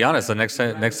you get to be honest. So next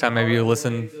time maybe you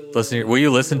listen. Will you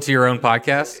listen to your own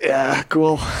podcast? Yeah,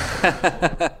 cool.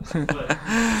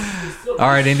 All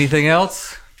right. Anything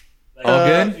else? All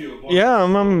good. Yeah,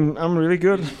 I'm really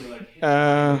good.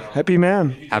 Happy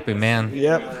man. Happy man.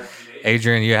 Yep.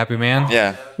 Adrian, you a happy man?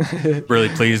 Yeah, Really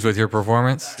pleased with your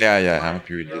performance? yeah. I'm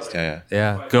happy with this. Yeah,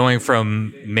 Yeah. Going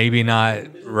from maybe not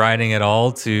riding at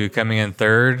all to coming in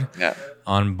third yeah.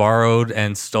 on borrowed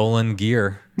and stolen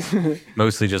gear.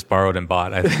 Mostly just borrowed and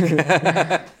bought, I think.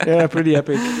 Yeah, pretty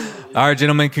epic. All right,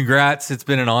 gentlemen, congrats. It's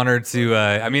been an honor to,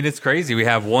 it's crazy. We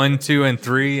have 1, 2, and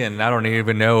 3, and I don't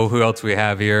even know who else we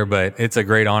have here, but it's a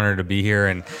great honor to be here.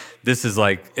 And this is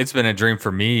it's been a dream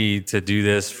for me to do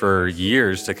this for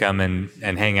years, to come and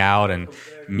hang out and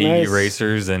meet Nice. you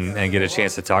racers and get a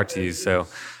chance to talk to you. So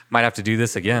might have to do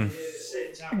this again.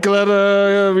 Glad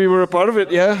we were a part of it.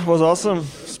 Yeah, it was awesome.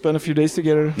 Spent a few days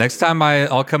together. Next time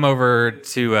I'll come over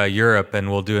to Europe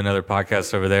and we'll do another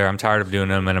podcast over there. I'm tired of doing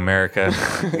them in America.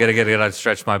 I gotta get to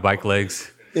stretch my bike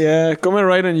legs. Yeah, come and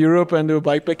ride in Europe and do a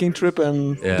bikepacking trip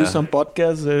and Yeah. do some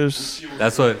podcasts. There's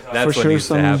That's what sure needs to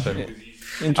some- happen.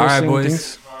 interesting All right, boys.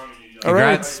 things. All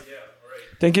right. Congrats.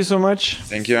 Thank you so much.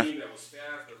 Thank you.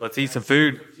 Let's eat some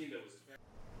food.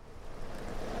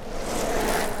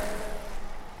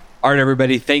 All right,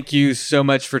 everybody. Thank you so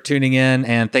much for tuning in.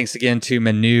 And thanks again to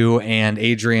Manu and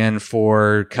Adrian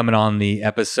for coming on the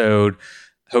episode.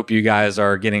 Hope you guys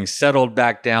are getting settled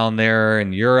back down there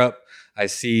in Europe. I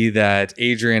see that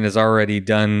Adrian has already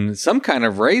done some kind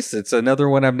of race. It's another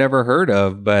one I've never heard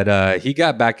of, but he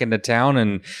got back into town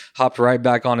and hopped right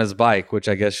back on his bike, which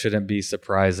I guess shouldn't be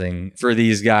surprising for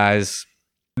these guys.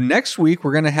 Next week,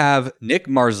 we're going to have Nick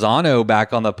Marzano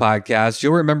back on the podcast.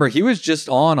 You'll remember he was just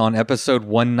on episode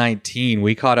 119.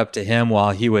 We caught up to him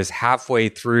while he was halfway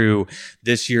through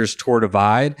this year's Tour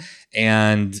Divide.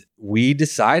 And we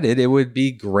decided it would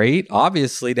be great,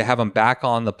 obviously, to have him back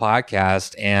on the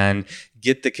podcast and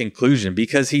get the conclusion,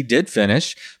 because he did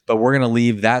finish. But we're going to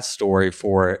leave that story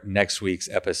for next week's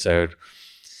episode.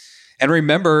 And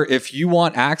remember, if you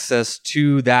want access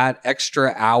to that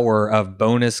extra hour of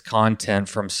bonus content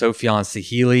from Sofiane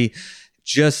Sahili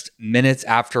just minutes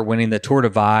after winning the Tour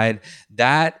Divide,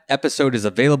 that episode is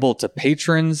available to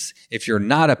patrons. If you're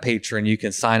not a patron, you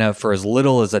can sign up for as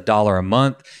little as $1 a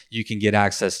month. You can get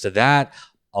access to that,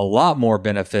 a lot more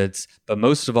benefits, but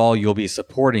most of all, you'll be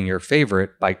supporting your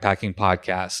favorite bikepacking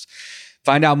podcast.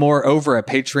 Find out more over at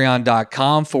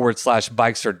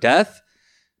patreon.com/bikesardeath.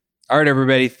 All right,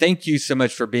 everybody. Thank you so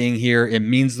much for being here. It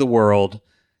means the world.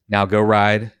 Now go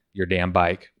ride your damn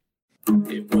bike.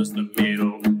 It was the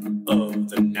middle of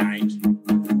the night.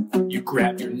 You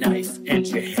grabbed your knife and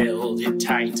you held it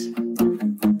tight.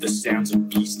 The sounds of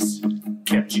beasts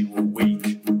kept you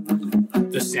awake.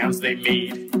 The sounds they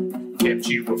made kept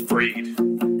you afraid.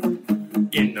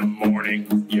 In the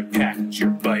morning, you packed your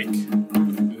bike.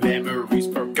 Memories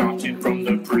forgotten from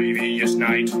the previous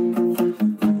night.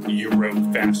 You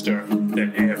rode faster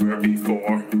than ever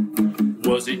before.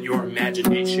 Was it your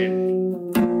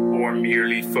imagination or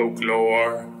merely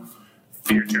folklore?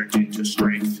 Fear turned into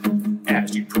strength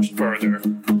as you pushed further.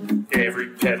 Every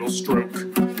pedal stroke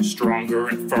stronger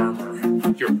and firmer.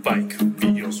 Your bike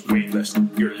feels weightless,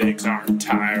 your legs aren't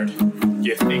tired.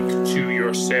 You think to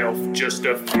yourself, just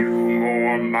a few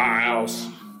more miles.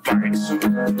 Bikes or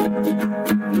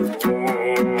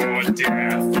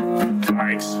death.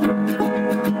 Bikes